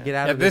 you know, to get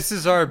out of this. This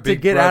is our big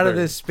to get brother. out of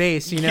this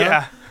space, you know.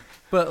 Yeah.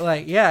 But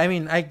like, yeah, I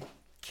mean, I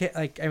can't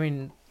like, I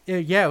mean.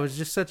 Yeah, it was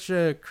just such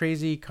a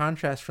crazy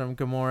contrast from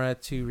Gomorrah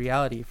to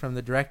reality from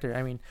the director.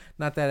 I mean,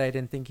 not that I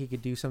didn't think he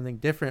could do something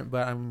different,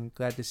 but I'm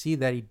glad to see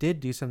that he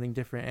did do something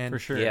different and for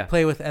sure.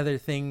 Play with other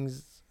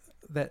things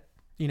that,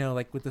 you know,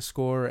 like with the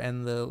score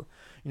and the,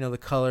 you know, the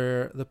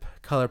color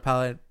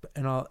palette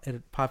and all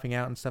it popping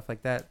out and stuff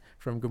like that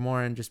from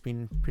Gomorrah and just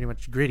being pretty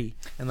much gritty.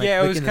 And like,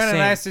 it was kind of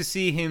nice to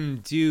see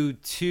him do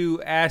two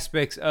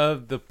aspects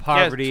of the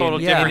poverty. Total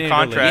different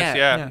contrast.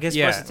 Yeah.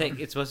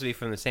 It's supposed to be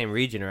from the same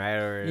region, right?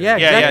 Or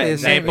exactly. The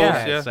same,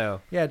 Naples.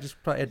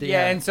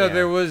 So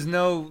there was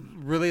no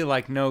really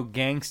like no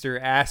gangster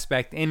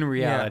aspect in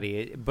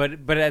reality, but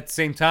at the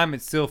same time,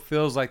 it still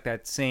feels like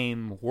that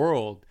same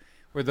world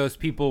where those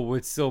people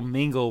would still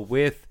mingle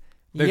with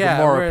the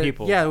Gomorrah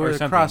people. Yeah, we're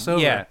something.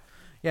 Crossover.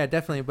 Yeah,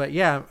 definitely. But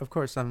yeah, of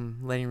course, I'm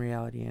letting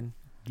reality in.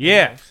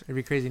 Yeah. It'd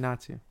be crazy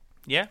not to.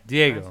 Yeah.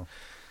 Diego,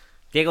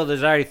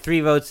 there's already 3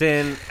 votes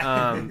in. No,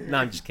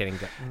 I'm just kidding.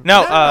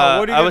 No,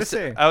 what do you have to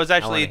say? I was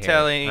actually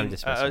telling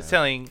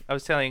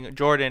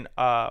Jordan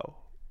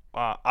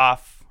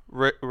off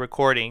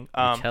recording.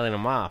 Telling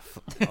him off.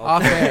 Okay.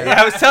 Off air.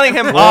 I was telling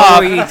him what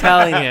off. What were you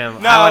telling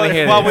him?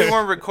 No, while we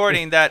weren't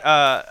recording that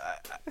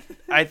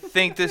I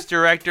think this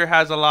director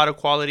has a lot of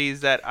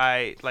qualities that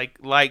I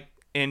like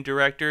in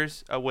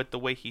directors with the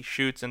way he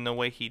shoots and the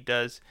way he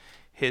does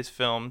his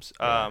films.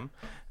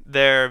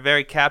 They're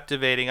very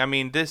captivating. I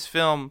mean, this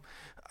film,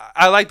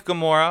 I liked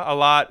Gomorrah a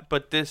lot,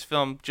 but this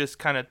film just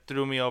kind of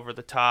threw me over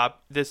the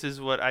top. This is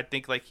what I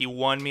think, like, he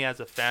won me as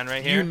a fan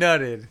right here. You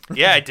nutted.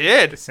 Yeah, I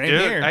did. Same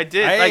here. I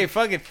did. Hey,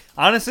 fucking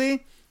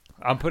honestly,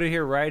 I'm putting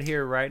it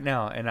here, right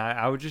now. And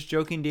I was just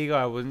joking, Diego.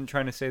 I wasn't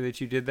trying to say that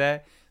you did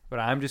that. But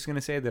I'm just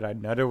gonna say that I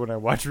nutter when I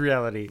watch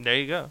reality. There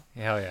you go.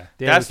 Hell yeah.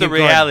 That's the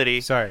reality.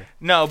 Going. Sorry.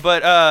 No,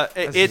 but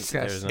it's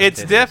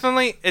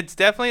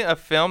definitely a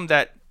film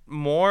that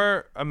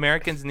more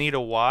Americans need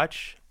to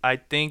watch. I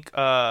think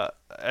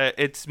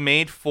it's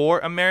made for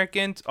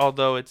Americans,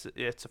 although it's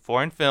a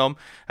foreign film.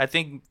 I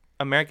think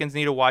Americans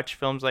need to watch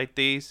films like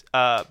these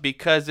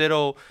because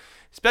it'll,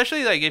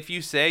 especially like if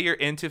you say you're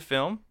into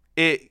film.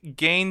 It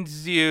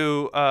gains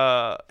you.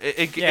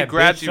 It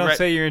grabs you. Don't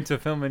say you're into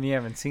film and you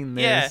haven't seen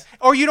this. Yeah,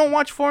 or you don't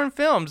watch foreign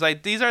films.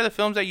 Like these are the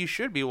films that you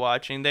should be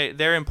watching.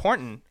 They're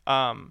important.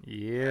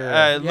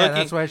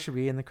 That's why it should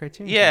be in the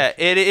Criterion. Yeah,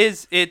 it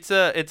is. It's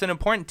an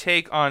important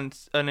take on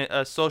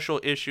a social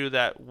issue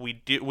that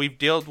we've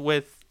dealt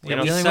with. You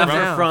know,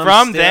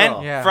 from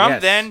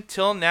then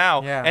till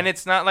now, and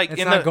it's not like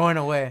it's not going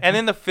away. And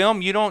in the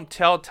film, you don't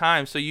tell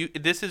time, so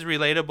this is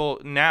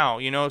relatable now,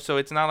 you know. So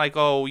it's not like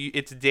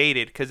it's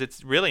dated, because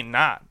it's really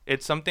not.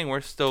 It's something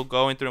we're still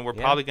going through, and we're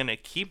probably gonna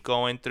keep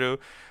going through.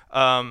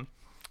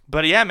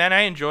 But yeah, man,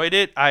 I enjoyed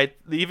it. I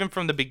even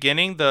from the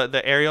beginning,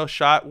 the aerial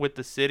shot with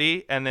the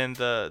city, and then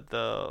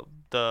the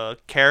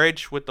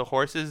carriage with the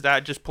horses,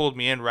 that just pulled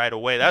me in right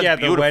away. That was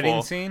beautiful. The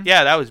wedding scene.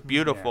 Yeah, that was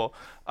beautiful.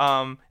 Yeah.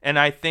 And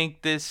I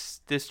think this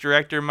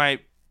director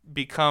might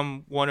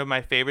become one of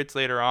my favorites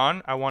later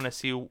on. I want to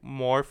see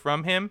more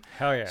from him.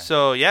 Hell yeah.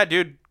 So yeah,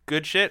 dude,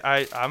 good shit.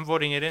 I'm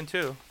voting it in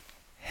too.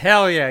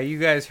 Hell yeah, you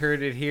guys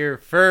heard it here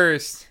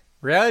first.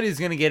 Reality is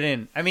gonna get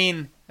in. I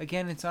mean,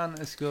 again, it's on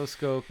a skill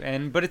scope,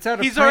 but it's out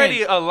of He's print.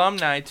 already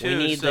alumni too.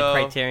 We need the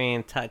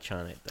Criterion touch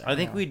on it, though. I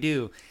think we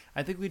do.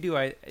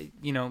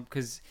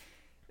 Because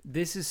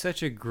this is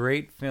such a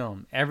great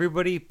film.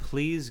 Everybody,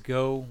 please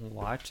go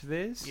watch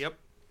this. Yep.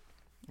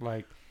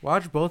 Like,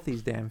 watch both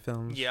these damn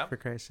films. Yep. For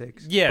Christ's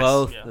sakes. Yes.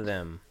 Both of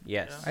them.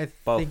 Yes. I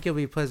think you'll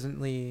be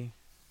pleasantly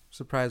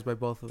surprised by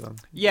both of them.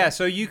 Yeah,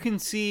 so you can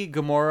see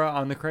Gamora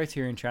on the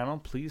Criterion Channel.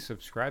 Please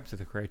subscribe to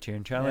the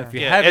Criterion Channel if you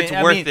Yeah, haven't. it's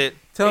worth it.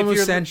 Tell them if who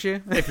you're- sent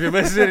you. If you're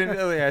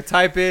listening,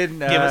 type in.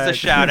 Give us a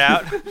shout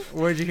out.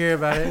 Where'd you hear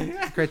about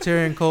it?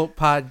 Criterion Cult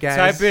Pod,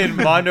 guys. Type in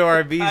Mondo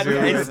RVs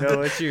or Nice. they'll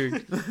let you.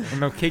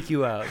 And they'll kick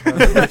you out. They'll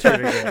let you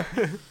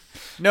again.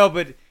 No,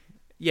 but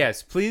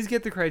yes, please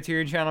get the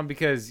Criterion Channel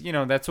because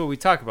that's what we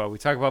talk about. We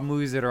talk about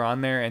movies that are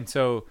on there, and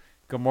so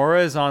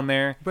Gamora is on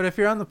there. But if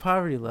you're on the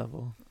poverty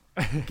level,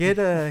 get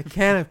a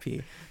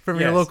Canopy from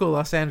your Yes. local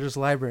Los Angeles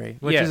library,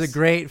 which is a Yes.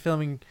 great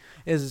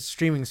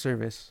streaming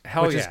service,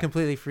 Hell which yeah. is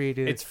completely free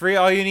to It's free.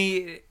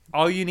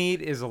 All you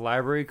need is a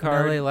library an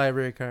card. LA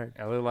library card.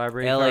 LA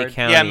library LA card.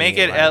 County. Yeah, make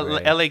it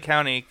library. LA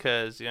County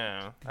because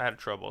I had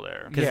trouble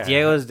there. Because Yeah.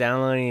 Diego's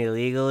downloading it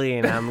illegally,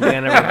 and I'm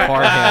gonna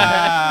report him.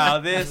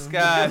 Wow, this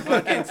guy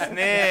fucking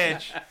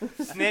snitch.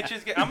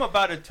 Snitches get. I'm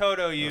about to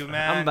Toto you,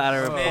 man. I'm about to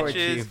report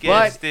Snitches you. get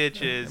But-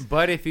 stitches.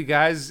 But if you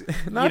guys,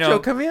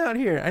 Nacho, come out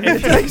here. I need to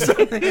tell you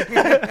something.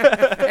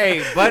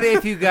 hey, but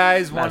if you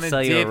guys I'll want to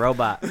sell you a dip,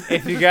 robot.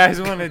 if you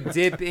guys want to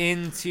dip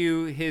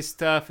into his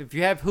stuff, if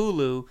you have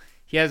Hulu,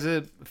 he has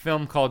a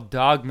film called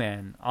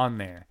Dogman on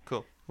there.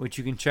 Cool. Which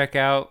you can check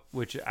out,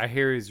 which I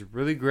hear is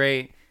really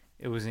great.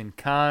 It was in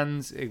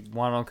Cannes. It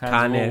won all kinds of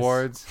Cannes.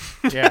 awards.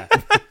 Yeah.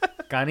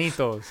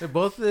 Canitos. They're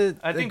both the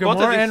I think Gamora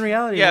both of these- and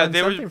Reality. yeah, won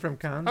they were- something from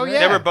Cannes. Oh, right? yeah.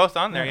 They were both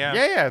on there, yeah.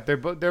 Yeah. They're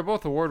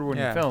both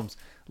award-winning Yeah. films.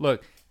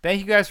 Look, thank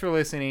you guys for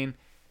listening.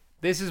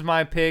 This is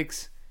my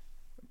picks.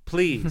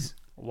 Please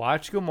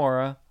watch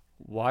Gamora.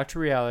 Watch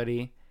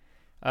Reality.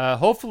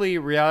 Hopefully,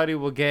 Reality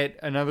will get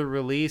another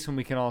release and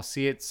we can all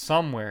see it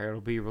somewhere.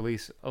 It'll be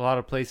released a lot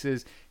of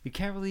places. You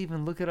can't really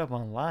even look it up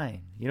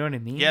online. You know what I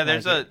mean? Yeah,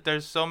 Like,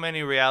 there's so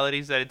many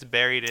realities that it's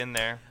buried in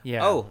there.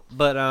 Yeah. Oh,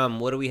 but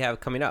what do we have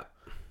coming up?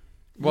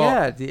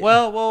 Well, Yeah,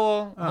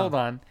 well, hold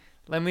on.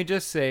 Let me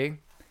just say,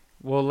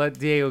 we'll let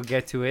Diego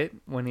get to it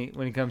when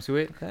he comes to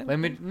it. Okay. Let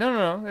me.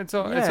 No. It's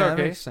Yeah, it's that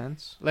okay. makes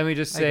sense. Let me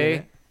just I get say,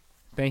 it.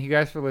 thank you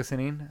guys for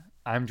listening.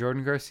 I'm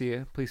Jordan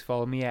Garcia. Please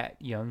follow me at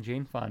Young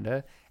Jane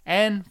Fonda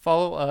and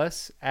follow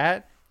us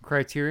at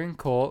Criterion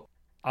Cult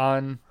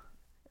on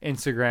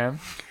Instagram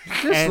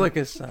Just and- look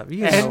us up.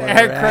 You know and where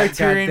at we're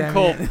Criterion goddammit.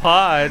 Cult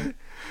Pod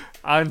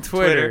on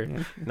Twitter.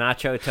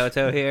 Nacho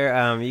Toto here.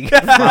 You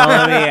can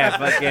follow me at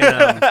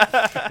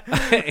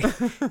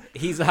fucking.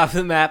 He's off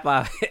the map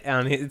on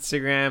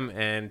Instagram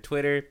and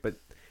Twitter, but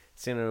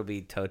soon it'll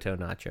be Toto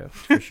Nacho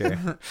for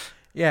sure.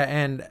 Yeah,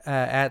 and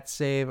at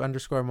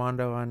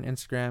 @save_Mondo on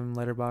Instagram,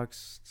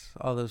 Letterboxd,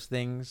 all those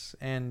things.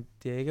 And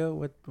Diego,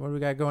 what do we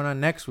got going on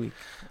next week?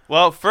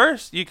 Well,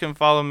 first you can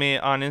follow me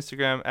on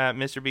Instagram at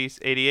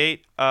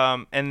MrBeast88.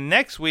 And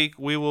next week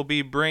we will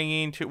be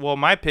bringing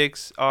my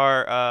picks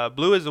are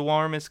Blue is the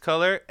Warmest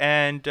Color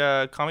and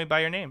Call Me by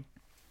Your Name.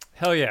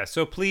 Hell yeah.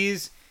 So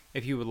please,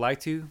 if you would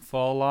like to,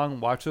 follow along,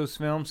 watch those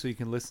films so you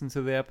can listen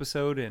to the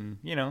episode and,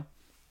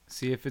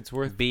 see if it's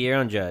worth Be your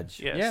own judge.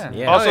 Yes. Yeah.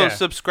 Yeah. Also, Oh, yeah.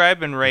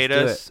 subscribe and rate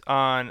Let's do us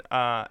on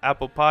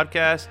Apple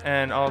Podcast,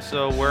 and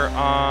also we're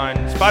on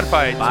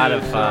Spotify. Too, so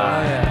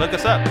Spotify. look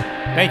us up.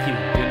 Thank you.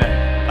 Good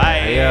night.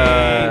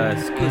 Bye.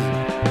 Excuse me.